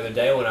something the other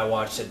day when I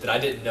watched it that I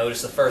didn't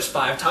notice the first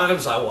 5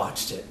 times I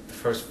watched it. The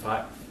first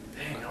 5.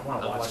 Dang, I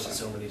want to I've watch watched it it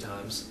so many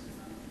times.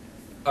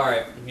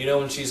 Alright, you know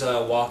when she's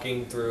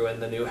walking through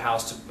in the new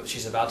house,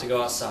 she's about to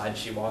go outside,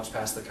 she walks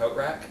past the coat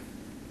rack?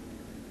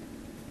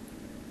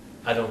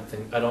 I don't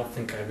think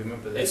I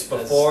remember that. It's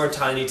before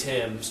Tiny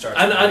Tim starts.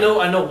 I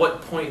know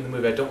what point in the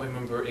movie. I don't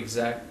remember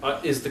exact.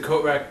 Is the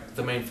coat rack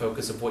the main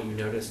focus of what you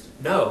noticed?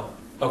 No.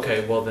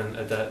 Okay, well then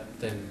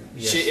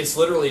yes. It's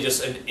literally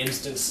just an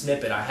instant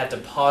snippet. I had to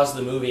pause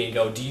the movie and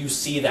go, "Do you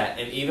see that?"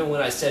 And even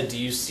when I said, "Do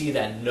you see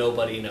that?"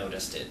 nobody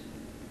noticed it.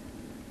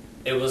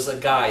 It was a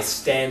guy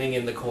standing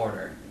in the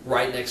corner,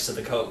 right next to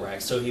the coat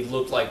rack, so he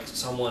looked like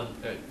someone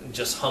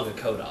just hung a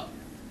coat up.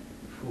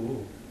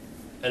 Ooh.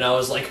 And I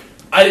was like,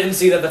 I didn't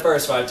see that the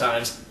first 5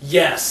 times.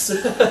 Yes!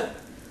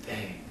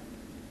 Dang.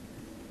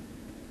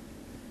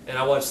 And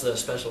I watched the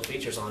special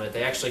features on it.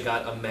 They actually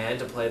got a man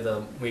to play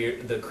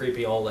the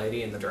creepy old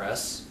lady in the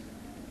dress.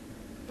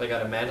 They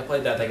got a man to play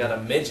that. They got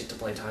a midget to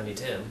play Tiny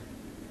Tim.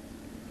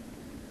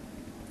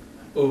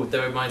 Ooh,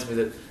 that reminds me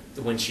that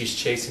when she's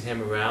chasing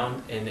him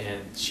around and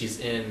she's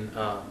in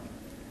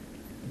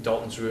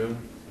Dalton's room.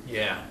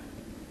 Yeah.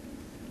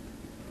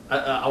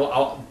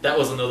 That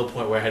was another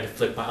point where I had to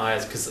flick my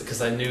eyes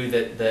because I knew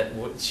that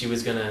she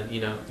was gonna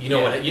you know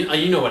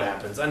what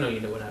happens. I know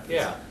you know what happens.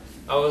 Yeah.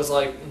 I was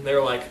like, they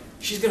were like,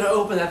 she's gonna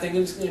open that thing and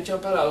it's gonna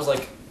jump out. I was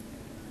like,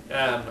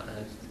 no,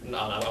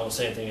 I won't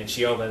say anything. And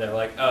she opened. They're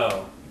like,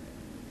 oh,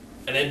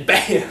 and then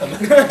bam.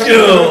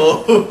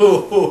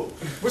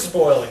 We're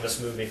spoiling this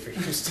movie for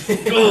Houston.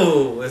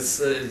 Oh, it's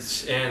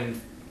and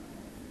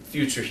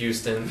future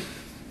Houston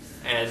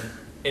and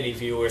any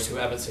viewers who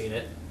haven't seen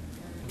it.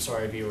 I'm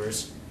sorry,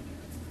 viewers.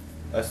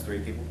 us 3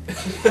 people.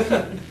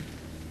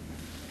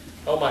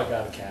 Oh my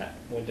God, cat!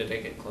 When did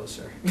it get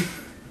closer?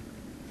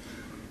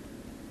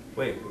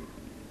 Wait,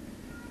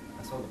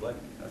 I saw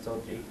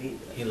JP.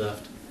 he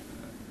left.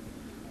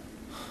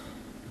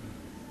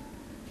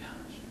 Gosh,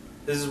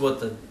 this is what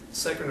the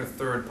second or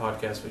third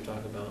podcast we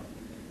talk about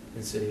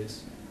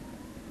Insidious.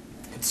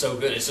 It's so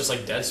good. It's just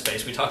like Dead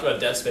Space. We talked about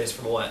Dead Space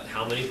for what?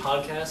 How many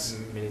podcasts?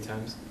 Many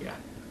times. Yeah.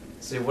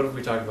 See, what have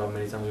we talked about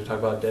many times? We talked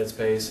about Dead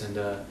Space and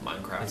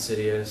Minecraft.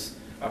 Insidious.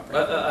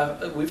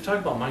 We've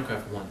talked about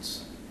Minecraft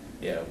once.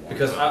 Yeah.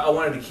 Because I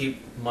wanted to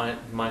keep my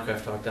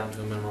Minecraft talk down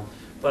to a minimum,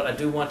 but I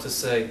do want to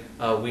say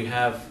we do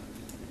have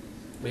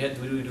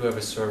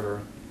a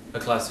server, a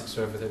classic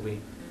server that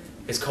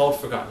it's called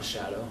Forgotten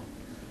Shadow,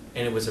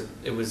 and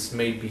it was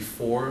made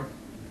before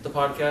the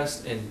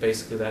podcast, and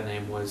basically that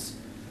name was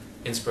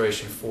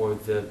inspiration for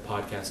the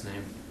podcast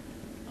name.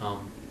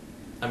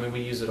 I mean,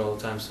 we use it all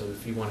the time, so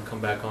if you want to come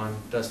back on,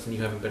 Dustin,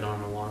 you haven't been on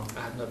in a while.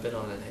 I have not been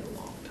on it in a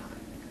long time.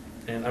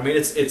 And I mean,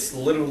 it's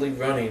literally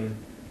running.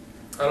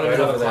 I don't right even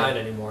have a over client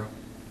there. anymore.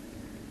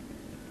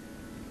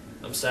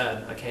 I'm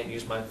sad. I can't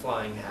use my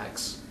flying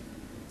hacks.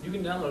 You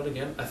can download it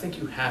again. I think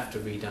you have to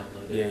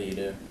re-download it. Yeah, you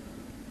do.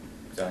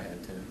 'Cause I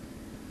had to.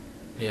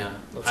 Yeah.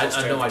 Let's I go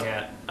straight know for I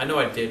cat. I know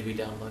I did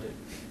re-download it.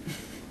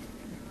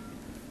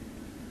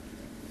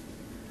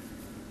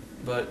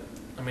 But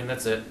I mean,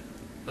 that's it.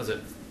 That's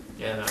it.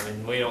 Yeah, no, I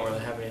mean, we don't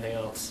really have anything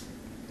else.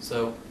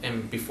 So,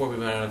 and before we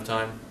run out of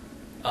time,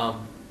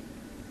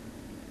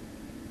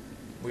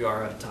 We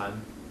are out of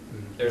time.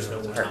 There's no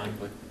more time.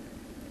 Practically.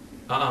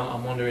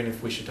 I'm wondering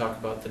if we should talk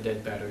about the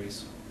dead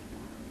batteries.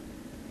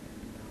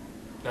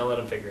 Now let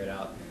them figure it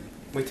out.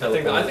 We I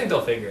teleport. think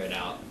they'll figure it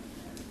out.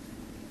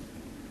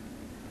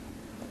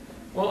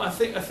 Well, I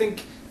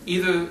think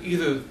either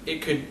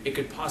it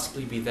could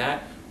possibly be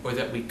that, or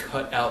that we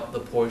cut out the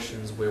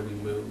portions where we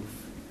move.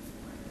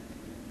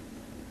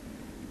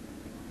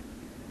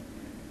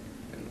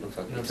 looks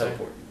like You know a what I'm saying?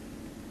 teleport.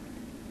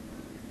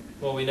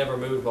 Well, we never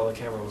moved while the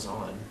camera was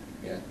on.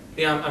 Yeah.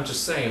 Yeah, I'm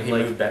just And saying, he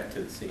like, moved back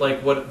to the sea.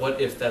 what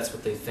if that's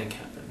what they think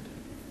happened?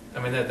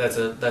 I mean, that's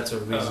a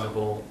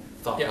reasonable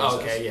thought Yeah.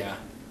 process. Okay. Yeah.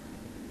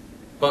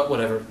 But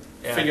whatever.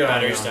 Yeah. Figure it out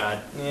on your Batteries own.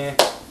 died.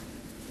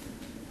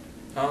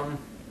 Yeah.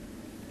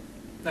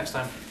 Next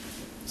time.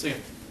 See you.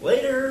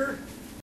 Later.